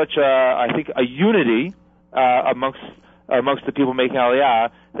 That there's such a unity amongst the people making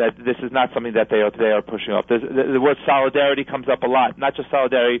Aliyah, that this is not something that they are pushing off. The word solidarity comes up a lot, not just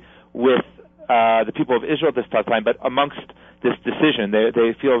solidarity with the people of Israel this tough time, but amongst this decision.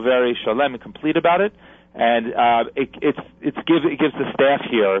 They feel very shalem and complete about it, and it gives the staff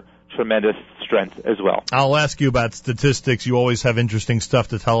here tremendous strength as well. I'll ask you about statistics. You always have interesting stuff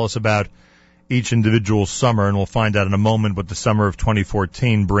to tell us about each individual summer, and we'll find out in a moment what the summer of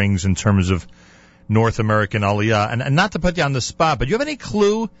 2014 brings in terms of North American Aliyah. And not to put you on the spot, but do you have any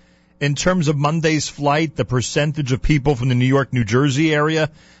clue in terms of Monday's flight, the percentage of people from the New York, New Jersey area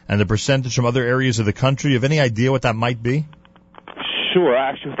and the percentage from other areas of the country? Do you have any idea what that might be? Sure.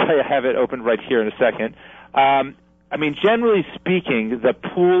 Actually, I'll tell you, I have it open right here in a second. Generally speaking, the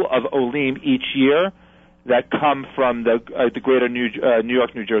pool of Olim each year that come from the greater New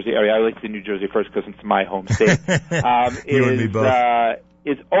York, New Jersey area, I like to say New Jersey first because it's my home state, you and me both.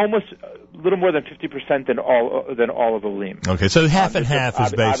 Is almost a little more than 50% than all of Olim. Okay, so half and half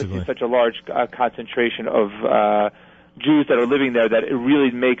is basically. Obviously such a large concentration of Jews that are living there that it really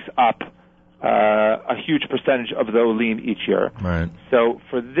makes up a huge percentage of the Olim each year. Right. So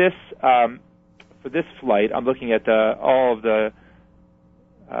for this for this flight, I'm looking at all of the,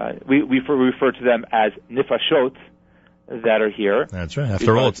 we refer to them as nefashot that are here. That's right.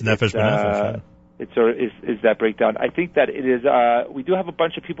 After all, it's Nefesh B'Nefesh. It's sort of is that breakdown. I think that it is. We do have a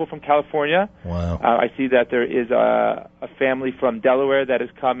bunch of people from California. Wow. I see that there is a family from Delaware that is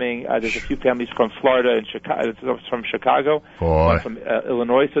coming. There's a few families from Florida and from Chicago, from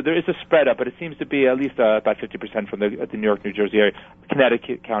Illinois. So there is a spread up, but it seems to be at least about 50% from the New York, New Jersey area.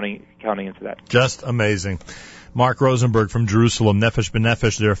 Connecticut counting into that. Just amazing. Marc Rosenberg from Jerusalem, Nefesh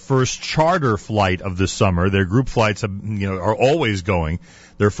B'Nefesh, their first charter flight of the summer. Their group flights are always going.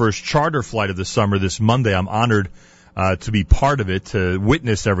 Their first charter flight of the summer this Monday. I'm honored to be part of it, to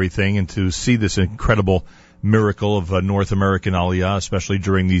witness everything, and to see this incredible miracle of North American Aliyah, especially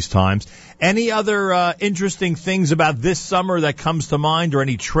during these times. Any other interesting things about this summer that comes to mind, or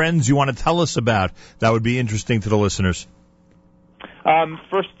any trends you want to tell us about that would be interesting to the listeners?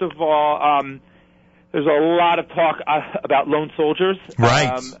 First of all, there's a lot of talk about lone soldiers. Right.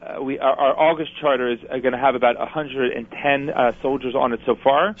 Our August charter is going to have about 110 soldiers on it so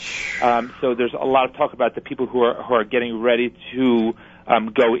far. So there's a lot of talk about the people who are getting ready to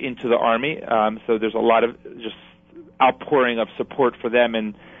go into the army. So there's a lot of just outpouring of support for them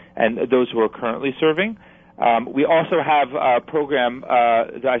and those who are currently serving. We also have a program,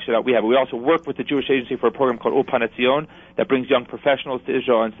 we also work with the Jewish Agency for a program called Ulpan Etzion that brings young professionals to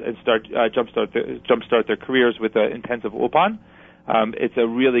Israel and jumpstart their careers with an intensive Ulpan. It's a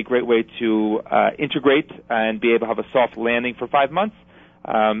really great way to integrate and be able to have a soft landing for 5 months,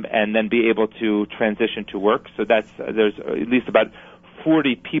 and then be able to transition to work. So there's at least about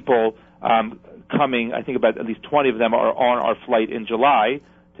 40 people coming. I think about at least 20 of them are on our flight in July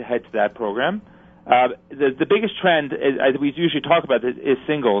to head to that program. The biggest trend we usually talk about is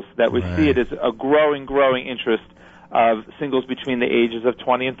singles. That we see it as a growing interest of singles between the ages of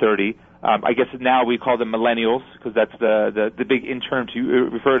 20 and 30. I guess now we call them millennials because that's the big in term to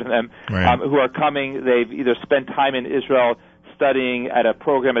refer to them, who are coming. They've either spent time in Israel studying at a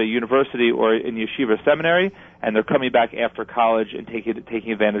program at a university or in yeshiva seminary, and they're coming back after college and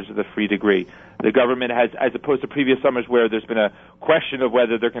taking advantage of the free degree. The government has, as opposed to previous summers where there's been a question of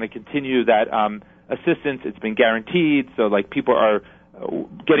whether they're going to continue that assistance, it's been guaranteed. So like people are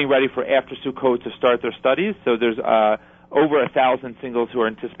getting ready for after Sukkot to start their studies. So there's over 1,000 singles who are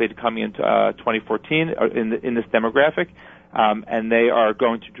anticipated coming into 2014 in this demographic, and they are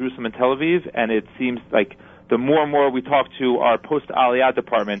going to Jerusalem and Tel Aviv. And it seems like the more and more we talk to our post-Aliyah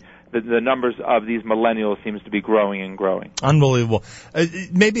department, the numbers of these millennials seems to be growing and growing. Unbelievable.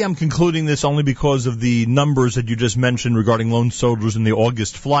 Maybe I'm concluding this only because of the numbers that you just mentioned regarding lone soldiers in the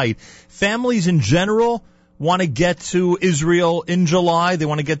August flight. Families in general want to get to Israel in July. They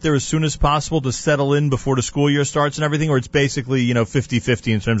want to get there as soon as possible to settle in before the school year starts and everything, or it's basically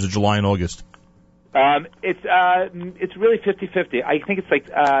 50-50 in terms of July and August? It's really 50-50. I think it's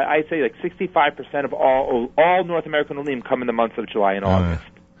like I'd say like 65% of all North American Olim come in the months of July and August.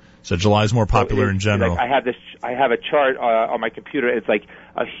 So July is more popular in general. Like I have a chart on my computer. It's like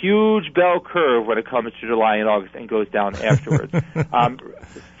a huge bell curve when it comes to July and August, and goes down afterwards.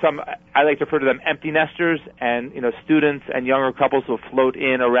 I like to refer to them empty nesters, and students and younger couples will float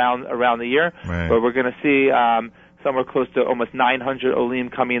in around the year. Right. But we're going to see somewhere close to almost 900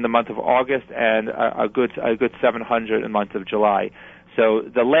 Olim coming in the month of August, and a good 700 in the month of July. So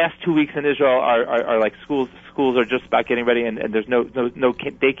the last 2 weeks in Israel are like schools are just about getting ready, and there's no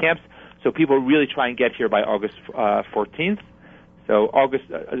day camps. So people really try and get here by August 14th. So August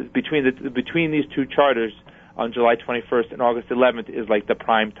between these two charters on July 21st and August 11th is like the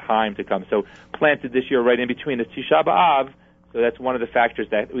prime time to come. So planted this year right in between is Tisha B'Av. So that's one of the factors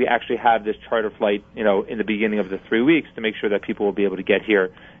that we actually have this charter flight, in the beginning of the 3 weeks to make sure that people will be able to get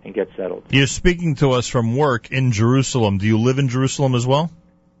here and get settled. You're speaking to us from work in Jerusalem. Do you live in Jerusalem as well?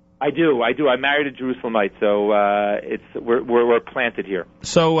 I do. I'm married a Jerusalemite, so we're planted here.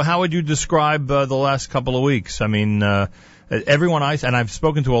 So how would you describe the last couple of weeks? I mean, everyone and I've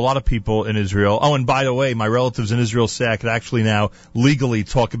spoken to a lot of people in Israel. Oh, and by the way, my relatives in Israel say I could actually now legally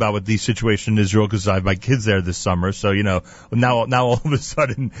talk about what the situation in Israel because I have my kids there this summer. So now all of a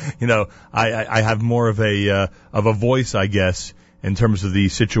sudden, I have more of a voice, I guess, in terms of the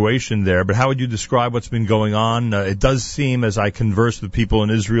situation there. But how would you describe what's been going on? It does seem, as I converse with people in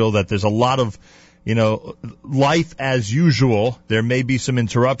Israel, that there's a lot of life as usual. There may be some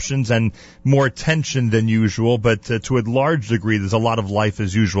interruptions and more tension than usual, but to a large degree, there's a lot of life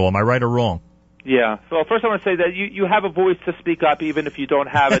as usual. Am I right or wrong? Yeah. So first I want to say that you have a voice to speak up even if you don't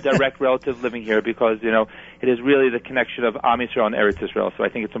have a direct relative living here, because, it is really the connection of Am Yisrael and Eretz Israel. So I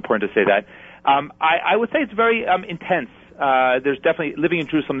think it's important to say that. I would say it's very intense. there's definitely, living in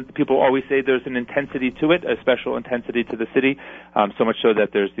Jerusalem, people always say there's an intensity to it, a special intensity to the city, so much so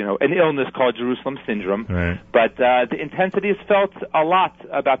that there's, an illness called Jerusalem syndrome. Right. But the intensity is felt a lot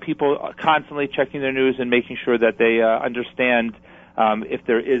about people constantly checking their news and making sure that they understand if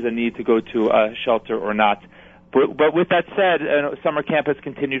there is a need to go to a shelter or not. But with that said, summer camp has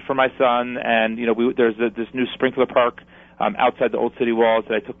continued for my son, and there's this new sprinkler park outside the old city walls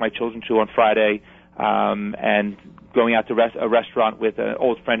that I took my children to on Friday, and going out to a restaurant with an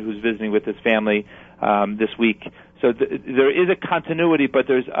old friend who's visiting with his family this week. So there is a continuity, but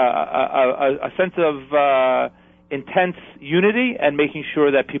there's a sense of intense unity and making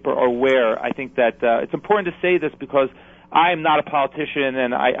sure that people are aware. I think that it's important to say this because I'm not a politician,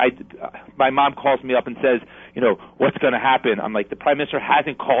 and my mom calls me up and says, what's going to happen? I'm like, the Prime Minister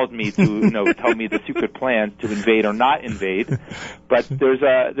hasn't called me to, tell me the secret plans to invade or not invade. But there's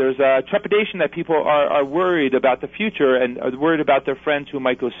a trepidation that people are worried about the future and are worried about their friends who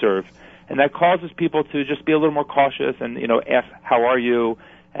might go serve. And that causes people to just be a little more cautious and, ask, how are you?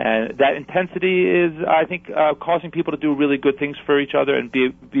 And that intensity is, I think, causing people to do really good things for each other and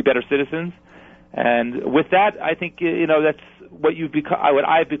be better citizens. And with that, I think, that's what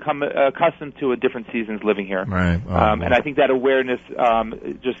I've become accustomed to in different seasons living here. Right. And I think that awareness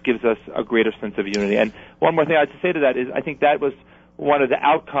just gives us a greater sense of unity. And one more thing I'd say to that is I think that was one of the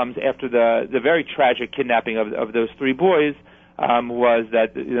outcomes after the very tragic kidnapping of those three boys, was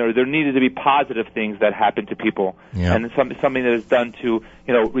that there needed to be positive things that happened to people, and something that is done to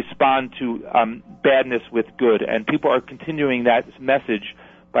respond to badness with good. And people are continuing that message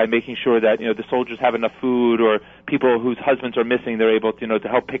by making sure that the soldiers have enough food, or people whose husbands are missing, they're able to to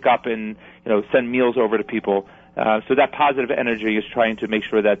help pick up and send meals over to people. So that positive energy is trying to make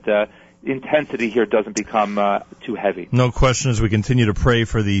sure that intensity here doesn't become too heavy. No question, as we continue to pray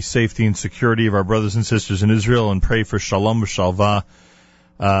for the safety and security of our brothers and sisters in Israel, and pray for shalom v'shalva,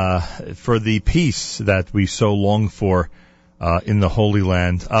 for the peace that we so long for in the Holy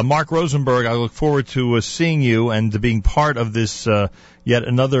Land. Marc Rosenberg, I look forward to seeing you and to being part of this yet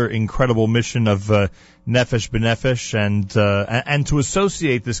another incredible mission of Nefesh B'Nefesh, and to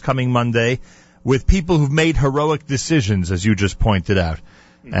associate this coming Monday with people who've made heroic decisions, as you just pointed out.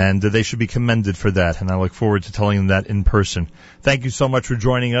 And they should be commended for that, and I look forward to telling them that in person. Thank you so much for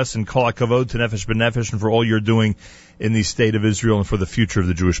joining us, and kol hakavod to Nefesh B'Nefesh, and for all you're doing in the state of Israel and for the future of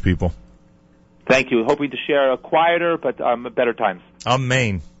the Jewish people. Thank you. Hoping to share a quieter but better times.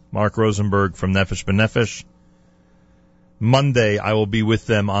 Amen. Marc Rosenberg from Nefesh B'Nefesh. Monday, I will be with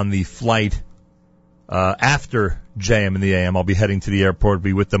them on the flight after JM in the AM. I'll be heading to the airport,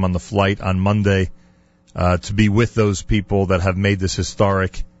 be with them on the flight on Monday to be with those people that have made this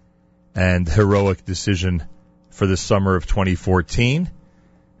historic and heroic decision for the summer of 2014.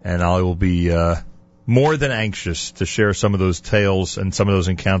 And I will be more than anxious to share some of those tales and some of those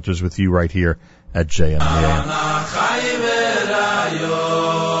encounters with you right here at JM in the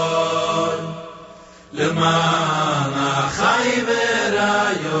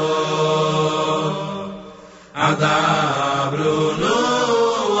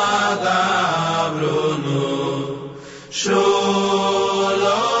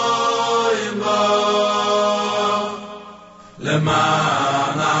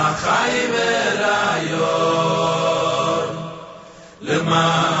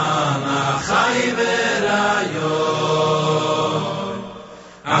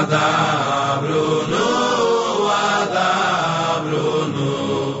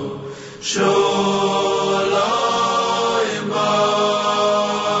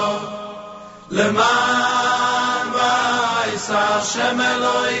Hashem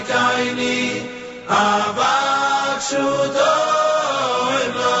Eloi Kaini Avak Shudo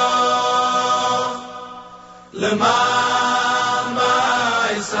Imlo Leman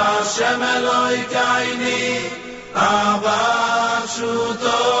Bais Hashem Eloi Kaini Avak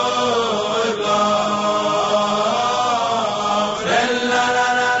Shudo Imlo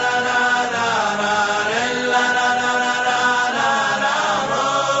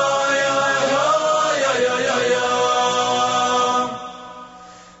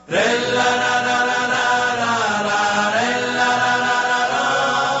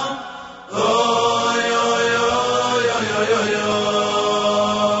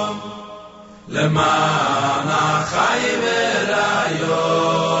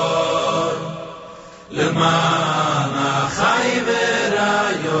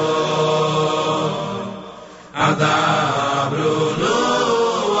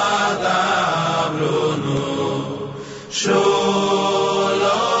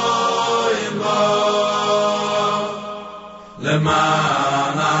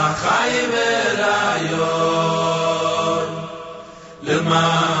למען החי והיום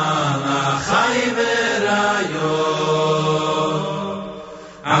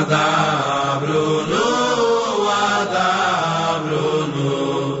Adabrunu, Adabrunu,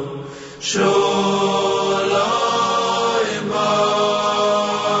 Sholoi Bo,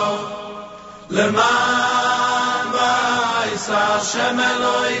 Leman Bais Hashem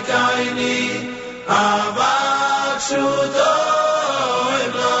Eloi Kaini, Avak Shuto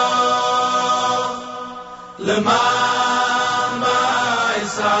Iblo, Leman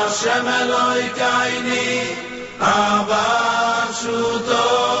Bais Hashem Eloi Kaini, Avak Shuto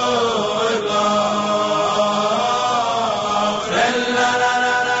Iblo.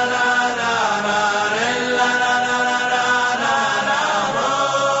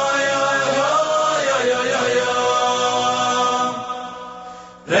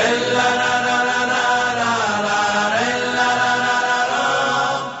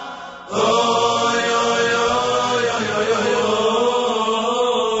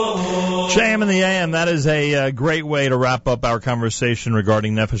 JM in the AM, that is a great way to wrap up our conversation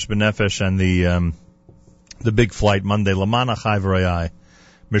regarding Nefesh B'Nefesh and the big flight Monday. Lamana Chai V'Rayai.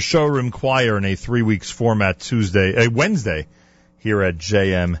 Meshorim Choir in a 3 weeks format Wednesday here at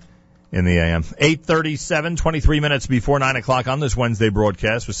JM in the AM. 8:37, 23 minutes before 9 o'clock on this Wednesday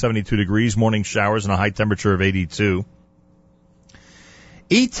broadcast with 72 degrees, morning showers, and a high temperature of 82.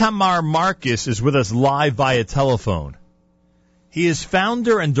 Itamar Marcus is with us live via telephone. He is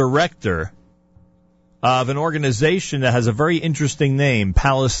founder and director of an organization that has a very interesting name,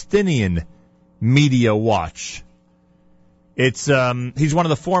 Palestinian Media Watch. He's one of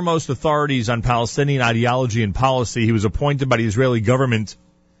the foremost authorities on Palestinian ideology and policy. He was appointed by the Israeli government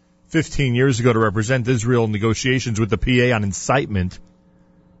 15 years ago to represent Israel in negotiations with the PA on incitement.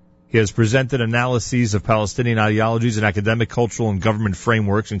 He has presented analyses of Palestinian ideologies in academic, cultural, and government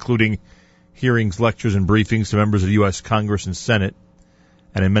frameworks, including hearings, lectures, and briefings to members of the U.S. Congress and Senate,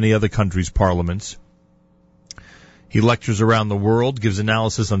 and in many other countries' parliaments. He lectures around the world, gives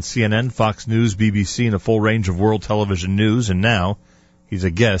analysis on CNN, Fox News, BBC, and a full range of world television news, and now he's a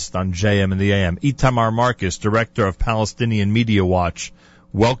guest on JM in the AM. Itamar Marcus, director of Palestinian Media Watch.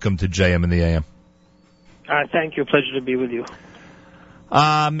 Welcome to JM in the AM. Thank you. Pleasure to be with you.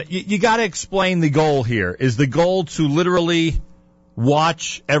 You got to explain the goal here. Is the goal to literally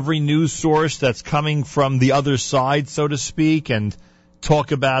watch every news source that's coming from the other side, so to speak, and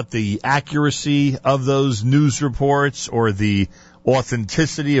talk about the accuracy of those news reports or the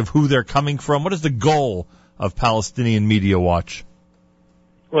authenticity of who they're coming from? What is the goal of Palestinian Media Watch?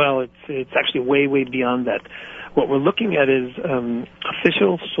 Well, it's actually way beyond that. What we're looking at is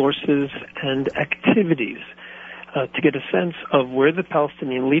official sources and activities to get a sense of where the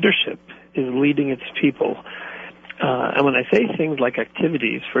Palestinian leadership is leading its people. And when I say things like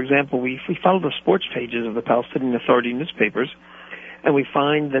activities, for example, we follow the sports pages of the Palestinian Authority newspapers, and we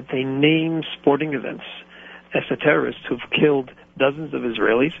find that they name sporting events as the terrorists who've killed dozens of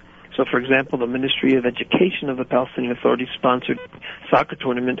Israelis. So, for example, the Ministry of Education of the Palestinian Authority sponsored soccer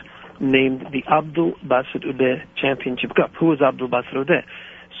tournament named the Abdul Basset Udeh Championship Cup. Who was Abdul Basset Udeh?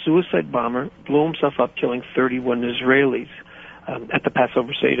 Suicide bomber, blew himself up, killing 31 Israelis at the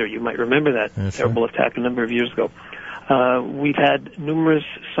Passover Seder. You might remember that terrible attack a number of years ago. We've had numerous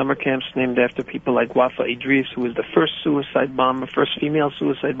summer camps named after people like Wafa Idris, who was the first suicide bomber, first female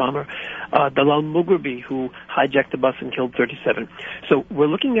suicide bomber, Dalal Mughrabi, who hijacked a bus and killed 37. So we're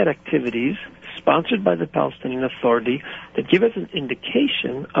looking at activities sponsored by the Palestinian Authority that give us an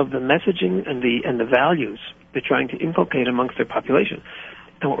indication of the messaging and the values they're trying to inculcate amongst their population.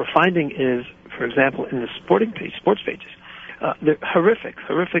 And what we're finding is, for example, in the sports pages, they're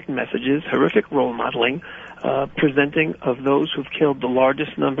horrific messages, horrific role modeling, presenting of those who've killed the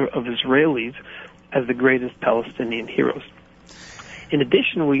largest number of Israelis as the greatest Palestinian heroes. In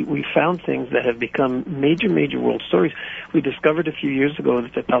addition, we found things that have become major world stories. We discovered a few years ago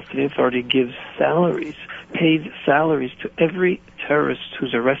that the Palestinian Authority gives pays salaries to every terrorist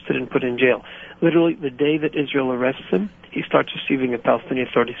who's arrested and put in jail. Literally, the day that Israel arrests him, he starts receiving a Palestinian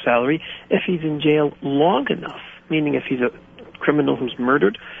Authority salary. If he's in jail long enough, meaning if he's a criminal who's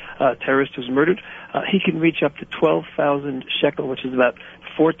murdered, terrorist who's murdered, he can reach up to 12,000 shekel, which is about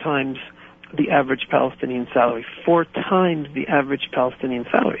 4 times the average Palestinian salary. 4 times the average Palestinian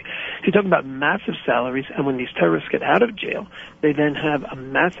salary. So you're talking about massive salaries, and when these terrorists get out of jail, they then have a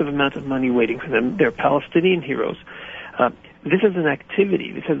massive amount of money waiting for them. They're Palestinian heroes. This is an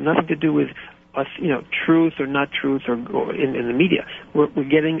activity. This has nothing to do with us, truth or not truth or in the media. We're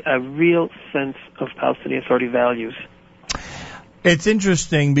getting a real sense of Palestinian Authority values. It's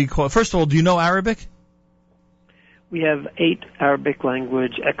interesting because, first of all, do you know Arabic? We have 8 Arabic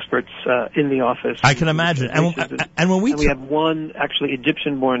language experts in the office. I can imagine. And when we have one actually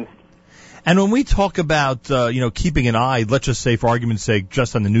Egyptian born. And when we talk about, keeping an eye, let's just say for argument's sake,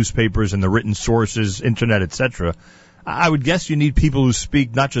 just on the newspapers and the written sources, internet, etc., I would guess you need people who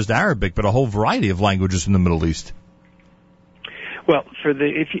speak not just Arabic, but a whole variety of languages in the Middle East. Well, for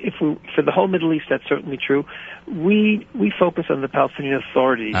the whole Middle East, that's certainly true. We focus on the Palestinian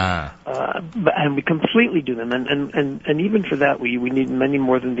Authority, and we completely do them. And even for that, we need many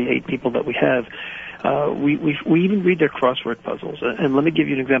more than the 8 people that we have. We even read their crossword puzzles. And let me give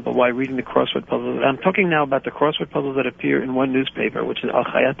you an example why reading the crossword puzzles. I'm talking now about the crossword puzzles that appear in one newspaper, which is Al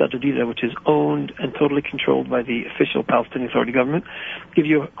Hayat Al-Jadida, which is owned and totally controlled by the official Palestinian Authority government. I'll give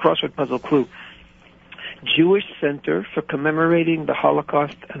you a crossword puzzle clue. Jewish Center for Commemorating the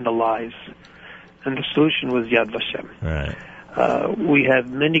Holocaust and the Lies. And the solution was Yad Vashem. Right. We have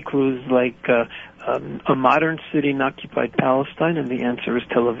many clues like a modern city in occupied Palestine, and the answer is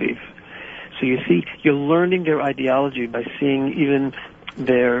Tel Aviv. So you see, you're learning their ideology by seeing even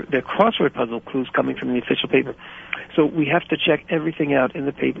their crossword puzzle clues coming from the official paper. So we have to check everything out in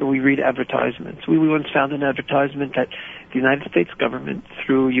the paper. We read advertisements. We once found an advertisement that the United States government,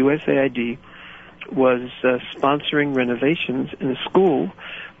 through USAID, was sponsoring renovations in a school.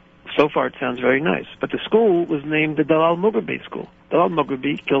 So far, it sounds very nice. But the school was named the Dalal Mughrabi School. Dalal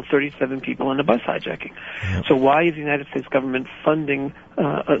Mughrabi killed 37 people in a bus hijacking. Yep. So why is the United States government funding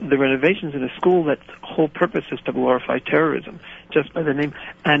the renovations in a school that whole purpose is to glorify terrorism, just by the name?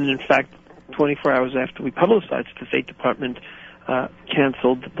 And in fact, 24 hours after we publicized it, the State Department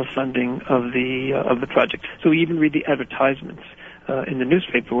canceled the funding of the project. So we even read the advertisements in the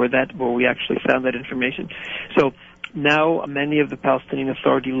newspaper where we actually found that information. So now many of the Palestinian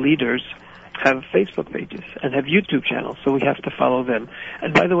Authority leaders have Facebook pages and have YouTube channels, so we have to follow them.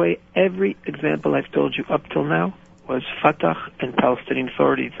 And by the way, every example I've told you up till now was Fatah and Palestinian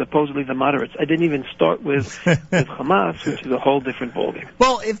Authority, supposedly the moderates. I didn't even start with Hamas, which is a whole different ballgame.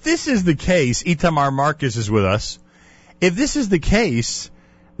 Well, if this is the case, Itamar Marcus is with us. If this is the case,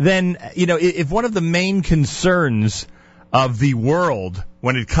 then, if one of the main concerns of the world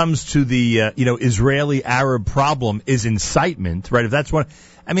when it comes to the Israeli-Arab problem is incitement, right? If that's one,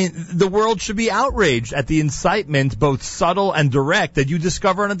 the world should be outraged at the incitement, both subtle and direct, that you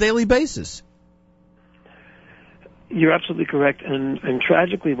discover on a daily basis. You're absolutely correct, and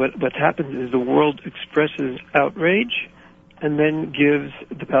tragically, what happens is the world expresses outrage, and then gives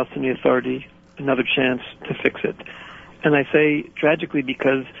the Palestinian Authority another chance to fix it. And I say tragically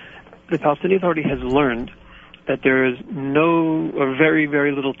because the Palestinian Authority has learned that there is no or very,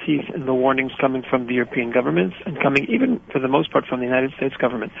 very little teeth in the warnings coming from the European governments and coming even, for the most part, from the United States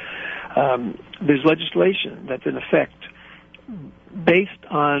government. There's legislation that's in effect based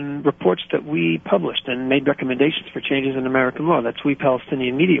on reports that we published and made recommendations for changes in American law. That's We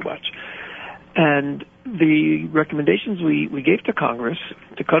Palestinian Media Watch. And the recommendations we gave to Congress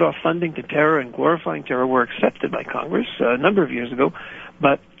to cut off funding to terror and glorifying terror were accepted by Congress a number of years ago,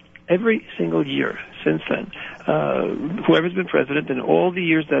 but every single year since then, whoever's been president, and all the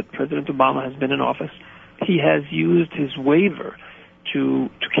years that President Obama has been in office, he has used his waiver to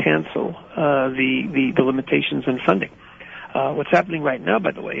cancel the limitations in funding. What's happening right now,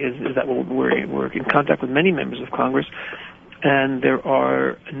 by the way, is that we're in contact with many members of Congress, and there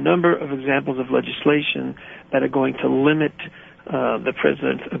are a number of examples of legislation that are going to limit the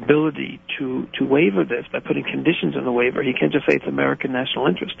president's ability to waiver this by putting conditions in the waiver. He can't just say it's American national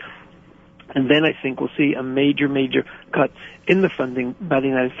interest. And then I think we'll see a major, major cut in the funding by the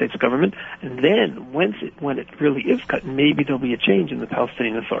United States government. And then when it really is cut, maybe there'll be a change in the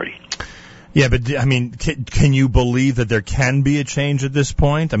Palestinian Authority. Yeah, but can you believe that there can be a change at this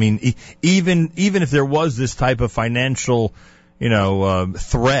point? Even if there was this type of financial,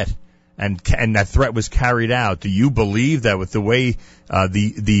 threat, and that threat was carried out, do you believe that with the way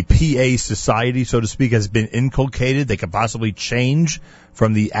the PA society, so to speak, has been inculcated, they could possibly change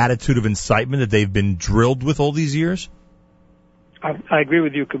from the attitude of incitement that they've been drilled with all these years? I agree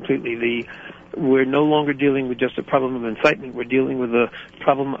with you completely. We're no longer dealing with just a problem of incitement. We're dealing with a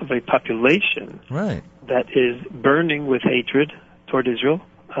problem of a population that is burning with hatred toward Israel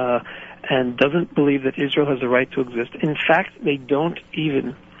and doesn't believe that Israel has a right to exist. In fact, they don't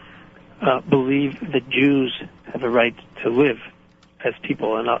even believe that Jews have a right to live as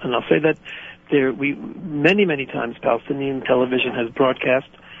people. And I'll say that many times Palestinian television has broadcast.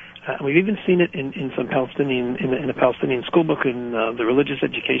 We've even seen it in some Palestinian in a Palestinian school book in the religious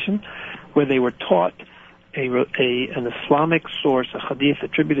education, where they were taught an Islamic source, a hadith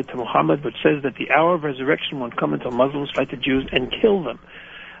attributed to Muhammad, which says that the hour of resurrection won't come until Muslims fight the Jews and kill them.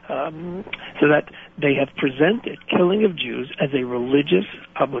 So that they have presented killing of Jews as a religious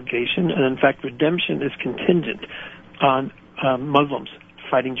obligation, and in fact redemption is contingent on Muslims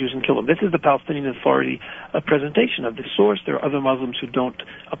fighting Jews and kill them. This is the Palestinian Authority presentation of this source. There are other Muslims who don't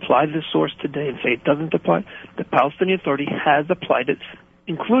apply this source today and say it doesn't apply. The Palestinian Authority has applied it,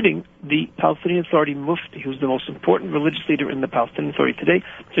 including the Palestinian Authority Mufti, who's the most important religious leader in the Palestinian Authority today,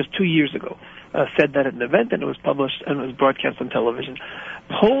 just 2 years ago, said that at an event, and it was published and it was broadcast on television.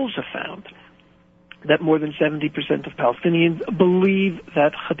 Polls have found that more than 70% of Palestinians believe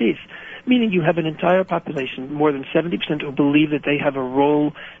that hadith, meaning you have an entire population, more than 70%, who believe that they have a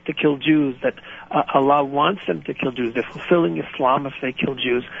role to kill Jews, that Allah wants them to kill Jews. They're fulfilling Islam if they kill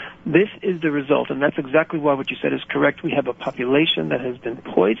Jews. This is the result, and that's exactly why what you said is correct. We have a population that has been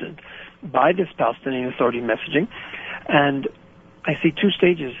poisoned by this Palestinian Authority messaging, and I see two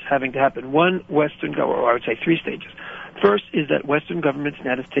stages having to happen. One, Western, or I would say three stages. First is that Western governments,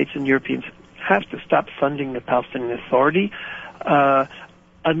 United States and Europeans, have to stop funding the Palestinian Authority as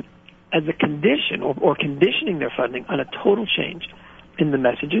a condition, or conditioning their funding on a total change in the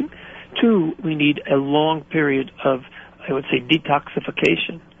messaging. Two, we need a long period of, I would say,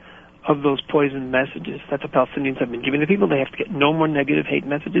 detoxification of those poison messages that the Palestinians have been giving the people. They have to get no more negative hate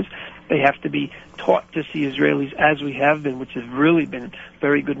messages. They have to be taught to see Israelis as we have been, which has really been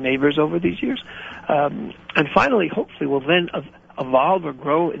very good neighbors over these years. And finally, hopefully, we'll then evolve or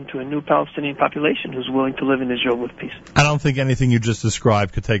grow into a new Palestinian population who's willing to live in Israel with peace. I don't think anything you just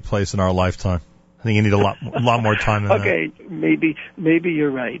described could take place in our lifetime. I think you need a lot more time than okay, maybe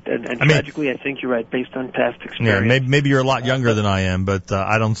you're right, and tragically, I think you're right based on past experience. Yeah, maybe you're a lot younger than I am, but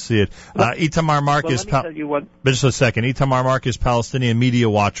I don't see it. Itamar Marcus, let me tell you what. Just a second. Itamar Marcus, Palestinian Media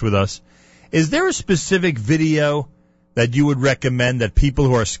Watch, with us. Is there a specific video that you would recommend that people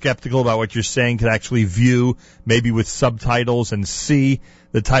who are skeptical about what you're saying could actually view, maybe with subtitles, and see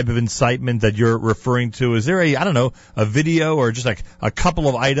the type of incitement that you're referring to? Is there a video or just like a couple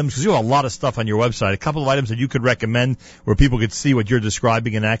of items, because you have a lot of stuff on your website, a couple of items that you could recommend where people could see what you're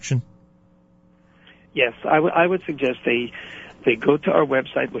describing in action? Yes, I would suggest they go to our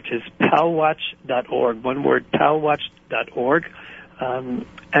website, which is palwatch.org, one word, palwatch.org,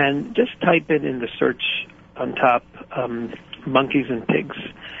 and just type in the search on top, monkeys and pigs.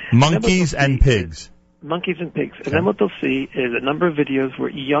 Monkeys and pigs. Monkeys and pigs. And then what they'll see is a number of videos where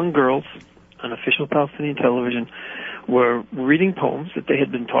young girls on official Palestinian television were reading poems that they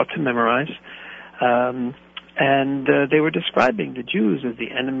had been taught to memorize, and they were describing the Jews as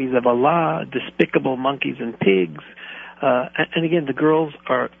the enemies of Allah, despicable monkeys and pigs. And again, the girls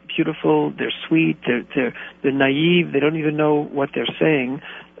are beautiful, they're sweet, they're naive, they don't even know what they're saying,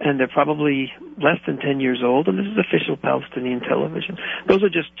 and they're probably less than 10 years old, and this is official Palestinian television. Those are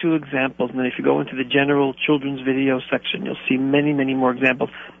just two examples, and then if you go into the general children's video section, you'll see many, many more examples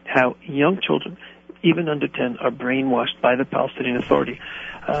how young children, even under 10, are brainwashed by the Palestinian Authority.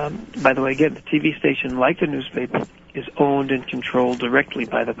 By the way, again, the TV station, like the newspaper, is owned and controlled directly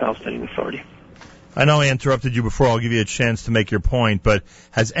by the Palestinian Authority. I know I interrupted you before. I'll give you a chance to make your point, but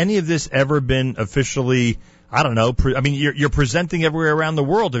has any of this ever been officially, you're presenting everywhere around the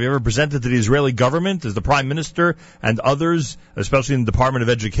world. Have you ever presented to the Israeli government? Does the Prime Minister and others, especially in the Department of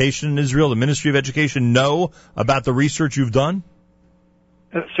Education in Israel, the Ministry of Education, know about the research you've done?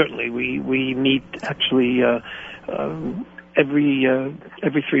 Certainly. We meet actually every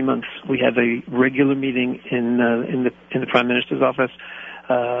 3 months. We have a regular meeting in the Prime Minister's office.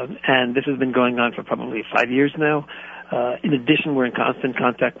 And this has been going on for probably 5 years now. In addition, we're in constant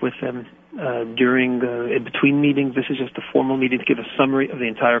contact with them during in between meetings. This is just a formal meeting to give a summary of the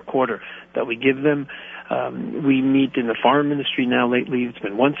entire quarter that we give them. We meet in the Foreign Ministry now lately. It's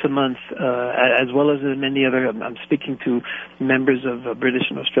been once a month, as well as many other. I'm speaking to members of British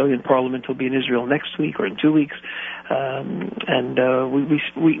and Australian Parliament who'll be in Israel next week or in 2 weeks.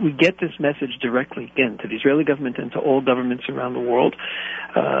 We get this message directly, again, to the Israeli government and to all governments around the world.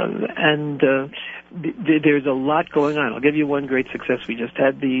 There's a lot going on. I'll give you one great success. We just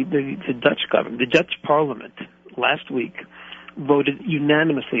had the Dutch government, the Dutch Parliament last week voted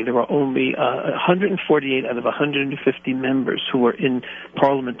unanimously. There were only 148 out of 150 members who were in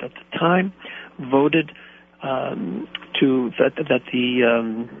Parliament at the time voted that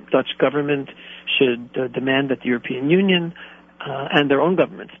the Dutch government should demand that the European Union and their own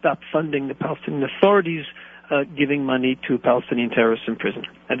government stop funding the Palestinian authorities giving money to Palestinian terrorists in prison.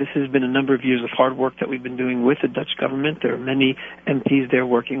 And this has been a number of years of hard work that we've been doing with the Dutch government. There are many MPs there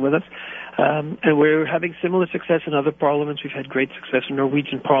working with us. And we're having similar success in other parliaments. We've had great success in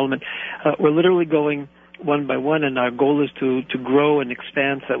Norwegian parliament. We're literally going one by one, and our goal is to grow and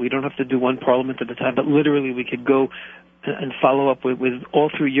expand so that we don't have to do one parliament at a time, but literally we could go and follow up with all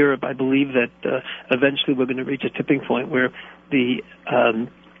through Europe. I believe that eventually we're going to reach a tipping point where the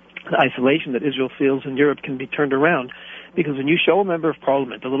the isolation that Israel feels in Europe can be turned around. Because when you show a member of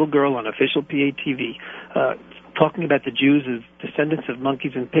parliament, a little girl on official PA TV, talking about the Jews as descendants of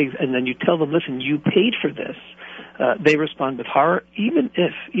monkeys and pigs, and then you tell them, listen, you paid for this, they respond with horror, even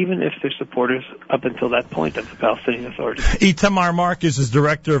if they're supporters up until that point of the Palestinian Authority. Itamar Marcus is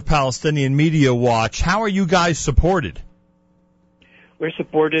director of Palestinian Media Watch. How are you guys supported? We're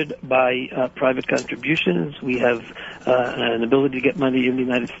supported by private contributions. We have an ability to get money in the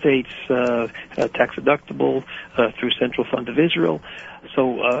United States, tax deductible, through Central Fund of Israel.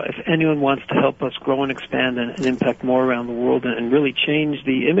 So if anyone wants to help us grow and expand and impact more around the world and really change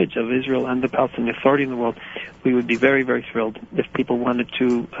the image of Israel and the Palestinian Authority in the world, we would be very, very thrilled if people wanted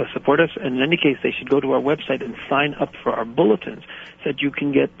to support us. And in any case, they should go to our website and sign up for our bulletins so that you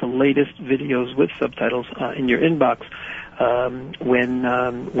can get the latest videos with subtitles in your inbox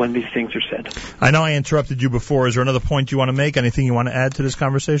when these things are said. I know I interrupted you before. Is there another point you want to make? Anything you want to add to this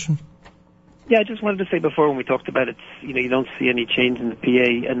conversation? Yeah, I just wanted to say before when we talked about it, you don't see any change in the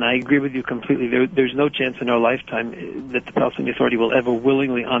PA, and I agree with you completely. There's no chance in our lifetime that the Palestinian Authority will ever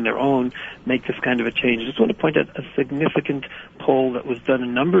willingly on their own make this kind of a change. I just want to point out a significant poll that was done a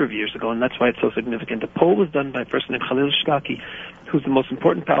number of years ago, and that's why it's so significant. The poll was done by a person named Khalil Shkaki, who's the most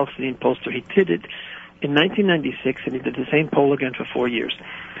important Palestinian pollster. He did it in 1996, and he did the same poll again for 4 years.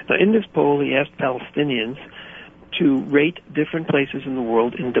 Now, in this poll, he asked Palestinians to rate different places in the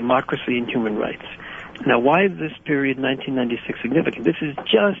world in democracy and human rights. Now, why is this period 1996 significant? This is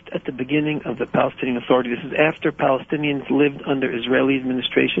just at the beginning of the Palestinian Authority. This is after Palestinians lived under Israeli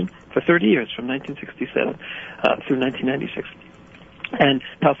administration for 30 years, from 1967 through 1996. And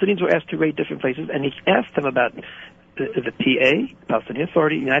Palestinians were asked to rate different places, and he asked them about the PA, Palestinian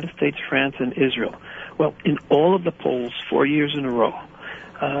Authority, United States, France, and Israel. Well, in all of the polls, 4 years in a row,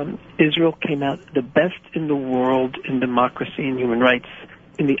 Israel came out the best in the world in democracy and human rights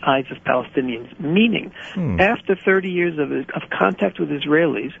in the eyes of Palestinians. Meaning, after 30 years of contact with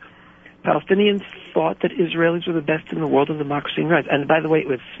Israelis, Palestinians thought that Israelis were the best in the world in democracy and rights. And by the way, it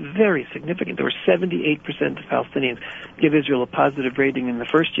was very significant. There were 78% of Palestinians give Israel a positive rating in the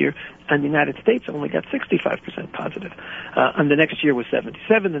first year, and the United States only got 65% positive. And the next year was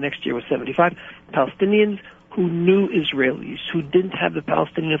 77, the next year was 75. Palestinians who knew Israelis, who didn't have the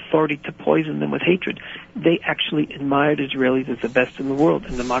Palestinian Authority to poison them with hatred, they actually admired Israelis as the best in the world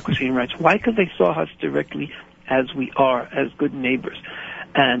in democracy and rights. Why? Because they saw us directly as we are, as good neighbors.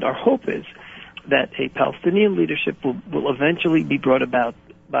 And our hope is that a Palestinian leadership will eventually be brought about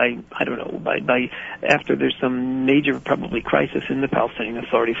by after there's some major, probably, crisis in the Palestinian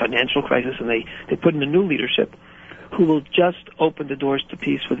Authority, financial crisis, and they put in a new leadership who will just open the doors to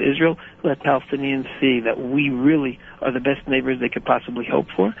peace with Israel, let Palestinians see that we really are the best neighbors they could possibly hope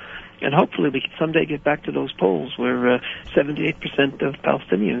for. And hopefully we can someday get back to those polls where 78% of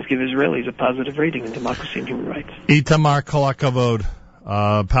Palestinians give Israelis a positive rating in democracy and human rights. Itamar, kol hakavod.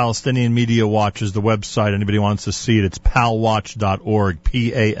 Palestinian Media Watch is the website. Anybody wants to see it, it's palwatch.org,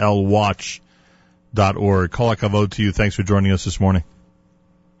 palwatch.org. Kol hakavod to you. Thanks for joining us this morning.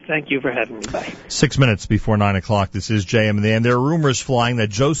 Thank you for having me. Bye. 6 minutes before 9 o'clock. This is JM in the AM. There are rumors flying that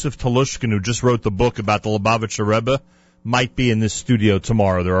Joseph Telushkin, who just wrote the book about the Lubavitcher Rebbe, might be in this studio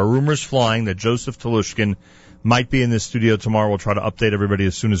tomorrow. There are rumors flying that Joseph Telushkin might be in this studio tomorrow. We'll try to update everybody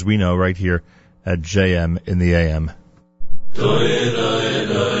as soon as we know right here at JM in the AM.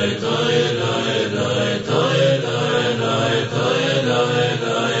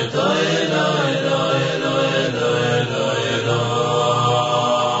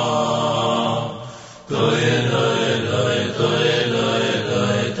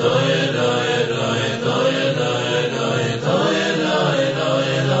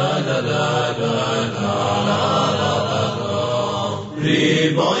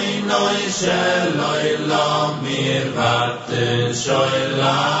 Shalom mirvaten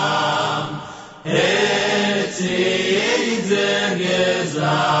shalom etzid gezam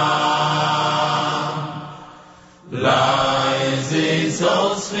leise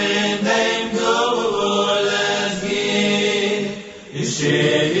sos fin dem gulesgi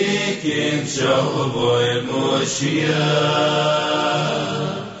ishelikim shavoi moshiach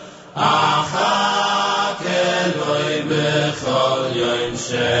achak eloi bechol yom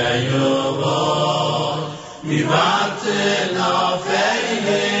sheyuvah Mivaten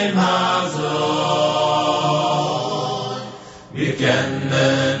afeim hazon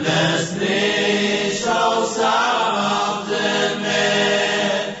Mikenen es nish ausavten me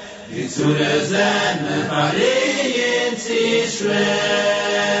Yitzure zen mefariyin tishre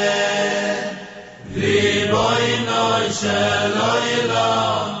V'liboi noi shel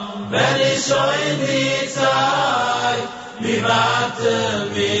oilam V'nishoin ditzai mi vater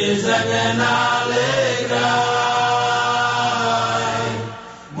mi zenen alegrai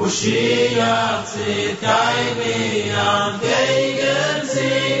Moshiach tzidkai mi am gegen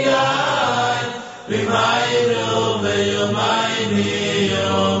zigai B'mayru v'yomayni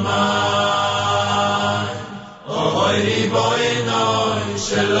yomai Oy riboynoi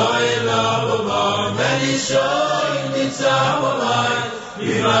sheloi lo b'bor v'nishoy nitzavomai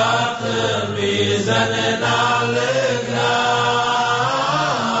B'vater mi zenen alegrai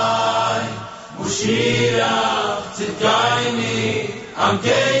Moshiach tzidkai mi am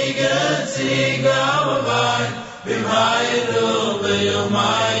gegen zigai B'mayru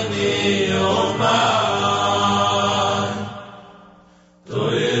v'yomayni yomai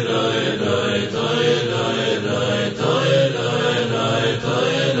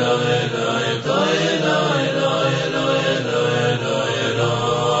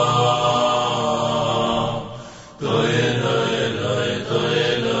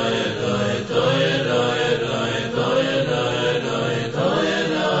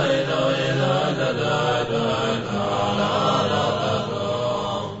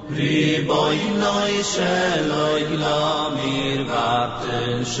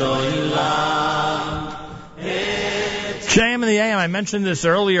JM in the AM, I mentioned this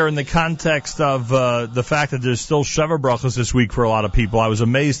earlier in the context of the fact that there's still Sheva Brachos this week for a lot of people. I was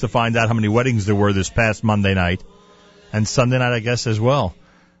amazed to find out how many weddings there were this past Monday night, and Sunday night, I guess, as well.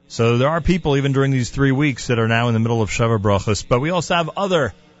 So there are people, even during these 3 weeks, that are now in the middle of Sheva Brachos. But we also have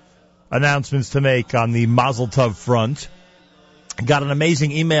other announcements to make on the Mazel Tov front. Got an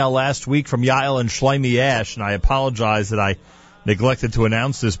amazing email last week from Yael and Shlomi Ash, and I apologize that I neglected to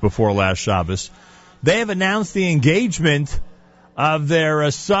announce this before last Shabbos. They have announced the engagement of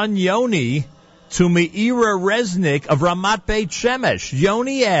their son Yoni to Meira Resnick of Ramat Beit Shemesh.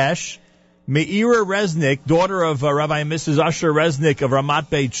 Yoni Ash, Meira Resnick, daughter of Rabbi and Mrs. Usher Resnick of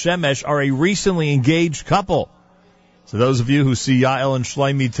Ramat Beit Shemesh, are a recently engaged couple. So those of you who see Yael and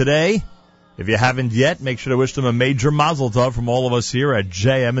Shlomi today, if you haven't yet, make sure to wish them a major mazel tov from all of us here at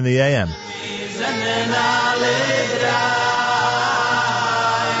JM in the AM.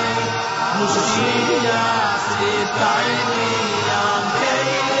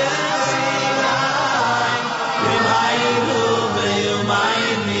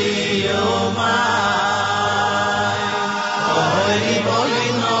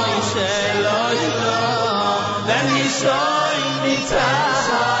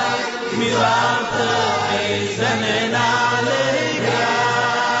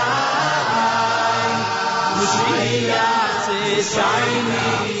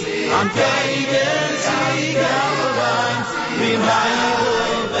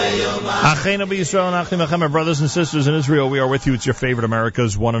 Achenu b'Yisrael, Nachum Echem, my brothers and sisters in Israel, we are with you. It's your favorite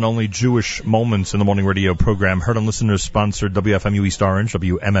America's one and only Jewish Moments in the Morning radio program. Heard on listeners sponsored WFMU East Orange,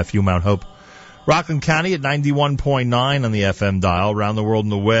 WMFU Mount Hope, Rockland County at 91.9 on the FM dial, around the world on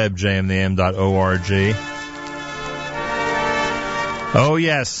the web, jmnam.org. Oh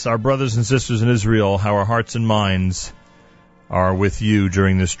yes, our brothers and sisters in Israel, how our hearts and minds are with you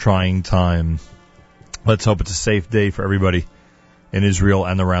during this trying time. Let's hope it's a safe day for everybody in Israel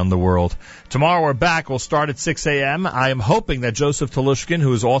and around the world. Tomorrow we're back. We'll start at 6 a.m. I am hoping that Joseph Telushkin,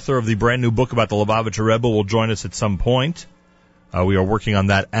 who is author of the brand new book about the Lubavitcher Rebbe, will join us at some point. We are working on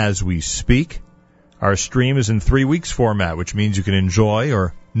that as we speak. Our stream is in 3 weeks format, which means you can enjoy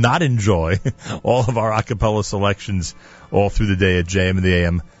or not enjoy all of our a cappella selections all through the day at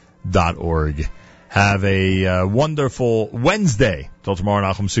jmandtheam.org. Have a wonderful Wednesday. Till tomorrow,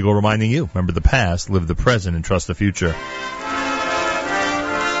 Nachum Segal reminding you, remember the past, live the present, and trust the future.